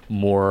funner,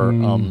 more,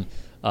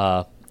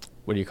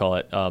 what do you call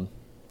it,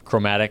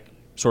 chromatic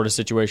sort of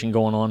situation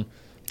going on.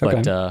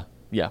 Okay. But,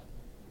 yeah.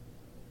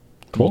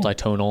 Cool.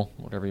 Multitonal,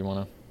 whatever you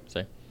want to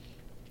say.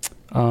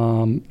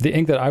 The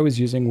ink that I was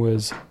using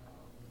was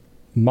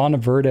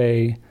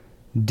Monteverde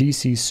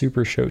DC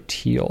Super Show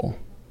Teal,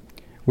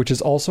 which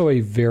is also a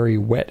very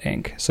wet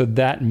ink. So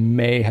that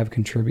may have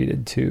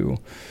contributed to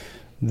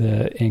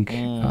the ink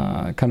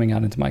coming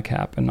out into my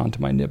cap and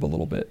onto my nib a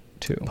little bit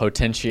too.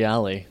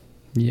 Potentially.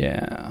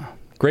 Yeah.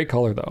 Great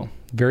color though.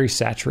 Very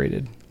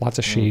saturated. Lots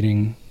of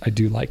shading. I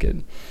do like it.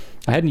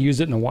 I hadn't used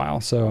it in a while,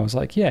 so I was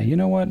like, yeah, you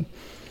know what?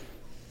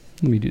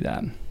 Let me do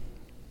that.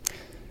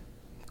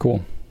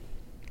 Cool.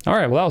 All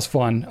right, well, that was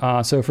fun.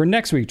 So for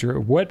next week, Drew,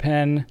 what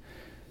pen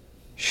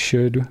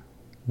should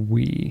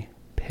we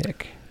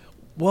pick?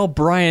 Well,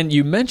 Brian,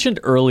 you mentioned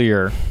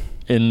earlier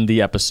in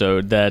the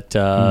episode that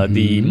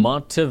the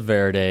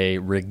Monteverde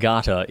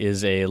Regatta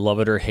is a love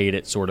it or hate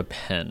it sort of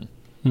pen.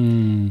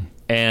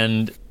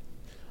 And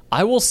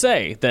I will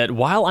say that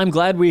while I'm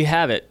glad we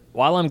have it,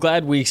 while I'm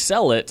glad we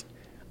sell it,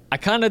 I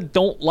kind of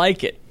don't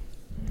like it.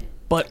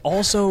 But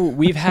also,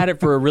 we've had it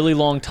for a really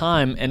long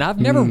time, and I've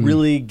never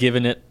really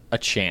given it a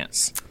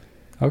chance.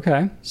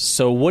 Okay.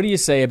 So what do you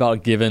say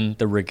about giving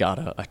the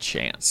Regatta a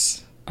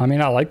chance? I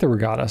mean, I like the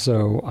Regatta,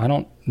 so I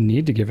don't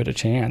need to give it a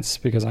chance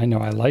because I know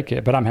I like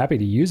it, but I'm happy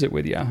to use it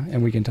with you,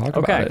 and we can talk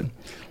about it.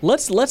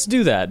 Let's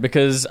do that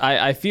because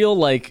I feel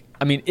like,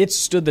 I mean, it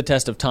stood the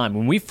test of time.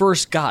 When we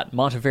first got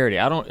Monteverde,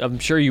 I'm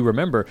sure you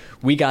remember,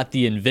 we got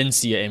the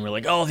Invincia, and we're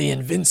like, oh, the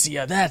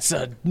Invincia, that's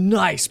a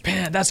nice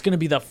pen. That's going to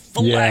be the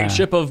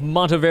flagship of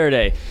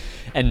Monteverde.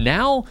 And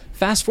now,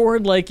 fast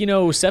forward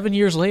 7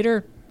 years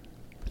later,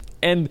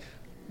 and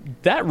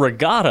that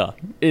Regatta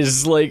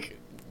is like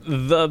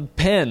the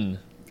pen.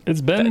 It's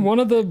been one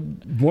of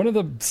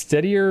the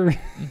steadier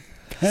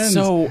pens.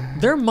 So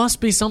there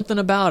must be something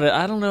about it.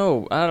 I don't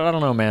know. I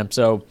don't know, man.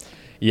 So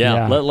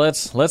yeah.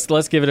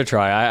 Let's give it a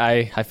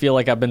try. I feel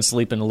like I've been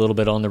sleeping a little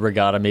bit on the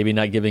Regatta, maybe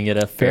not giving it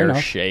a fair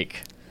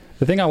shake.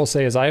 The thing I will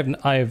say is I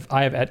have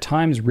at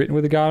times written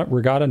with the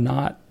Regatta,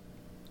 not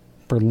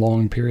for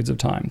long periods of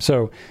time.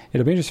 So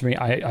it'll be interesting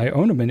for me. I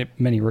own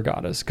many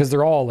Regattas because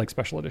they're all like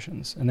special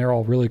editions and they're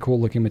all really cool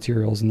looking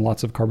materials and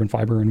lots of carbon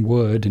fiber and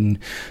wood and,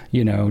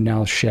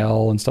 now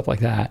shell and stuff like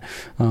that.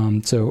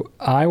 So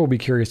I will be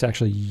curious to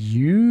actually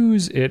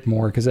use it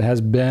more because it has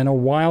been a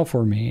while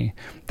for me.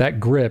 That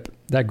grip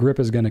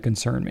is going to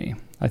concern me.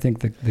 I think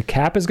the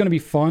cap is going to be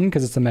fun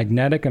because it's a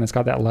magnetic and it's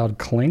got that loud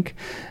clink,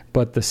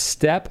 but the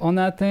step on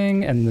that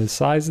thing and the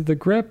size of the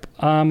grip,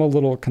 I'm a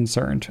little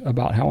concerned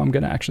about how I'm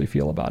going to actually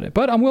feel about it.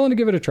 But I'm willing to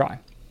give it a try.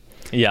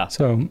 Yeah.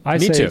 So Me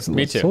too.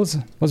 So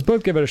let's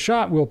both give it a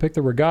shot. We'll pick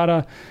the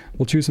Regatta.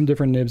 We'll choose some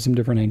different nibs, some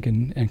different ink,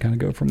 and kind of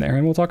go from there.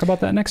 And we'll talk about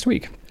that next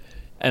week.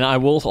 And I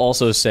will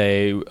also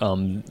say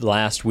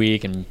last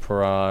week and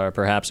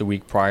perhaps a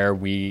week prior,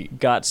 we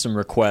got some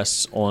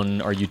requests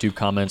on our YouTube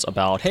comments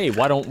about, hey,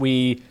 why don't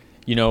we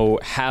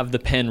have the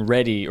pen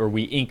ready, or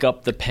we ink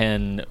up the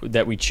pen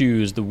that we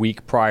choose the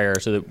week prior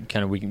so that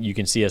kind of you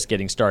can see us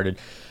getting started.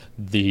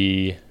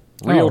 The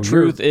real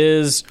truth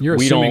is you're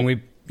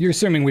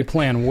assuming we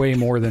plan way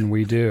more than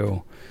we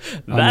do.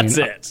 That's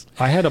it.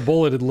 I had a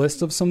bulleted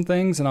list of some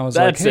things, and I was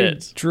like, hey,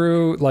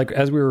 Drew,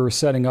 as we were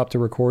setting up to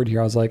record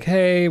here, I was like,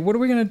 hey, what are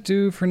we going to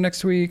do for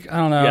next week? I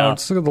don't know. Yeah.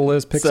 Just look at the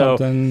list, pick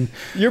something.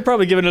 You're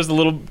probably giving us a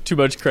little too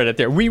much credit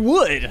there. We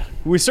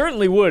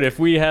certainly would if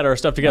we had our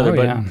stuff together,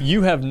 but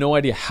you have no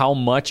idea how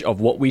much of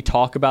what we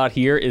talk about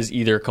here is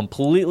either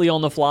completely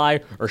on the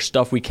fly or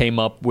stuff we came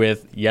up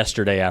with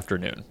yesterday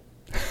afternoon.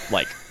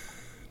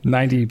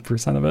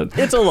 90% of it.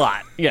 It's a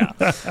lot, yeah.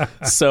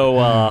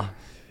 So,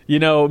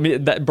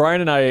 that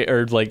Brian and I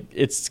are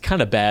it's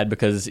kind of bad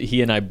because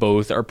he and I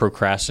both are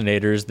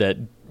procrastinators that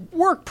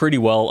work pretty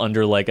well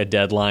under a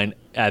deadline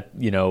at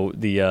the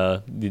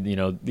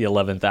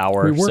 11th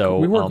hour.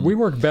 We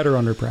work better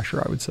under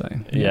pressure, I would say.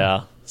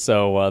 Yeah.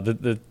 So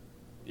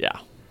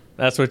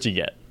that's what you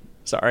get.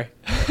 Sorry.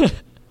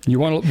 You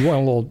want a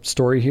little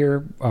story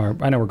here?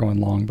 I know we're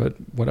going long, but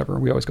whatever.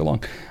 We always go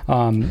long.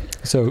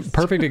 So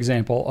perfect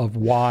example of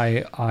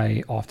why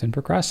I often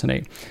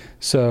procrastinate.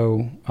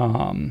 So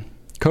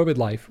COVID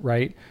life,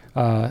 right?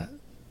 The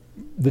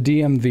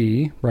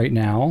DMV right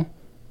now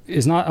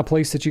is not a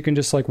place that you can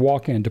just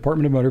walk in.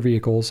 Department of Motor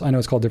Vehicles. I know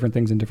it's called different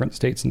things in different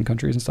states and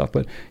countries and stuff,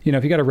 but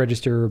if you got to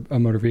register a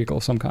motor vehicle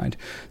of some kind.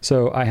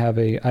 So I have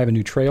a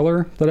new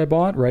trailer that I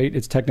bought, right?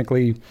 It's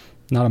technically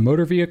not a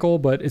motor vehicle,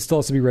 but it still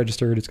has to be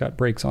registered. It's got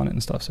brakes on it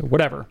and stuff. So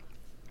whatever.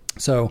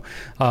 So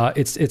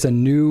it's a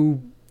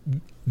new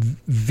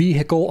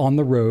vehicle on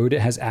the road. It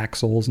has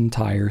axles and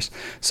tires.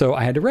 So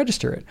I had to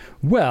register it.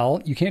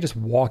 Well, you can't just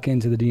walk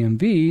into the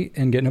DMV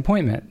and get an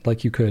appointment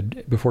like you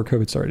could before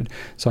COVID started.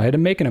 So I had to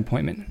make an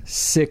appointment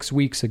 6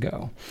 weeks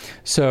ago.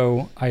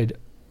 So I'd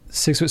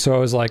So I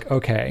was like,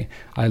 okay,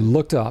 I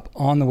looked up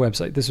on the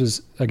website. This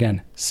was,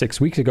 again, 6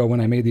 weeks ago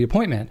when I made the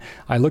appointment.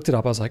 I looked it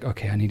up. I was like,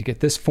 okay, I need to get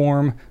this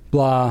form,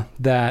 blah,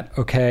 that.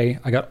 Okay,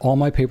 I got all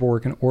my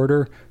paperwork in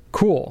order.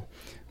 Cool.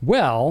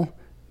 Well,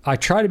 I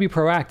try to be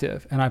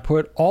proactive, and I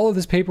put all of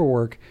this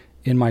paperwork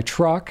in my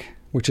truck,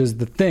 which is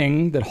the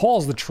thing that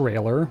hauls the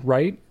trailer,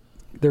 right?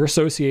 They're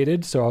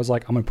associated. So I was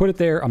like, I'm going to put it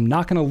there. I'm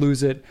not going to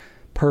lose it.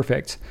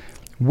 Perfect.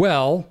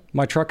 Well,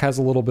 my truck has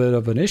a little bit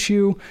of an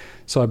issue,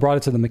 so I brought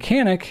it to the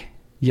mechanic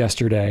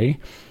yesterday.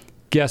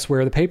 Guess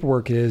where the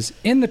paperwork is?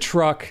 In the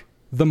truck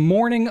the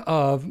morning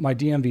of my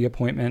DMV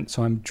appointment.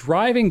 So I'm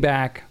driving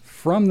back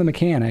from the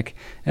mechanic,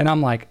 and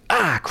I'm like,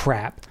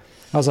 crap.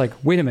 I was like,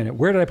 wait a minute,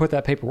 where did I put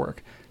that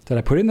paperwork? Did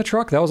I put it in the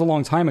truck? That was a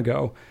long time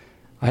ago.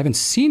 I haven't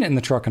seen it in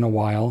the truck in a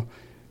while.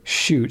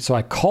 Shoot. So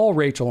I call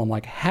Rachel. I'm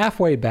like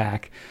halfway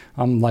back.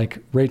 I'm like,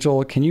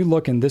 Rachel, can you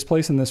look in this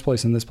place and this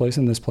place and this place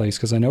and this place?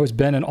 Because I know it's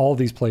been in all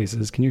these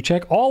places. Can you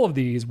check all of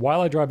these while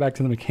I drive back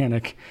to the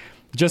mechanic,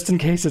 just in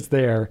case it's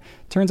there?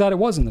 Turns out it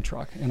was in the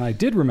truck, and I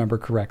did remember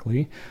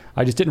correctly.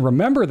 I just didn't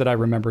remember that I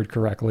remembered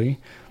correctly.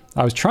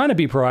 I was trying to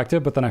be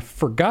proactive, but then I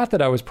forgot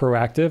that I was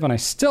proactive, and I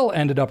still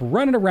ended up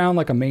running around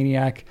like a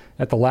maniac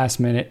at the last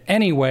minute.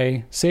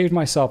 Anyway, saved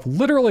myself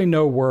literally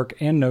no work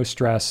and no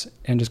stress,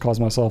 and just caused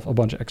myself a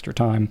bunch of extra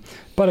time.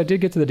 But I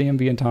did get to the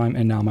DMV in time,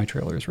 and now my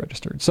trailer is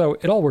registered. So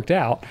it all worked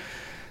out.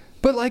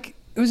 But like,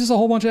 it was just a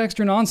whole bunch of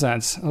extra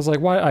nonsense. I was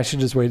like, why? I should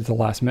just wait until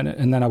the last minute,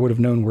 and then I would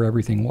have known where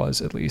everything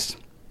was at least.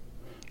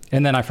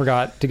 And then I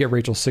forgot to get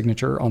Rachel's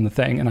signature on the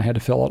thing, and I had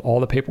to fill out all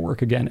the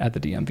paperwork again at the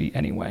DMV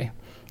anyway,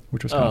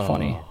 which was kind of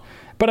funny.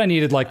 But I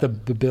needed like the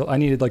bill. I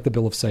needed like the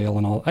bill of sale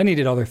and all. I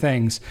needed other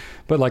things,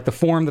 but like the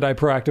form that I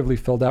proactively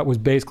filled out was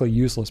basically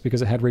useless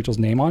because it had Rachel's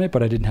name on it,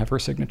 but I didn't have her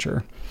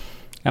signature.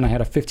 And I had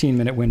a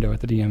 15-minute window at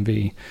the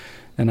DMV,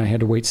 and I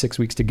had to wait 6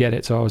 weeks to get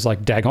it. So I was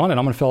like, daggone it,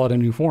 I'm going to fill out a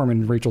new form,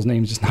 and Rachel's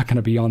name's just not going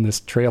to be on this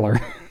trailer.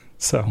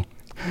 So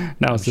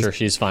now it's sure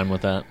she's fine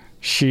with that.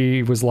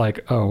 She was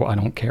like, oh, I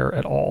don't care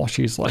at all.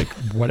 She's like,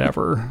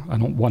 whatever. I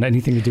don't want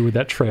anything to do with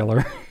that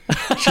trailer.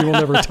 She will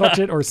never touch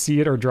it or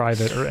see it or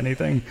drive it or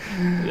anything.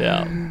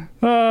 Yeah.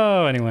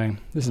 Oh, anyway,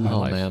 this is my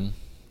life. Man.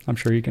 I'm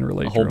sure you can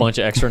relate. A whole bunch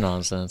of extra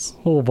nonsense.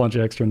 Whole bunch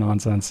of extra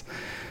nonsense.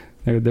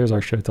 There's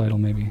our show title,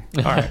 maybe.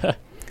 All right.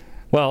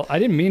 Well, I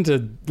didn't mean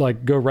to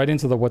like go right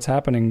into the what's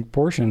happening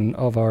portion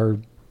of our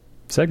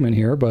segment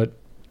here, but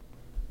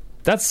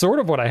that's sort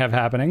of what I have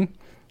happening.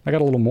 I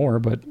got a little more,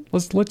 but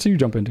let's you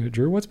jump into it,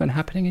 Drew. What's been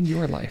happening in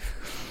your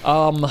life?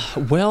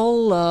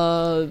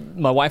 Well,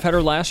 my wife had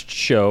her last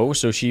show,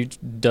 so she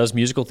does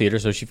musical theater,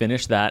 so she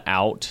finished that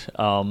out.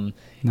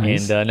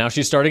 Nice. And now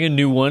she's starting a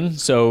new one,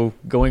 so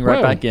going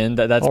right back in.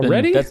 That's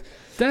already?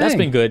 That's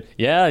been good.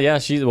 Yeah.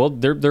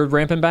 They're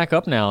ramping back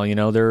up now. You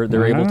know,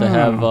 they're able to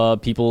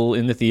have people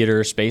in the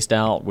theater spaced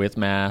out with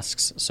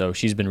masks. So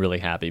she's been really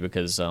happy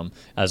because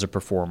as a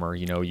performer,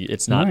 you know,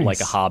 it's not like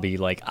a hobby.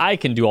 Like I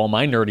can do all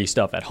my nerdy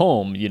stuff at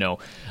home, you know,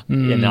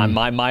 and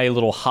my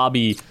little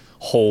hobby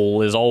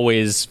hole is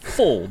always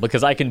full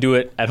because I can do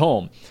it at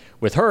home.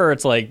 With her,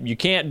 it's like you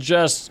can't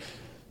just.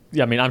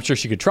 I mean, I'm sure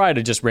she could try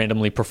to just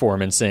randomly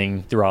perform and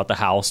sing throughout the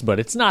house, but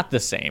it's not the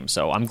same.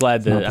 So I'm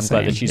glad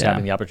that she's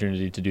having the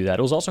opportunity to do that.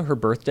 It was also her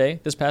birthday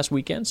this past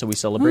weekend, so we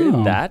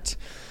celebrated that.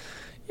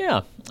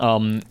 Yeah,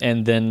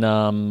 and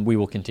then we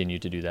will continue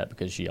to do that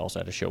because she also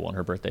had a show on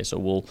her birthday.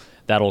 So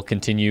that'll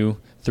continue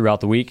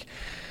throughout the week.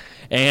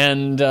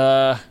 And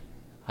I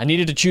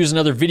needed to choose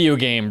another video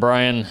game,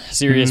 Brian.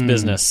 Serious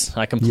business.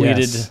 I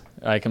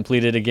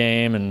completed a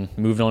game and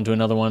moved on to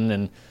another one,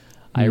 and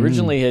I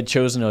originally had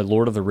chosen a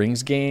Lord of the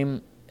Rings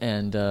game,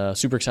 and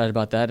super excited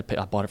about that.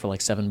 I bought it for like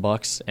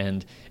 $7,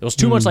 and it was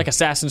too much like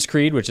Assassin's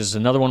Creed, which is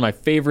another one of my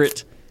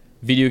favorite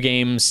video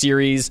game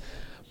series.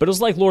 But it was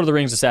like Lord of the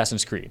Rings,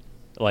 Assassin's Creed,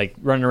 like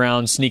running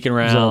around, sneaking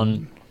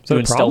around,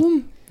 doing problem?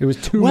 stealth. It was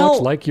too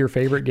much like your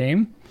favorite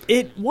game?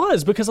 It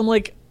was, because I'm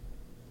like,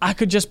 I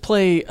could just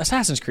play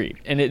Assassin's Creed,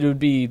 and it would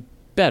be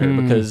better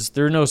because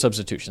there are no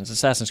substitutions.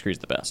 Assassin's Creed's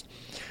the best.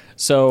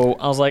 So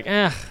I was like,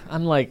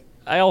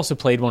 I also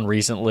played one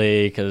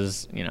recently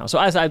because, you know, so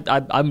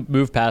I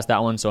moved past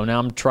that one. So now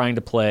I'm trying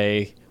to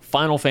play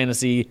Final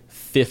Fantasy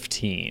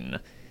 15,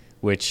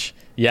 which,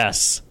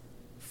 yes,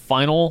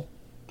 Final.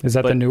 Is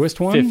that the newest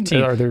one?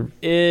 15.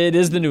 It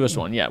is the newest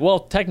one, yeah. Well,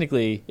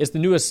 technically, it's the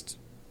newest.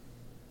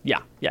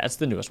 Yeah, it's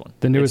the newest one.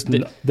 The newest.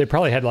 They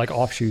probably had like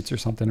offshoots or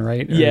something,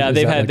 right? Yeah, or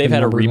they've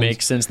had a remake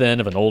ones? since then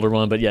of an older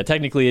one. But yeah,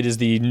 technically it is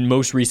the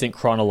most recent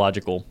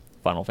chronological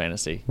Final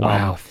Fantasy.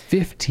 Wow,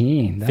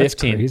 15. That's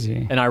 15.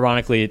 Crazy. And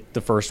ironically,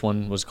 the first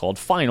one was called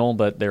Final,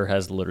 but there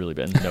has literally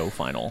been no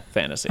Final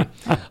Fantasy.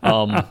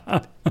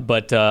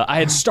 But I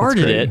had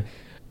started it,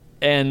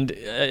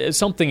 and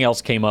something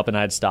else came up, and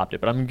I had stopped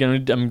it. But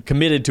I'm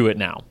committed to it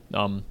now.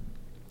 But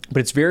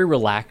it's very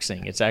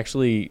relaxing. It's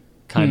actually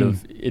kind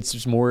of it's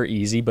just more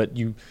easy. But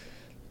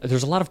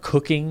there's a lot of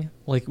cooking.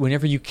 Like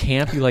whenever you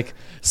camp, you like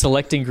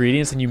select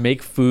ingredients and you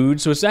make food.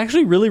 So it's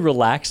actually really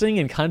relaxing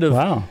and kind of.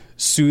 Wow.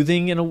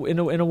 soothing in a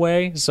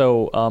way.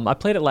 So I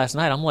played it last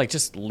night. I'm like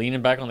just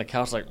leaning back on the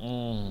couch, like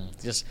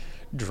just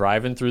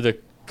driving through the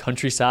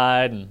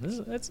countryside,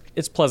 and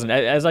it's pleasant.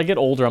 As I get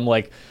older, I'm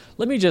like,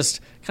 let me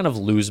just kind of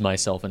lose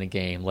myself in a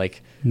game.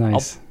 Like,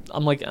 nice.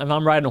 I'm like, if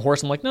I'm riding a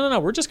horse, I'm like, no,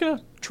 we're just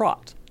gonna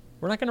trot.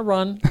 We're not gonna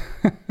run.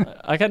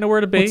 I got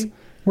nowhere to be.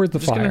 Where's the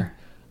fire?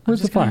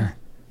 Where's the fire?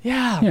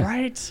 Yeah,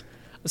 right.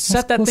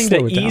 Set that thing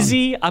to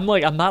easy. I'm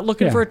like, I'm not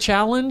looking for a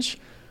challenge.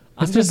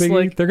 I'm just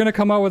like, they're gonna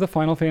come out with a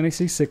Final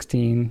Fantasy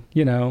 16.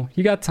 You know,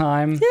 you got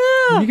time.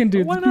 Yeah, you can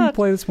why not? You can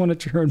play this one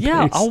at your own pace.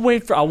 Yeah, I'll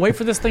wait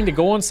for this thing to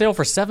go on sale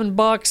for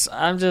 $7.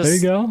 I'm just there.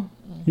 You go.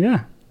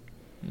 Yeah.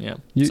 Yeah.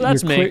 So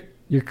that's me.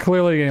 You're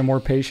clearly getting more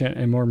patient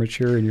and more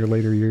mature in your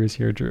later years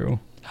here, Drew.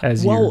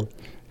 As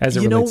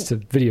it relates to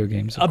video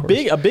games, of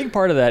course. A big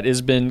part of that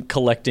has been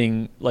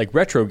collecting like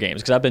retro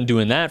games, because I've been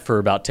doing that for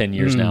about 10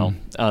 years now.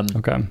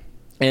 Okay.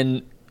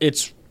 And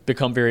it's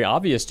become very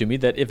obvious to me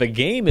that if a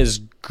game is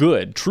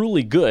good,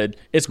 truly good,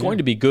 it's going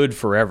to be good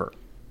forever.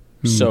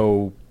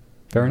 So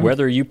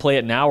whether you play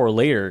it now or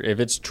later, if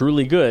it's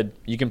truly good,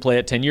 you can play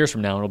it 10 years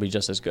from now and it'll be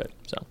just as good.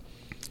 So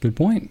good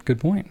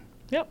point.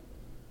 Yep.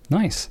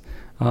 Nice.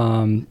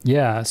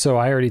 So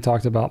I already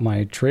talked about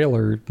my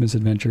trailer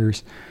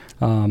misadventures.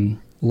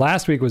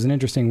 Last week was an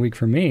interesting week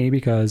for me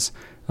because,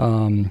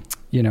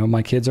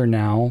 my kids are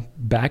now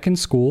back in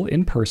school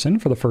in person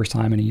for the first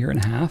time in a year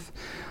and a half.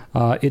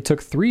 It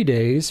took 3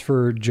 days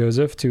for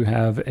Joseph to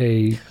have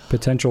a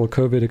potential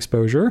COVID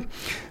exposure.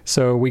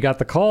 So we got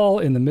the call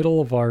in the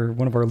middle of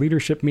one of our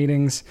leadership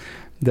meetings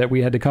that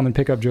we had to come and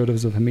pick up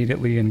Joseph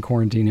immediately and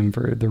quarantine him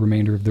for the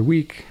remainder of the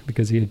week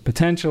because he had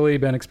potentially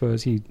been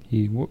exposed. He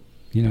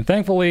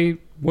thankfully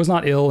was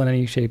not ill in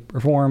any shape or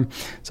form.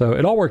 So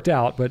it all worked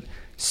out, but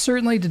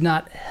certainly did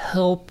not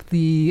help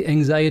the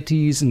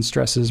anxieties and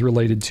stresses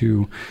related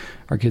to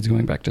our kids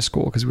going back to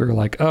school, because we were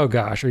like, oh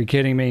gosh, are you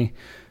kidding me?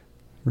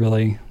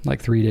 Really?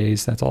 Like 3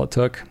 days, that's all it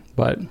took.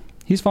 But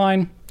he's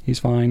fine.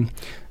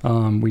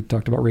 We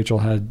talked about Rachel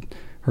had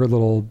her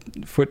little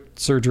foot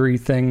surgery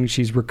thing.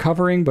 She's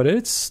recovering, but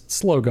it's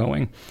slow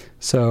going.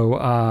 So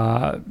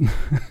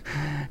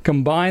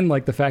combine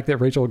like the fact that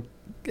Rachel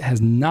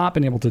has not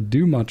been able to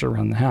do much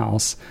around the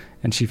house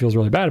and she feels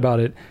really bad about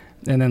it.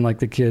 And then like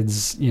the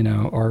kids,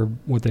 are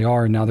what they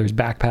are. And now there's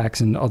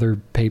backpacks and other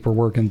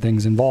paperwork and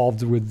things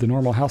involved with the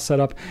normal house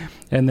setup.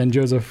 And then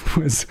Joseph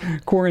was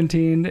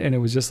quarantined and it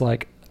was just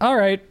like, all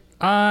right,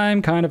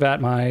 I'm kind of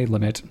at my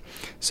limit.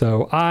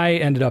 So I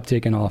ended up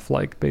taking off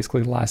like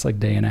basically the last like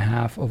day and a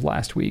half of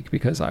last week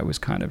because I was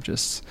kind of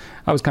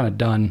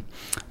done.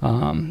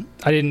 When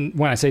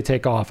I say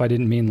take off, I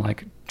didn't mean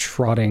like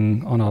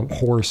trotting on a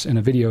horse in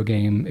a video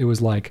game. It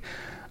was like,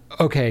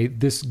 okay,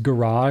 this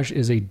garage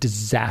is a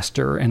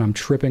disaster and I'm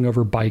tripping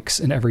over bikes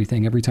and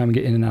everything every time I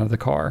get in and out of the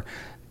car.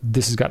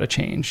 This has got to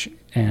change.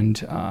 And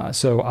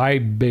so I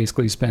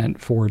basically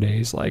spent 4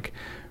 days like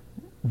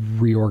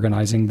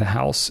reorganizing the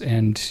house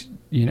and,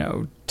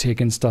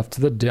 taking stuff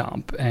to the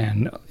dump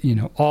and,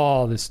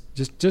 all this,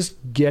 just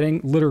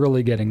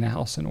literally getting the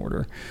house in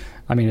order.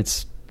 I mean,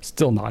 it's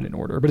still not in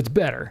order, but it's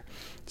better.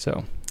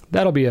 So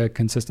that'll be a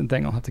consistent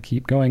thing. I'll have to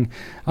keep going.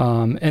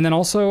 And then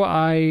also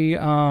I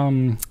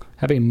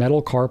have a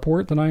metal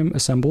carport that I'm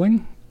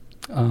assembling.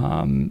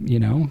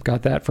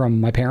 Got that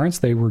from my parents.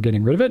 They were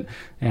getting rid of it.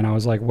 And I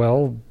was like,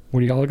 well,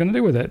 what are y'all going to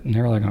do with it? And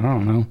they were like, I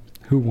don't know.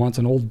 Who wants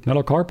an old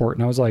metal carport?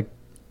 And I was like,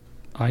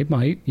 I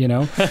might,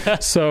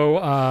 So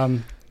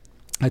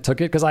I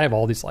took it because I have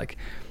all these like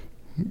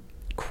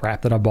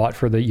crap that I bought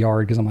for the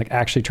yard because I'm like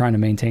actually trying to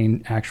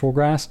maintain actual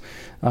grass.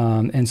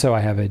 And so I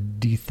have a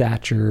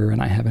dethatcher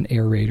and I have an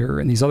aerator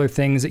and these other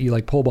things that you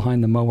like pull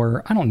behind the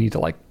mower. I don't need to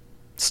like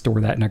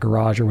store that in a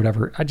garage or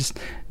whatever. I just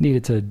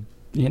needed to,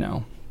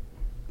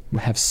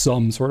 have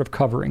some sort of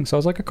covering. So I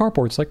was like, a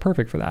carport's like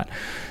perfect for that.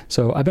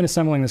 So I've been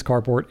assembling this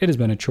carport. It has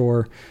been a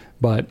chore,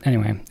 but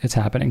anyway, it's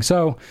happening.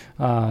 So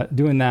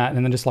doing that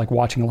and then just like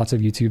watching lots of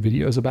YouTube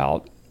videos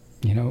about,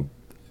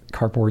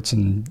 carports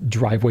and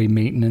driveway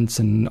maintenance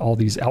and all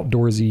these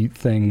outdoorsy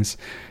things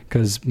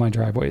because my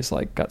driveway's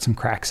like got some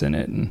cracks in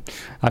it. And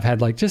I've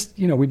had like just,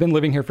 we've been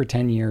living here for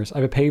 10 years. I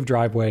have a paved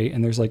driveway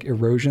and there's like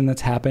erosion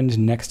that's happened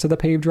next to the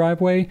paved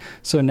driveway.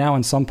 So now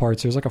in some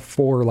parts there's like a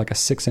 4 or like a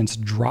 6-inch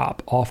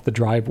drop off the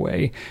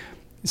driveway.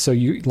 So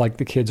you like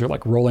the kids are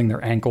like rolling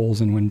their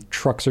ankles and when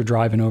trucks are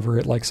driving over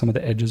it, like some of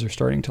the edges are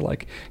starting to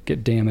like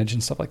get damaged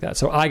and stuff like that.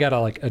 So I got to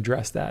like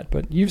address that.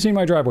 But you've seen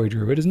my driveway,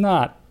 Drew. It is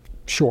not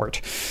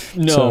short.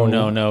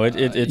 No.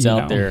 It's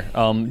out there.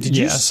 Did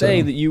you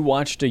say that you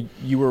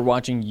were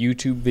watching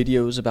YouTube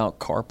videos about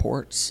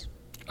carports?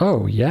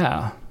 Oh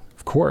yeah,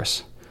 of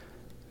course.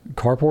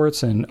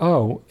 Carports and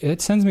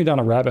it sends me down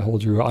a rabbit hole,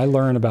 Drew. I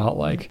learn about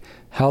like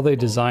how they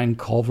design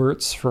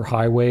culverts for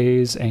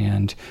highways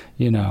and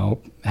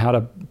how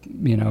to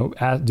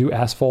do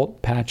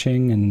asphalt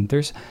patching and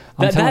there's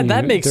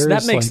that makes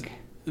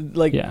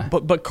like yeah.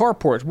 But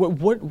carports,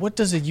 what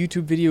does a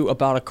YouTube video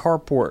about a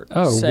carport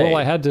say? Well,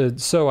 I had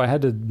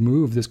to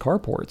move this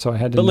carport, so I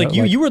had to. But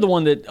you were the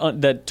one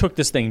that took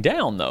this thing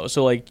down, though.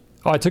 So like,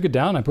 Oh, I took it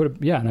down. I put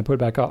it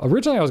back up.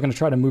 Originally, I was going to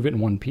try to move it in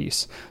one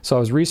piece. So I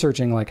was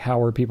researching like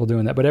how are people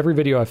doing that. But every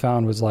video I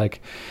found was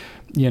like,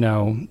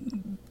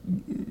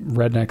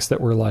 rednecks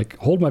that were like,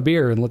 hold my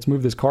beer and let's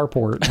move this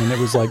carport. And it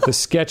was like the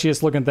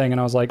sketchiest looking thing.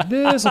 And I was like,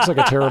 this looks like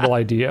a terrible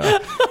idea.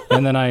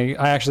 And then I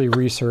actually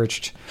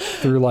researched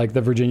through like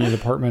the Virginia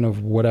Department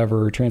of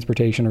whatever,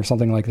 transportation or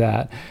something like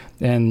that.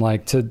 And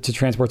like to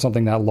transport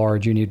something that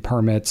large, you need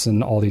permits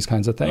and all these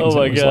kinds of things. Oh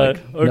my and it was God.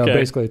 like, Okay. no,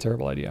 basically a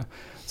terrible idea.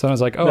 So I was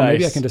like,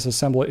 maybe I can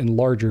disassemble it in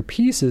larger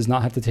pieces,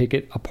 not have to take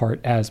it apart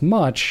as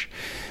much.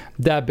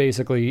 That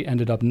basically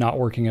ended up not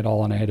working at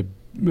all. And I had to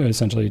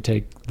essentially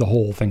take the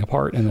whole thing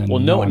apart. And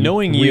then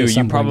knowing you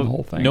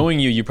probably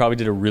you probably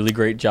did a really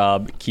great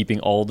job keeping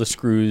all the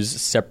screws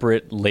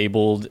separate,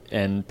 labeled,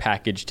 and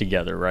packaged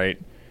together, right?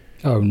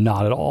 Oh,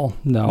 not at all.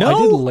 No? No?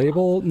 I did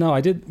label. No,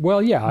 I did.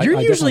 Well, yeah. You're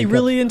I usually definitely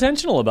really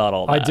intentional about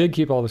all that. I did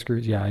keep all the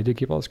screws. Yeah, I did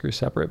keep all the screws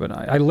separate, but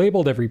I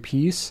labeled every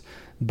piece,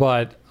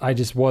 but I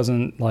just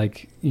wasn't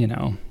like,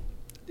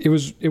 it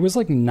was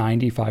like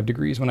 95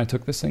 degrees when I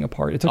took this thing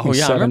apart. It took me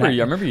 7 hours.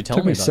 I remember you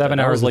telling me about 7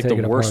 that. hours That was like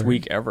to the worst apart.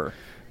 week ever.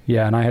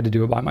 Yeah, and I had to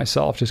do it by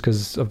myself just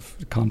because of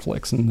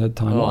conflicts and the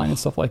timeline and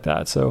stuff like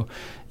that. So,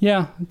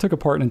 yeah, I took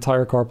apart an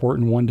entire carport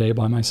in one day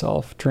by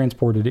myself,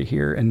 transported it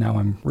here, and now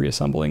I'm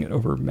reassembling it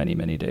over many,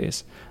 many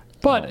days.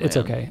 But it's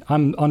okay.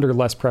 I'm under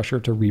less pressure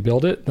to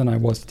rebuild it than I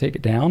was to take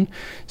it down.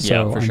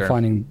 So I'm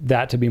finding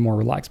that to be more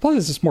relaxed. Plus,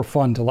 it's just more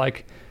fun to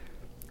like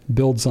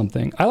build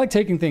something. I like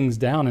taking things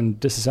down and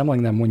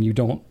disassembling them when you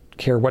don't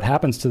care what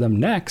happens to them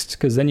next,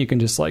 because then you can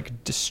just like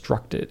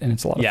destruct it and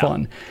it's a lot of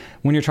fun.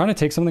 When you're trying to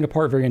take something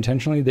apart very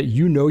intentionally that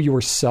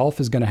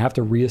yourself is going to have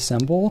to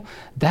reassemble,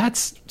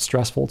 that's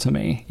stressful to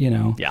me,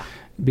 Yeah.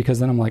 Because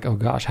then I'm like, oh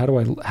gosh, how do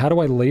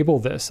I label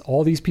this?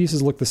 All these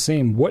pieces look the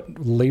same. What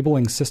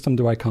labeling system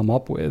do I come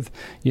up with?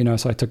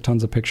 So I took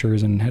tons of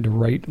pictures and had to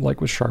write like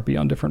with Sharpie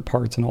on different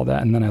parts and all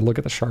that. And then I look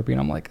at the Sharpie and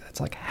I'm like,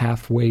 it's like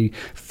halfway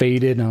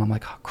faded. And I'm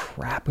like, oh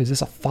crap, is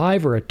this a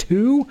 5 or a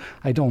 2?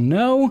 I don't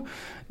know.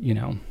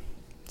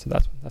 So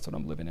that's what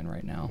I'm living in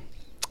right now.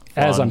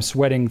 Fun. As I'm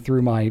sweating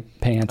through my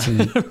pants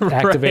and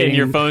activating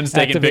your phone's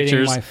taking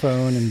pictures. my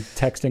phone and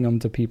texting them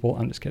to people.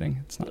 I'm just kidding.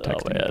 It's not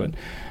texting, but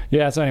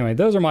yeah. So anyway,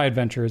 those are my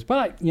adventures.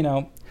 But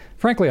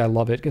frankly, I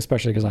love it,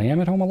 especially because I am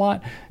at home a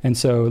lot. And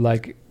so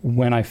like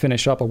when I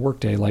finish up a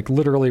workday, like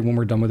literally when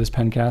we're done with this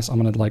pencast,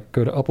 I'm going to like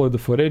go to upload the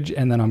footage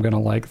and then I'm going to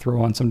like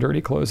throw on some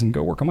dirty clothes and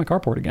go work on my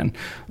carport again.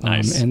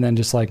 Nice. And then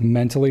just like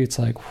mentally, it's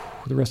like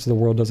the rest of the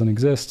world doesn't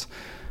exist.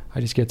 I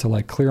just get to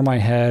like clear my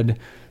head,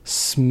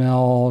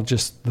 smell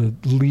just the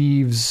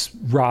leaves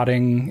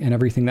rotting and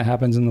everything that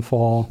happens in the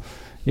fall.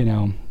 It's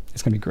going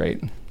to be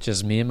great.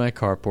 Just me and my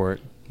carport.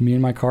 Me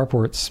and my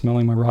carport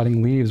smelling my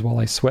rotting leaves while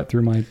I sweat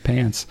through my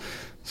pants.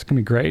 It's going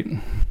to be great.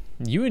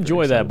 You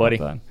enjoy that, buddy.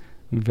 I'm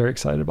very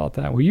excited about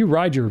that. Well, you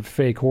ride your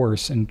fake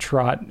horse and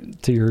trot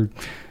to your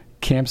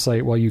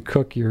campsite while you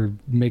cook your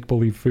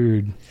make-believe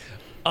food.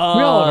 We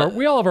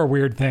all have our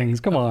weird things.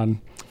 Come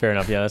on. Fair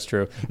enough. Yeah, that's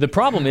true. The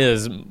problem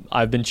is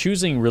I've been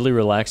choosing really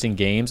relaxing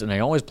games, and I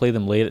always play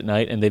them late at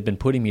night, and they've been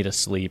putting me to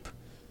sleep.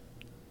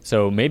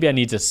 So maybe I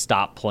need to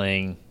stop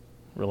playing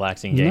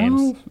relaxing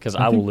games because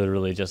I will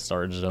literally just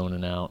start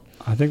zoning out.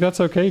 I think that's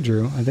okay,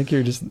 Drew. I think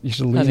you should lean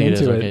into it. I think it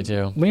is okay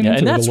too. Lean into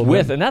it a little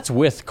bit. And that's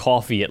with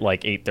coffee at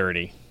like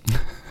 8:30.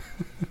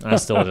 I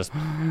still just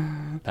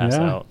pass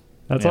out.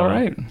 That's all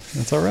right.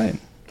 That's all right.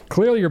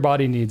 Clearly, your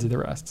body needs the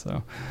rest.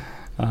 So,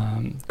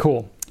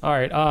 cool. All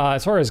right.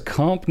 As far as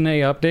company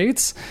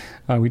updates,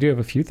 we do have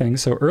a few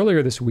things. So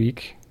earlier this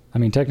week,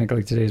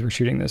 technically today as we're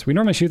shooting this, we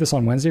normally shoot this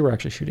on Wednesday. We're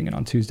actually shooting it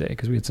on Tuesday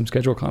because we had some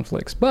schedule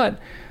conflicts. But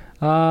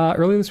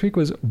earlier this week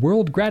was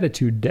World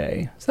Gratitude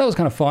Day. So that was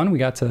kind of fun. We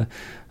got to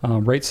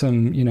write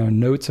some,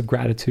 notes of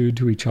gratitude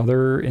to each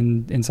other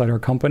inside our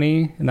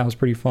company. And that was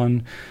pretty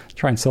fun.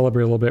 Try and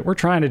celebrate a little bit. We're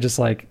trying to just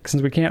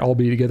since we can't all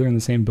be together in the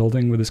same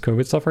building with this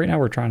COVID stuff right now,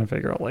 we're trying to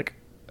figure out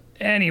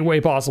any way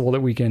possible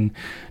that we can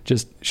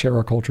just share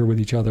our culture with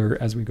each other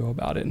as we go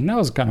about it. And that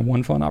was kind of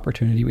one fun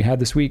opportunity we had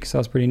this week. So that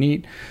was pretty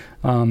neat.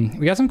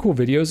 We got some cool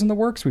videos in the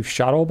works. We've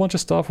shot a whole bunch of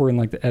stuff. We're in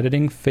the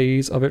editing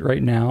phase of it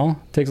right now.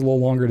 It takes a little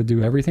longer to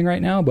do everything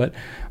right now, but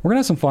we're going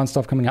to have some fun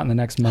stuff coming out in the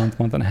next month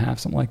and a half,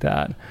 something like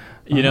that.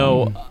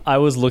 I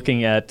was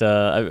looking at,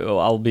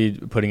 I'll be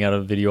putting out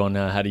a video on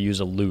how to use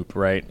a loop,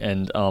 right?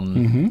 And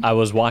I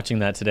was watching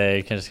that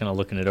today, just kind of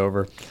looking it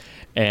over.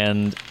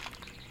 And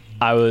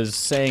I was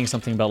saying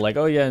something about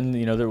and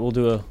we'll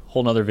do a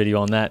whole nother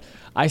video on that.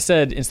 I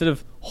said, instead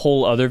of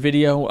whole other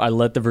video, I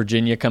let the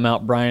Virginia come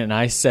out, Brian, and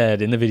I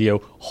said in the video,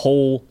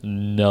 whole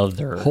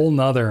nother. Whole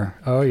nother.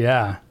 Oh,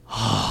 yeah.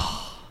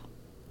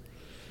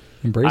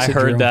 Embrace it, I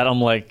heard Drew. that.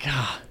 I'm like,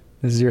 God,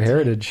 this is your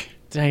heritage.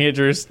 Dang it,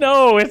 Drew.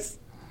 No, it's...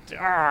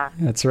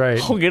 That's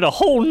right. I'll get a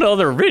whole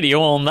nother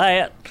video on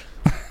that.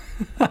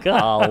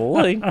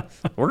 Golly.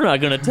 We're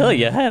not going to tell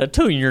you how to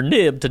tune your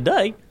nib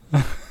today.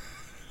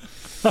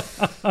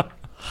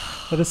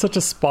 That is such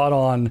a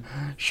spot-on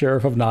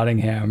Sheriff of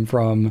Nottingham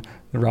from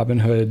the Robin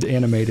Hood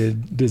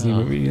animated Disney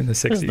movie in the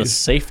 60s. The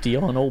safety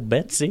on old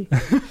Betsy.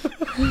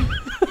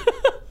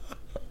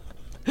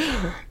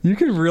 You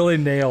can really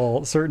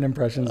nail certain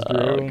impressions, Drew.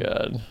 Oh,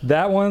 God.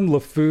 That one,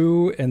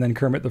 LeFou, and then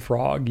Kermit the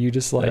Frog. You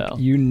just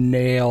you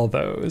nail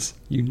those.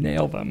 You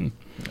nail them.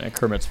 Yeah,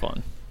 Kermit's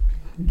fun.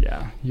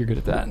 Yeah, you're good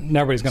at that.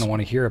 Nobody's going to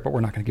want to hear it, but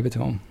we're not going to give it to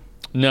them.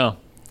 No.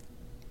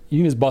 You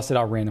can just bust it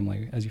out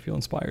randomly as you feel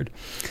inspired.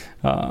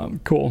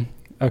 Cool.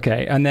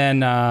 Okay, and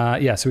then,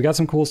 so we got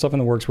some cool stuff in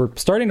the works. We're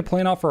starting to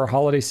plan out for our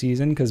holiday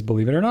season because,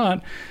 believe it or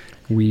not,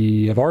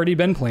 we have already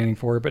been planning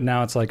for it, but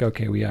now it's like,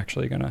 okay, we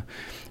actually going to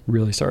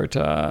really start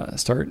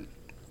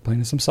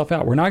planning some stuff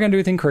out. We're not going to do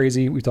anything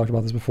crazy. We've talked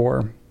about this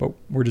before, but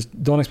we're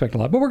just don't expect a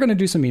lot. But we're going to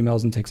do some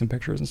emails and take some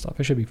pictures and stuff.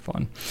 It should be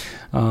fun.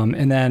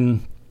 And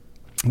then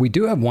we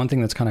do have one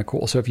thing that's kind of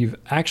cool. So if you've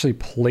actually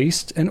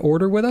placed an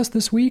order with us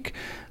this week,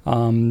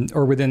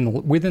 or within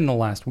the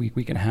last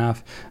week and a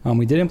half,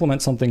 we did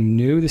implement something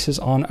new. This is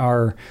on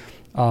our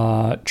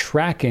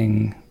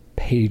tracking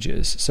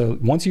pages. So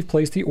once you've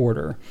placed the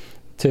order,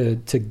 to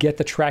get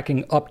the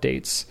tracking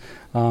updates,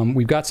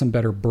 we've got some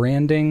better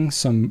branding,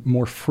 some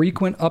more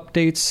frequent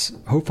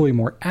updates, hopefully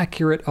more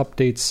accurate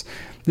updates.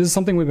 This is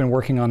something we've been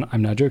working on,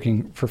 I'm not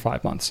joking, for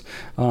 5 months,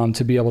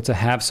 to be able to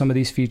have some of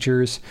these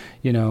features,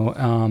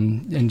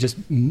 and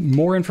just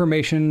more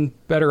information,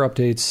 better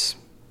updates,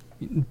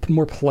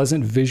 more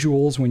pleasant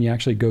visuals when you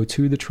actually go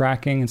to the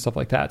tracking and stuff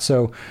like that.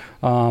 So,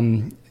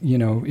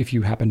 if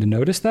you happen to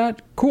notice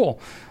that, cool.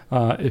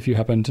 If you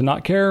happen to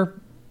not care,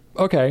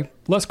 okay,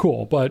 less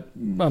cool, but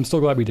I'm still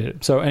glad we did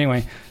it. So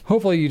anyway,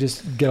 hopefully you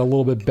just get a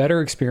little bit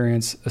better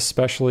experience,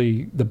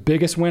 especially the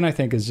biggest win, I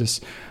think, is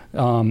just,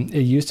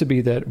 it used to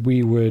be that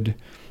we would,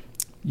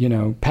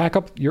 pack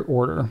up your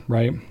order,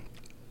 right?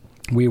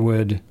 We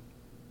would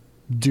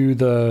do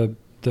the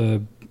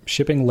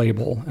shipping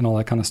label and all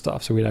that kind of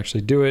stuff. So we'd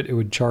actually do it. It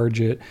would charge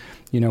it.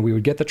 We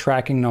would get the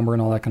tracking number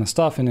and all that kind of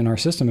stuff. And in our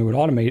system, it would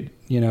automate,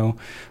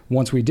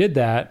 once we did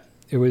that,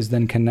 it was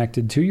then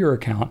connected to your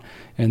account,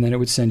 and then it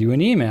would send you an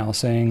email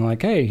saying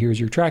like, hey, here's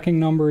your tracking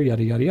number,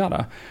 yada, yada,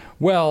 yada.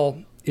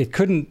 Well, it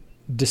couldn't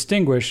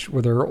distinguish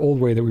with our old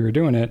way that we were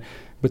doing it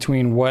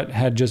between what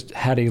had just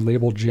had a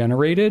label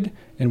generated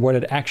and what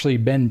had actually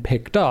been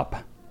picked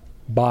up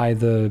by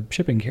the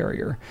shipping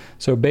carrier.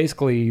 So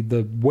basically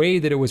the way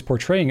that it was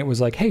portraying it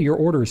was like, hey, your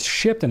order is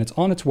shipped and it's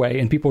on its way,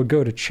 and people would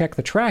go to check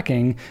the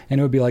tracking and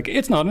it would be like,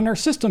 it's not in our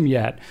system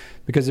yet,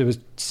 because it was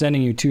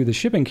sending you to the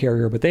shipping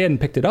carrier, but they hadn't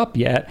picked it up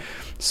yet.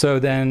 So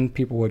then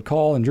people would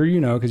call, and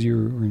Drew, because you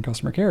were in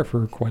customer care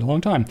for quite a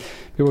long time,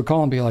 people would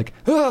call and be like,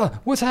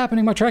 what's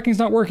happening? My tracking's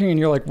not working. And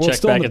you're like, well, check it's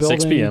still back in the building.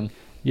 At 6 p.m.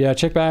 Yeah,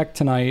 check back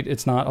tonight.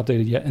 It's not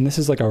updated yet. And this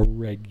is like a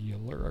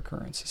regular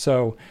occurrence.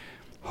 So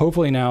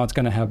hopefully now it's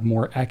going to have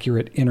more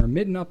accurate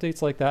intermittent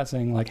updates like that,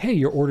 saying like, hey,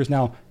 your order's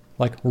now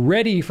like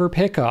ready for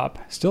pickup,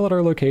 still at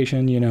our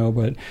location,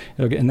 but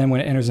and then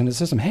when it enters into the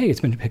system, hey, it's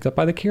been picked up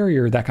by the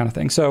carrier, that kind of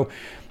thing. So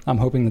I'm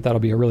hoping that that'll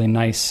be a really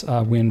nice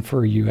win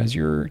for you as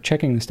you're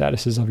checking the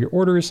statuses of your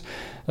orders,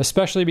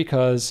 especially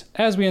because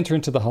as we enter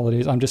into the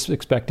holidays, I'm just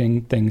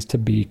expecting things to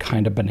be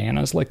kind of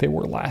bananas like they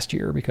were last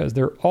year, because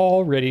they're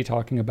already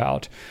talking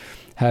about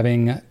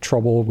having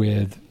trouble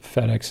with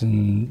FedEx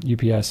and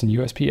UPS and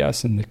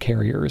USPS and the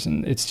carriers.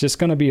 And it's just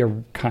going to be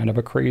a kind of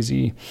a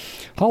crazy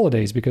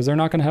holidays, because they're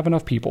not going to have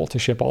enough people to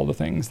ship all the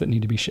things that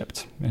need to be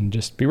shipped. And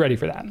just be ready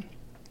for that.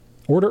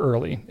 Order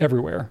early,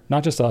 everywhere,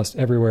 not just us,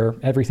 everywhere,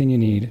 everything you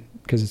need,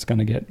 because it's going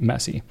to get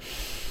messy.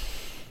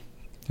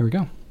 There we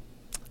go.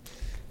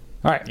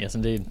 All right. Yes,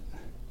 indeed.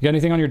 You got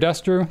anything on your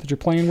desk, Drew, that you're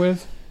playing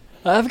with?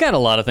 I've got a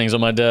lot of things on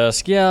my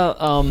desk. Yeah,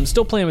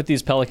 still playing with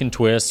these Pelican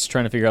twists,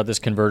 trying to figure out this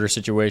converter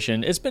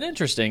situation. It's been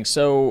interesting.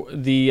 So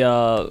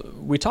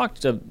we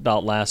talked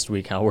about last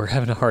week how we're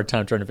having a hard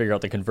time trying to figure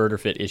out the converter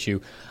fit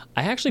issue.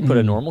 I actually put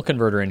a normal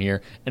converter in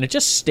here, and it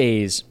just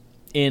stays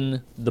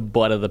in the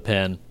butt of the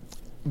pen.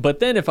 But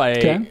then if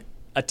I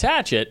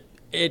attach it,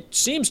 it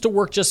seems to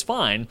work just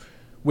fine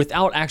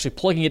without actually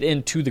plugging it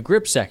into the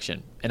grip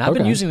section. And I've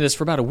been using this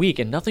for about a week,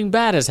 and nothing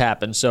bad has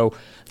happened. So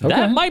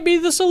that might be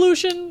the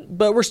solution,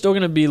 but we're still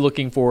going to be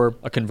looking for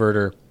a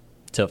converter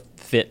to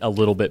fit a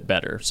little bit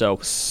better. So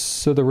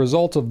the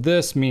result of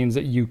this means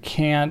that you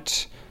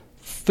can't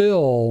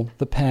fill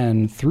the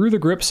pen through the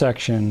grip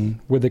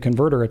section with the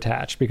converter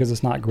attached because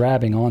it's not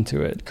grabbing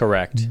onto it.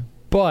 Correct.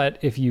 But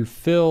if you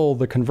fill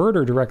the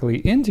converter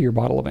directly into your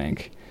bottle of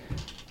ink,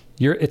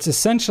 it's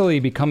essentially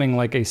becoming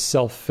like a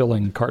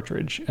self-filling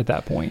cartridge at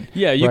that point.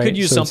 Yeah, you could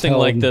use something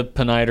like the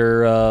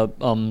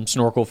Peniter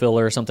snorkel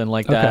filler or something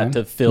like that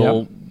to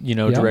fill,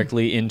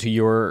 directly into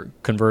your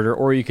converter,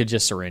 or you could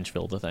just syringe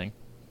fill the thing.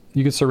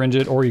 You could syringe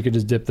it, or you could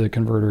just dip the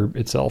converter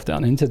itself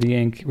down into the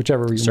ink,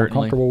 whichever you're more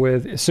comfortable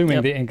with,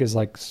 assuming the ink is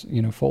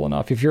full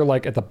enough. If you're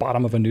like at the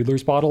bottom of a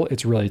Noodler's bottle,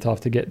 it's really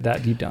tough to get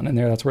that deep down in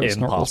there. That's where the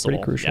snorkel is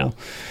pretty crucial.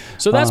 Yeah.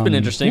 So that's been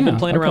interesting. Been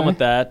playing around with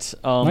that.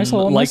 Nice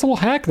little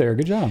hack there.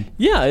 Good job.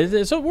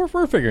 Yeah, so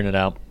we're figuring it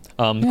out.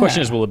 The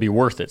question is, will it be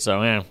worth it? So,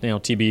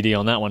 TBD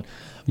on that one.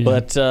 Yeah.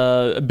 But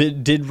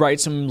did write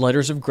some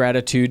letters of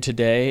gratitude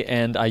today,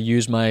 and I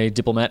used my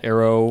Diplomat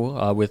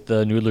Arrow with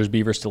the Noodler's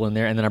Beaver still in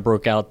there, and then I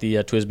broke out the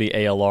TWSBI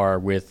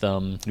ALR with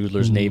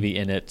Noodler's Navy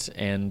in it,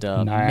 and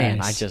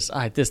man,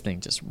 this thing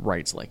just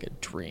writes like a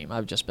dream.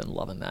 I've just been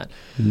loving that.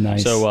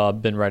 Nice. So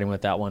I've been writing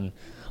with that one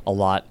a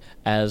lot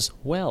as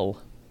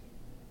well.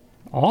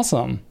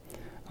 Awesome.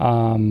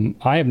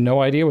 I have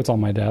no idea what's on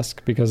my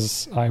desk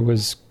because I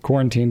was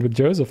quarantined with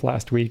Joseph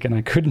last week and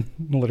I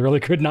literally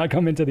could not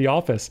come into the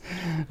office.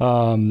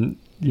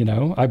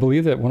 I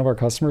believe that one of our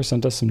customers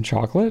sent us some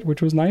chocolate,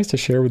 which was nice to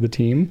share with the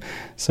team.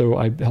 So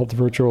I helped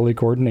virtually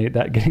coordinate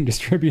that getting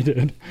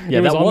distributed.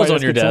 Yeah, that was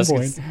on your desk.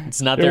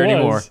 It's not there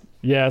anymore.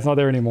 Yeah, it's not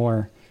there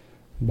anymore.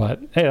 But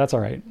hey, that's all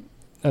right.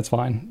 That's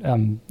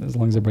fine. As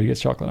long as everybody gets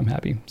chocolate, I'm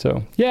happy.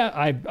 So yeah,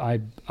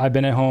 I've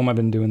been at home. I've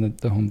been doing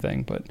the home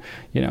thing, but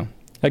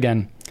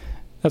again,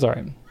 that's all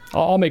right.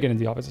 I'll make it into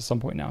the office at some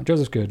point now.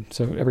 Joseph's good,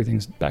 so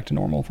everything's back to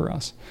normal for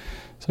us.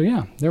 So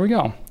yeah, there we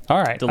go.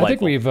 All right,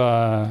 Delightful.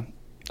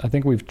 I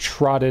think we've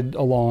trotted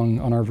along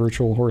on our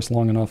virtual horse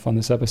long enough on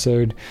this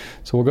episode.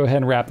 So we'll go ahead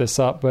and wrap this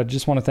up. But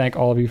just want to thank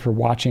all of you for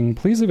watching.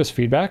 Please leave us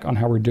feedback on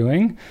how we're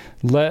doing.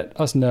 Let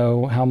us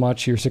know how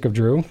much you're sick of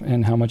Drew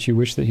and how much you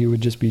wish that he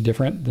would just be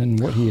different than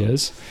what he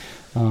is.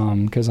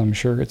 Because I'm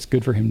sure it's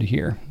good for him to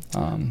hear.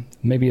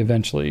 Maybe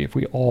eventually, if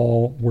we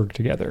all work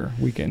together,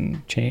 we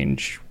can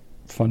change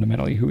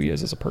fundamentally who he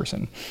is as a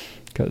person.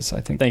 Because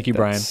I think Thank you,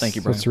 Brian.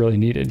 That's really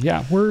needed.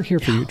 Yeah, we're here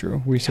for you,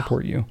 Drew. We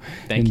support you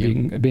in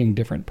being a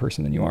different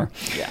person than you are.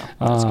 Yeah,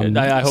 that's good.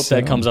 I hope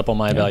that comes up on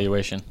my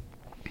evaluation.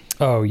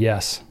 Oh,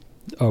 yes.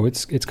 Oh,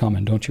 it's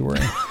coming. Don't you worry.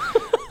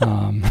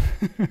 I'm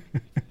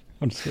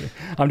just kidding.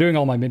 I'm doing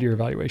all my mid-year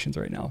evaluations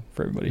right now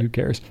for everybody who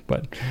cares,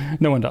 but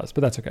no one does.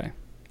 But that's okay.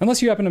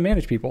 Unless you happen to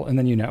manage people, and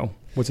then you know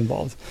what's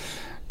involved.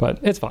 But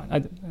it's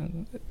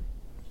fine.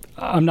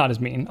 I'm not as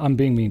mean. I'm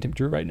being mean to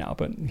Drew right now,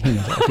 but he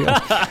knows how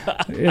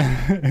I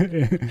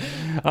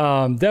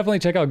feel. Definitely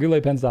check out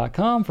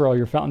gouletpens.com for all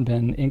your fountain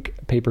pen, ink,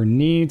 paper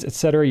needs,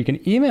 etc. You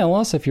can email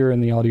us if you're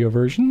in the audio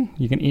version.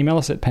 You can email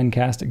us at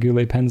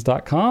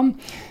pencast@gouletpens.com.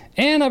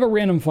 And I have a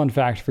random fun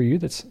fact for you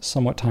that's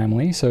somewhat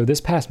timely. So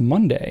this past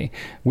Monday,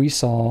 we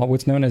saw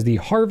what's known as the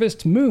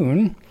harvest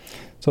moon.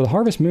 So the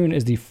harvest moon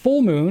is the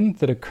full moon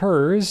that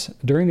occurs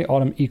during the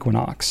autumn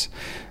equinox.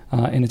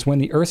 And it's when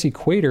the Earth's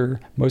equator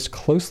most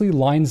closely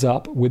lines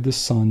up with the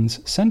sun's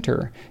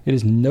center. It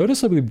is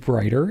noticeably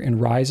brighter and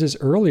rises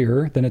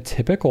earlier than a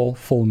typical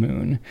full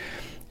moon.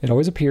 It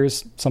always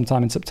appears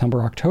sometime in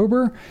September,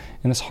 October,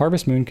 and this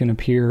harvest moon can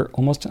appear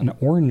almost an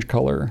orange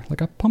color,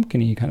 like a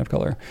pumpkin-y kind of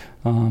color.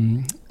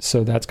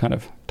 So that's kind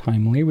of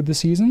timely with the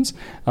seasons.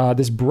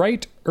 This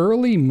bright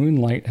early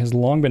moonlight has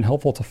long been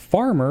helpful to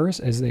farmers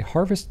as they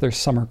harvest their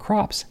summer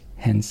crops,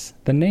 hence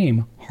the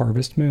name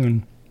Harvest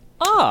Moon.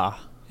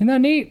 Ah! Isn't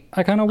that neat?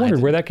 I kind of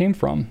wondered where that came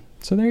from.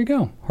 So there you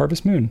go.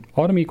 Harvest Moon.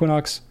 Autumn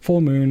equinox,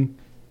 full moon,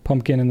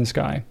 pumpkin in the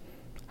sky.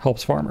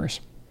 Helps farmers.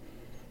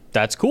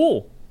 That's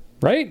cool.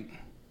 Right?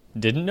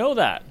 Didn't know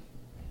that.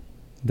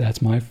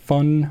 That's my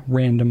fun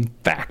random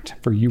fact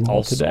for you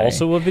all today.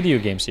 Also a video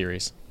game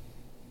series.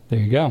 There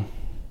you go.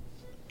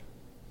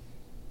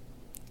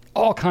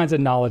 All kinds of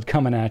knowledge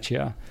coming at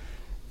you.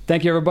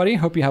 Thank you, everybody.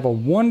 Hope you have a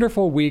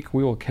wonderful week.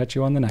 We will catch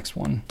you on the next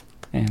one.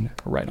 And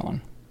right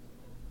on.